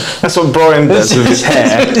Yeah. him. That's what Brian does with his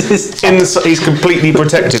hair. He's completely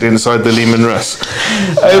protected inside the Lehman Russ.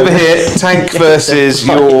 Over here, tank versus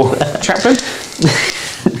your chaplain.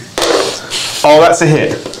 Oh, that's a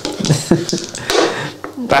hit.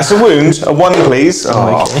 That's a wound. A 1, please.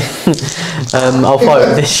 Oh. I'll fight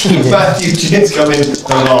with this unit. Matthew Jin's coming the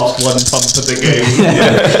last one pump of the game.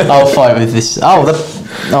 I'll fight with this. Oh, I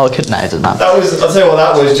couldn't. No, it doesn't matter. That was, I'll tell you what,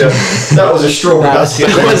 that was a strawberry basket.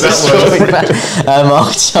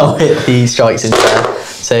 I'll hit the strikes into there.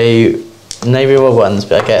 So, no real ones,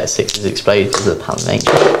 but I get 6 explode because of the paladin.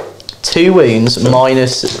 2 wounds,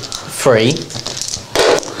 -3.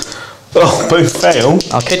 Oh, both fail.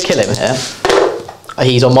 I could kill him here.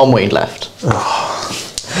 He's on 1 wound left.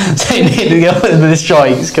 Don't need to go with the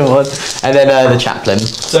strikes, come on. And then the chaplain.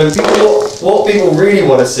 So what people really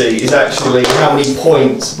want to see is actually how many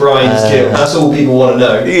points Brian's killed. That's all people want to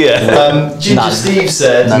know. Yeah. Ginger None. Steve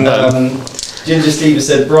said. None. Ginger Steve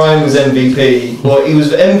said Brian was MVP. Well, he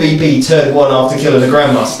was MVP turn 1 after killing the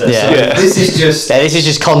Grandmaster. Yeah. So Yeah. this is just. Yeah, this is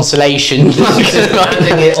just consolation. This is just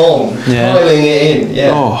adding it on, Yeah. piling it in.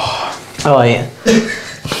 Yeah. Oh, yeah.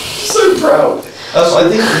 So proud. I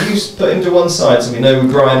think you put him to one side so we know who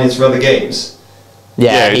Brian is for other games.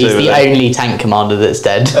 Yeah, Yeah, he's he's over the there. only tank commander that's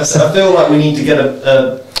dead. I feel like we need to get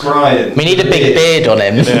a Brian. We need a big beard on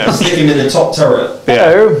him. Yeah. Stick him in the top turret.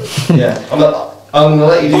 Hello. Yeah. I'm gonna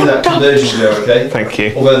let you do that conversion, Joe. Okay. Thank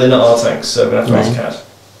you. Although they're not our tanks, so we're gonna have to use CAD.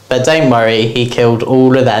 But don't worry, he killed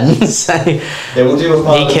all of them. So Yeah, we'll do a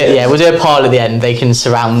pile. we'll do a pile at the end. They can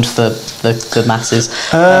surround the masses.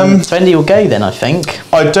 Twenty will go then, I think.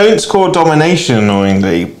 I don't score domination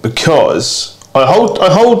annoyingly because I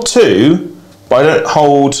hold 2, but I don't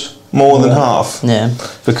hold more than half. Yeah.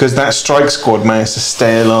 Because that strike squad managed to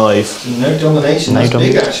stay alive. No domination. That's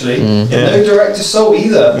big, actually. Yeah. No direct assault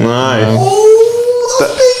either. No. Oh,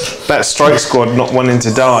 that's big. That strike squad not wanting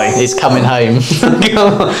to die. He's coming home.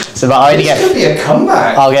 So, but I only This could be a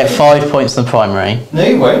comeback. I'll get 5 points on the primary. No,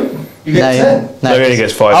 you won't. You get 10. No, he only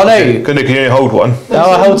gets 5. Oh, no. Because you only hold 1.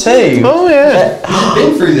 Oh, I hold 2. Oh, yeah.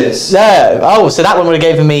 You've been through this. Yeah. Oh, so that one would have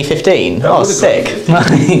given me 15. That Oh, would've sick.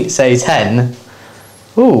 got So 10.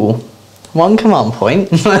 Ooh, 1 command point.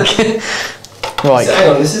 Right. So hang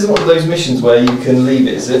on, this isn't one of those missions where you can leave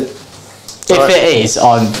it, is it? If it is,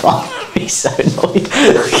 I'm be so annoyed.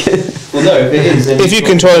 Well, no, if it is, then If you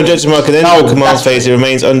control an objective marker, then your command that's- phase, it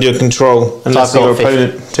remains under your control unless I've got your 50.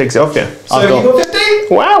 opponent takes it off you. So I've you got- got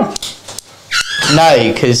 15? Wow.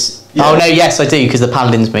 No, because oh no, yes I do because the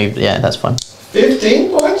paladins moved. Yeah, that's fine.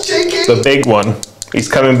 15 points, Jakey. The big one. He's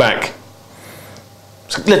coming back.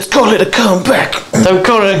 So let's call it a comeback. Don't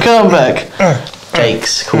call it a comeback.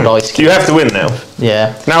 Jake's called ice. You have to win now.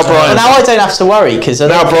 Yeah. Now But Brian. now I don't have to worry because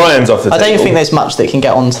Now Brian's off the I don't table. think there's much that can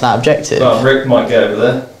get onto that objective. Well, Rick might get over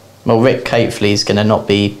there. Well, Rick hopefully is going to not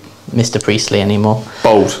be Mr. Priestley anymore.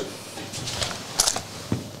 Bold.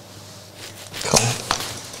 Cool.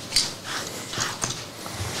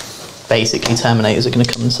 Basically, Terminators are going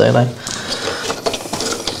to come in solo.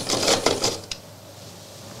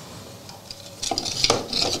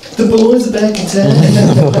 The boys are back in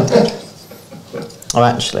town. Oh,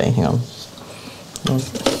 actually, hang on.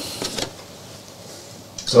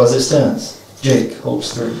 So as it stands, Jake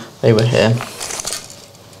holds 3. They were here.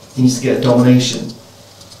 He needs to get domination.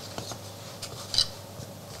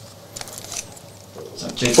 So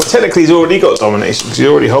Jake, Well, technically, he's already got domination because he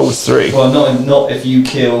already holds 3. well, not if you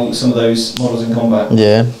kill some of those models in combat.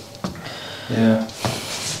 Yeah. Yeah.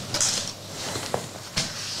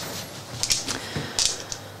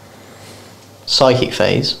 Psychic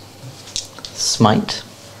phase. Smite.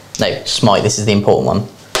 No, smite, this is the important one.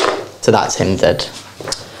 So that's him dead.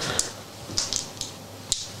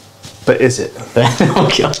 But is it? Oh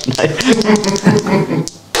god, no.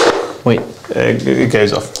 Wait. It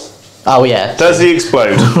goes off. Oh yeah. Does he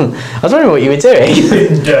explode? I was wondering what you were doing.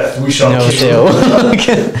 In death, we shall No kill.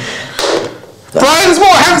 deal. Brian's more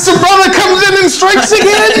handsome brother comes in and strikes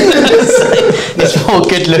again! It's more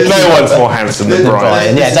good looking. No one's more handsome than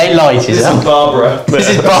Brian. Yeah, don't lie to This is yourself. Barbara. This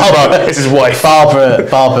is Barbara. It's his wife. Barbara,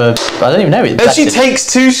 I don't even know it. And she takes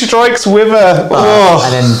 2 strikes with her. Oh.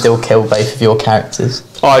 And then they'll kill both of your characters.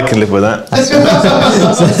 I can live with that.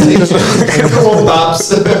 Go on,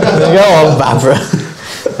 Babs. Go on, Barbara.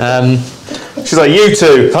 She's like, you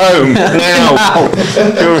two, home, now.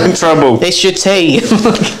 You're in trouble. It's your tea.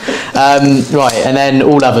 Right, and then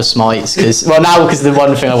all other smites, because the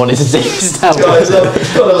one thing I wanted to do is now. Guys,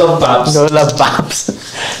 gotta love Babs. I love Babs.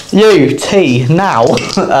 You, tea, now.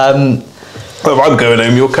 Well, I'm going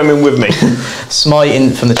home, you're coming with me.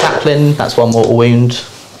 Smite from the chaplain, that's 1 mortal wound.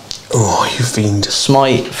 Oh, you fiend.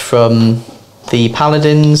 Smite from the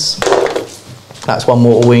paladins, that's 1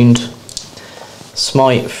 mortal wound.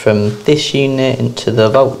 Smite from this unit into the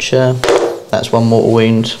vulture, that's 1 mortal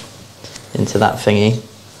wound into that thingy.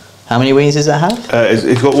 How many wounds does it have?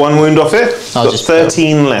 It's got 1 wound off it. It's I'll got just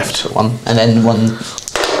 13 left. 1, and then 1.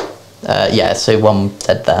 Yeah, so 1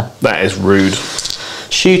 dead there. That is rude.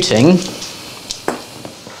 Shooting.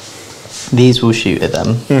 These will shoot at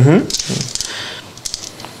them.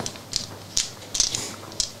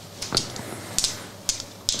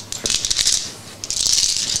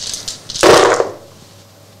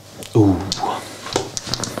 Ooh.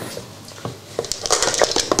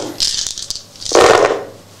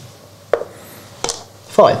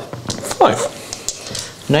 5.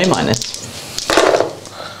 5. No minus.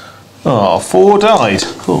 Oh, 4 died.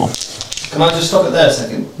 Cool. Can I just stop it there a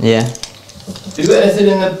second? Yeah. Have you got anything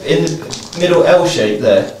in the middle L shape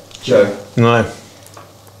there, Joe? No.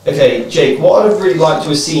 Okay, Jake, what I'd have really liked to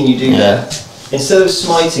have seen you do there, instead of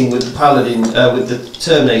smiting with the paladin, with the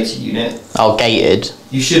Terminator unit, Oh, gated.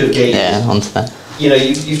 you should have gated. Yeah, onto that. You know,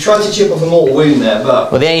 you've tried to chip off a mortal wound there,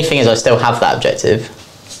 but Well, the only thing is I still have that objective.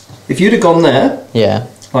 if you'd have gone there, Yeah.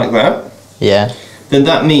 like that, Yeah. then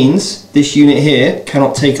that means this unit here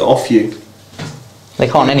cannot take it off you. They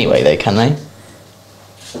can't anyway, though, can they?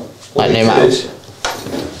 Well, Like, they no matter. could.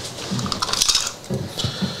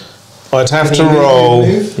 I'd have Can to you move, roll.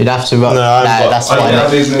 move? You'd have to roll. No, I've got- that's Oh, why.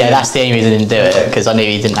 yeah, move. Yeah, that's the only reason I didn't do it, because I knew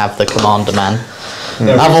he didn't have the commander man.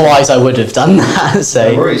 No Otherwise, I would have done that.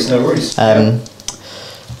 So No worries, no worries.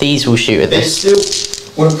 these will shoot at It this. still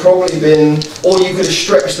would have probably been, or you could have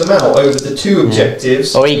stretched them out over the two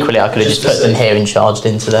objectives. Or equally, I could have Just just to put them see. here and charged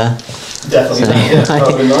into there. Definitely, yeah, that would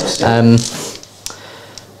have been nice. Yeah.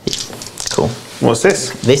 Cool. What's this?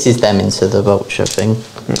 This is them into the vulture thing.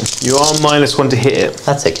 You are -1 to hit it.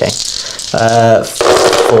 That's okay.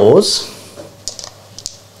 4s.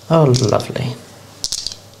 Oh, lovely.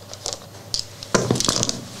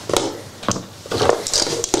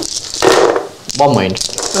 One wound.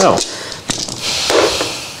 Oh.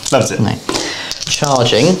 That's it. No.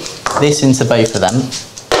 Charging this into both of them.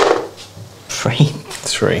 3.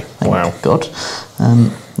 3. Thank Wow. God.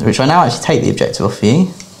 Which I now actually take the objective off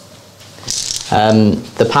you.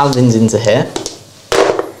 The paladin's into here.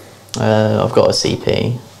 I've got a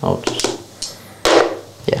CP. I'll just,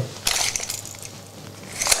 yeah.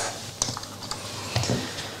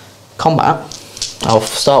 Combat. I'll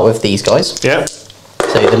start with these guys. Yeah.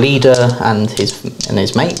 So the leader and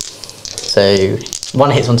his mate. So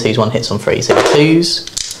one hits on 2s, one hits on 3s. So 2s,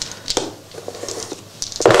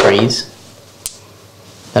 3s.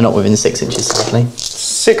 They're not within 6 inches, sadly.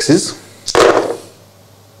 6s.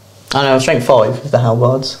 Oh no, strength 5 with the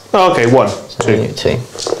halberds. Oh, okay. 1, So 2. 2.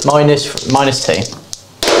 Minus 2.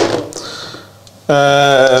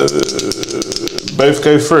 Both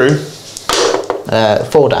go through.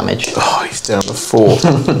 4 damage. Oh, he's down to 4.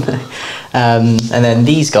 And then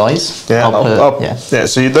these guys. Yeah. I'll put, yeah.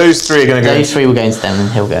 So those 3 are going to go. Those 3 will go into them, and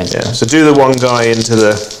he'll go into Yeah. them. So do the one guy into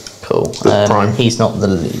the. Cool. The prime. He's not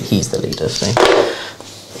the he's the leader. So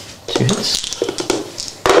 2 hits.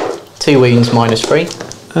 2 wounds -3.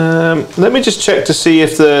 Let me just check to see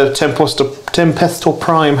if the Tempestor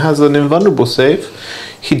Prime has an invulnerable save.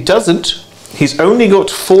 He doesn't. He's only got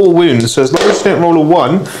 4 wounds, so as long as you don't roll a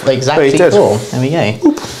 1, Exactly he's dead. 4. There we go.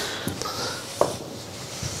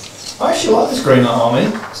 I actually like this Grey Knight army.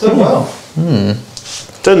 It's done well.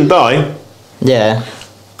 Doesn't die. Yeah.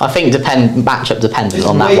 I think matchup dependent It's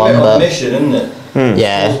on way that one, better on but mission, isn't it?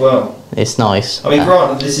 yeah, As well. it's nice. I mean,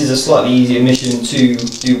 granted, this is a slightly easier mission to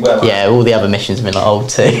do well at. Yeah, all the other missions have been like old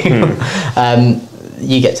too.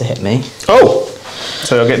 You get to hit me. Oh!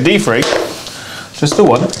 So I'll get D3. Just the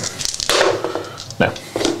 1. No.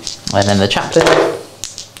 And then the chaplain.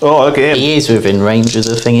 Oh, look at him. He is within range of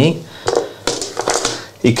the thingy.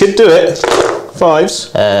 He could do it. 5s.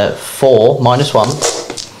 4 -1.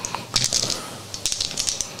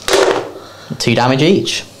 2 damage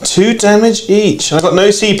each. 2 damage each. And I've got no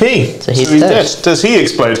CP. So he's dead. Does he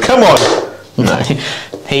explode? Come on! No,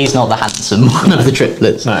 he's not the handsome one of the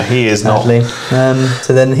triplets. No, he is not. Sadly.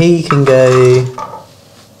 So then he can go.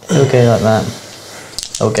 He'll go like that.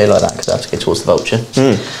 I'll go like that because I have to go towards the vulture.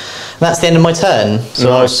 And that's the end of my turn.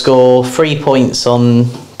 So I'll score 3 points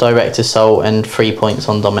on direct assault and 3 points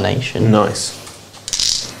on domination. Nice.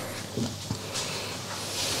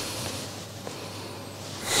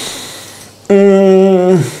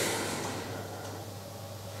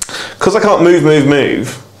 Because I can't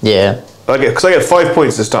move. Yeah. Because I get 5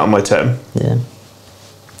 points to start on my turn. Yeah.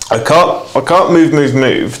 I can't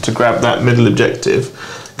move to grab that middle objective.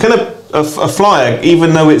 Can a flyer,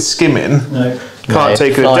 even though it's skimming, No. can't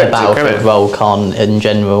take an fly objective, can battlefield it? roll can't in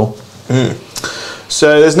general.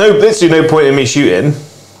 So there's literally no point in me shooting. Do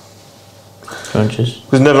you want to just,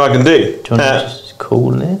 There's nothing I can do. do you want to just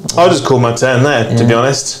call it? I'll just call my turn there, to be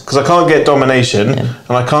honest, because I can't get domination and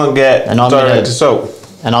I can't get And I'm direct assault.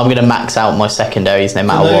 And I'm going to max out my secondaries no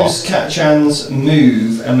matter Can what. those Catchans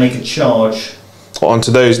move and make a charge?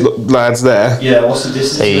 Onto those lads there. Yeah, what's the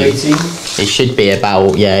distance So to you- 18? It should be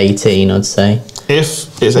about 18, I'd say.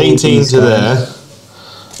 If it's 18 to there,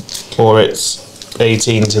 or it's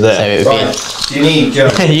 18 to So there. it would Right, do you need,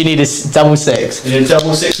 Joe? be. You need a double 6. You need a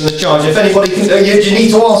double 6 for the charge. If anybody can do you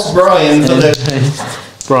need to ask Brian for the...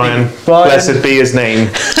 Brian, blessed be his name.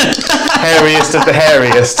 Hairiest of the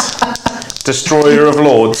hairiest. Destroyer of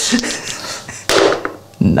lords.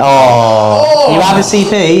 Oh, you have a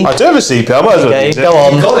CP? I do have a CP, I might as well Okay, use it. go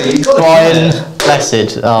on. You got it, Brian, yeah.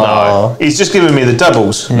 blessed. No, Oh. he's just giving me the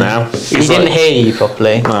doubles now. He He's didn't like, hear you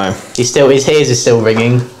properly. No, His ears are still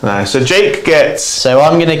ringing. no. So Jake gets. So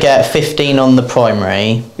I'm going to get 15 on the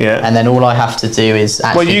primary. Yeah. And then all I have to do is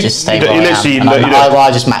actually you- just stay you don't- where you I literally- am. And you don't-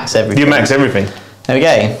 I just max everything. You max everything. There we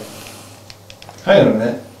go. Hang on a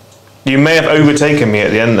minute. You may have overtaken me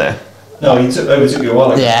at the end there. No, you overtook you a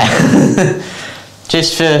while ago. Yeah.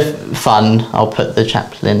 Just for fun, I'll put the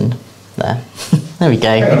chaplain there. There we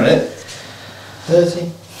Hang on a go. minute.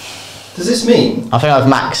 30. Does this mean? I think I've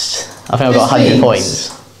maxed. I think I've got This 100 means-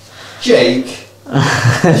 points. Jake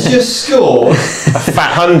has just scored A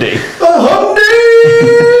fat hundy. a hundy!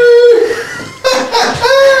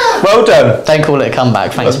 Well done. Don't call it a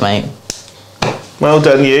comeback. Thanks, mate. Well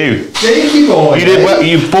done, you. Jakey boy. You did well.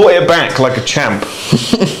 You brought it back like a champ.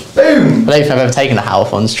 Boom. I don't think I've ever taken a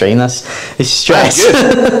half on stream. It's stress.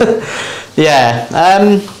 Good. Yeah,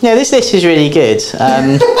 yeah. This list is really good.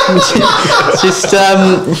 Just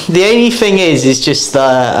the only thing is just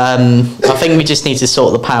that I think we just need to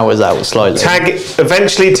sort the powers out slightly.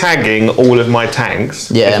 Eventually tagging all of my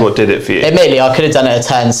tanks is what did it for you. Admittedly, I could have done it a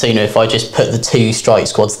turn sooner if I just put the 2 strike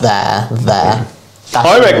squads there.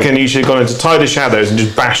 I reckon you should have gone into Tide of Shadows and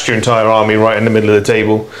just bashed your entire army right in the middle of the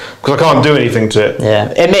table, because I can't do anything to it.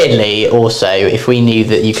 Yeah. Admittedly, also, if we knew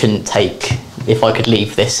that you couldn't take, if I could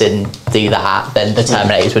leave this and do that, then the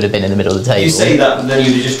Terminators would have been in the middle of the table. You say that, but then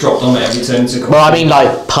you'd have just dropped on it every turn to. Well, I mean,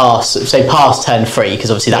 like past turn 3,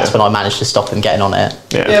 because obviously that's when I managed to stop him getting on it.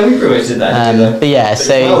 Yeah, we pretty much did that. But yeah,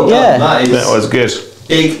 so well done. That was good.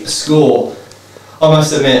 Big score. I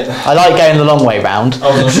must admit, I like going the long way round.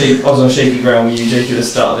 I was on shaky ground with you, Jake, at the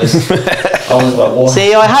start of this. I was like, what?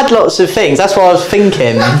 See, I had lots of things. That's what I was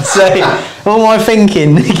thinking. So all my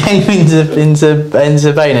thinking came into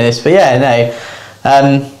bonus. But yeah, no,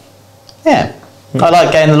 yeah, I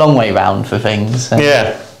like going the long way round for things. So.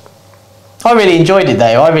 Yeah. I really enjoyed it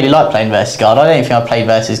though. I really like playing versus Guard. I don't think I've played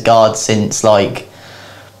versus Guard since like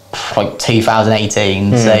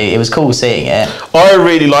 2018, so it was cool seeing it. I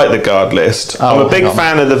really like the Guard list. I'm a big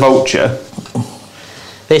fan of the Vulture.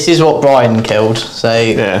 This is what Brian killed.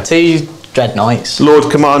 So 2 Dread Knights.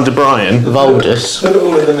 Lord Commander Brian. Voldus. Put it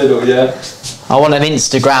all in the middle, yeah. I want an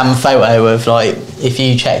Instagram photo of, like, if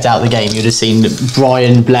you checked out the game, you'd have seen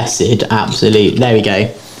Brian Blessed. Absolute. There we go.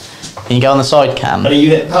 Can you go on the side cam? And a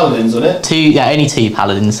unit paladins on it? Only 2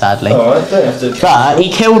 paladins, sadly. Alright, don't have to. But he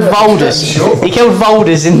killed Voldus. He killed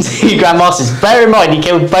Voldus in 2 Grandmasters. Bear in mind, he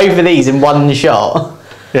killed both of these in 1 shot.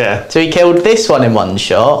 Yeah. So he killed this one in 1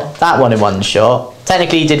 shot, that one in 1 shot.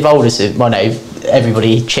 Technically, he did Voldus. Well, no,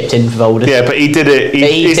 everybody chipped in for Voldus. Yeah, but he did it.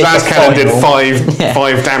 His last cannon did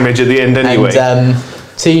 5 damage at the end anyway. And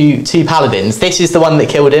two paladins. This is the one that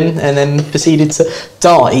killed him, and then proceeded to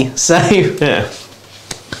die. So yeah.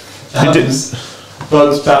 Bugs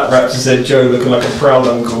Bat Raptor said Joe looking like a proud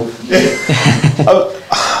uncle. The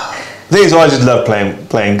thing is, I just love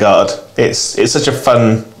playing Guard. It's such a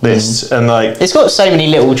fun list, and like it's got so many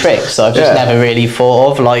little tricks that I've just never really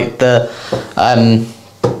thought of, like the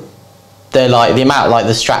amount, like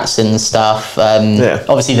the strats and stuff.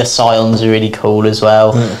 Obviously the Scions are really cool as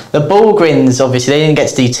well. The Bullgrins, obviously they didn't get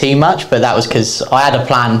to do too much, but that was because I had a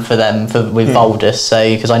plan for them with Voldus, so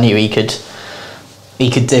because I knew he could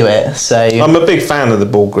do it. So I'm a big fan of the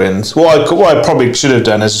Bullgrins. What I probably should have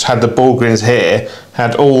done is just had the Bullgrins here,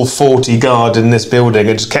 had all 40 Guard in this building,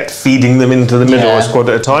 and just kept feeding them into the middle a squad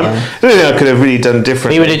at a time. I don't think I could have really done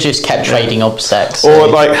differently. We would have just kept trading obsecs. So. Or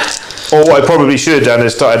what I probably should have done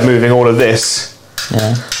is started moving all of this,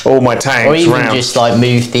 all my tanks or even around. just like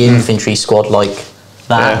move the infantry squad like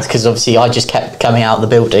that, because obviously I just kept coming out of the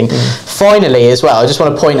building. Finally, as well, I just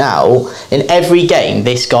want to point out, in every game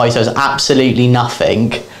this guy does absolutely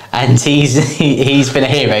nothing, and he's been a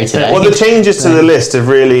hero today. Well, the changes to the list have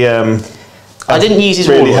really I didn't use his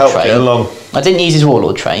really warlord helped trait. it along. I didn't use his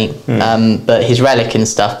warlord trait, but his relic and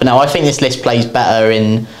stuff. But no, I think this list plays better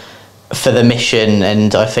for the mission,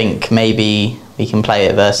 and I think maybe we can play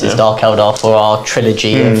it versus Dark Eldar for our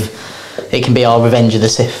trilogy of. It can be our Revenge of the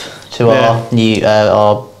Sith to our new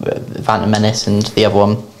our Phantom Menace and the other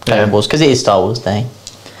one Clone Wars, because it is Star Wars Day.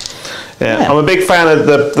 Yeah, I'm a big fan of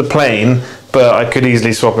the plane, but I could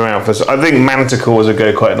easily swap them out for. I think Manticores would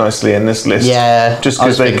go quite nicely in this list. Yeah, just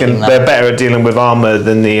because they're better at dealing with armor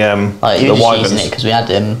than the Wyverns. Because we had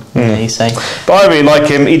him. You say. But I really like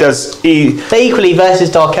him. But equally versus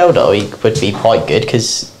Dark Eldar, he would be quite good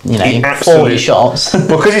because 40 shots.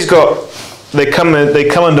 Well, because he's got. They come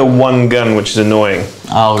under 1 gun, which is annoying.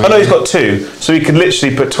 Oh, really? Oh no, he's got 2, so he could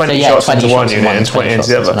literally put 20 shots into one unit and 20 into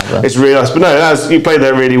the other. It's really nice. But no, you played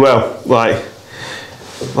there really well. Like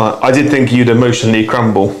I did think you'd emotionally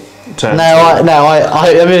crumble. I'm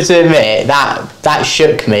going to admit that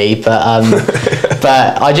shook me, but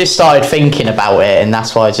but I just started thinking about it, and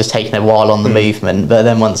that's why I was just taking a while on the movement. But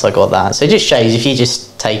then once I got that, so it just shows if you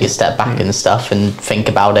just take a step back and stuff and think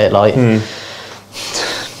about it, like.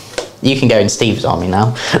 You can go in Steve's army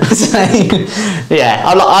now. So, yeah,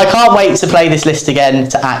 I can't wait to play this list again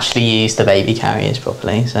to actually use the baby carriers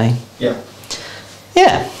properly. So yeah.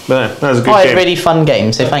 No, that was a good game. Really fun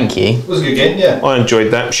game. So thank you. It was a good game. Yeah, I enjoyed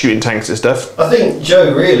that, shooting tanks and stuff. I think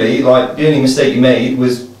Joe really the only mistake you made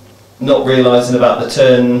was not realising about the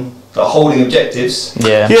turn holding objectives.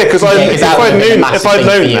 Yeah. Yeah, because if that I'd would've been a known, massive if I'd thing for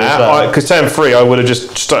known you as well. that, because turn 3, I would have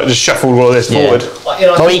just shuffled all of this Yeah. forward. You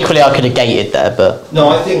know, I Or think- equally, I could have gated there, but no,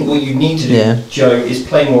 I think what you need to do, Yeah. Joe, is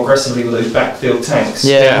play more aggressively with those backfield tanks.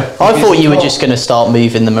 yeah. I Because thought you you were can't- just going to start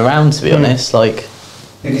moving them around. To be honest, like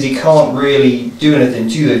Because he can't really do anything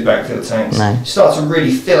to those backfield tanks. No. You start to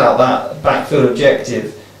really fill out that backfield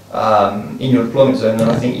objective in your deployment zone, then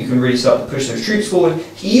I think you can really start to push those troops forward.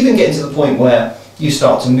 Even getting to the point where you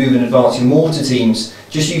start to move and advance your mortar teams,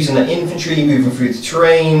 just using the infantry, moving through the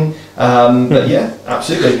terrain. But yeah,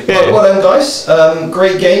 absolutely. Yeah. Well done, guys.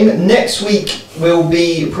 Great game. Next week will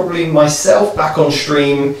be probably myself back on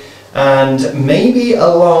stream, and maybe a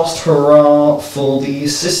last hurrah for the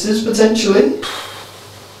sisters potentially.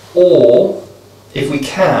 Or, if we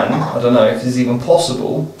can, I don't know if this is even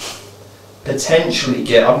possible,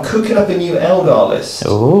 potentially I'm cooking up a new Eldar list.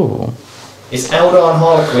 ooh, It's Eldar and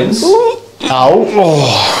Harlequins. oh,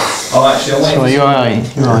 Oh, actually, you're right.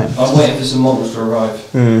 I'm waiting for some models to arrive.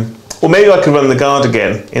 Or maybe I could run the guard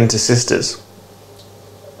again into sisters.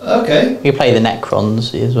 Okay. You play the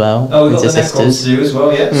Necrons as well. Oh, we've got into the Necrons to do as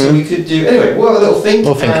well, yeah. So we could do... Anyway, we'll have a little think.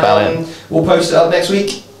 We'll think about it. We'll post it up next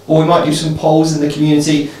week. Or we might do some polls in the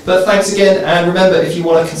community. But thanks again, and remember, if you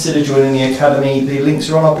want to consider joining the Academy, the links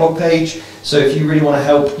are on our blog page. So if you really want to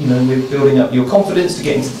help, with building up your confidence to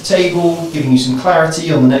get into the table, giving you some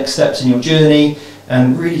clarity on the next steps in your journey,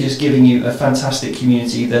 and really just giving you a fantastic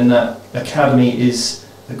community, then that Academy is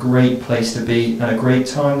a great place to be and a great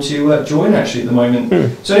time to join actually at the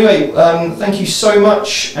moment. So anyway, thank you so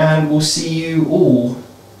much, and we'll see you all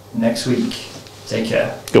next week. Take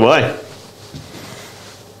care. Goodbye.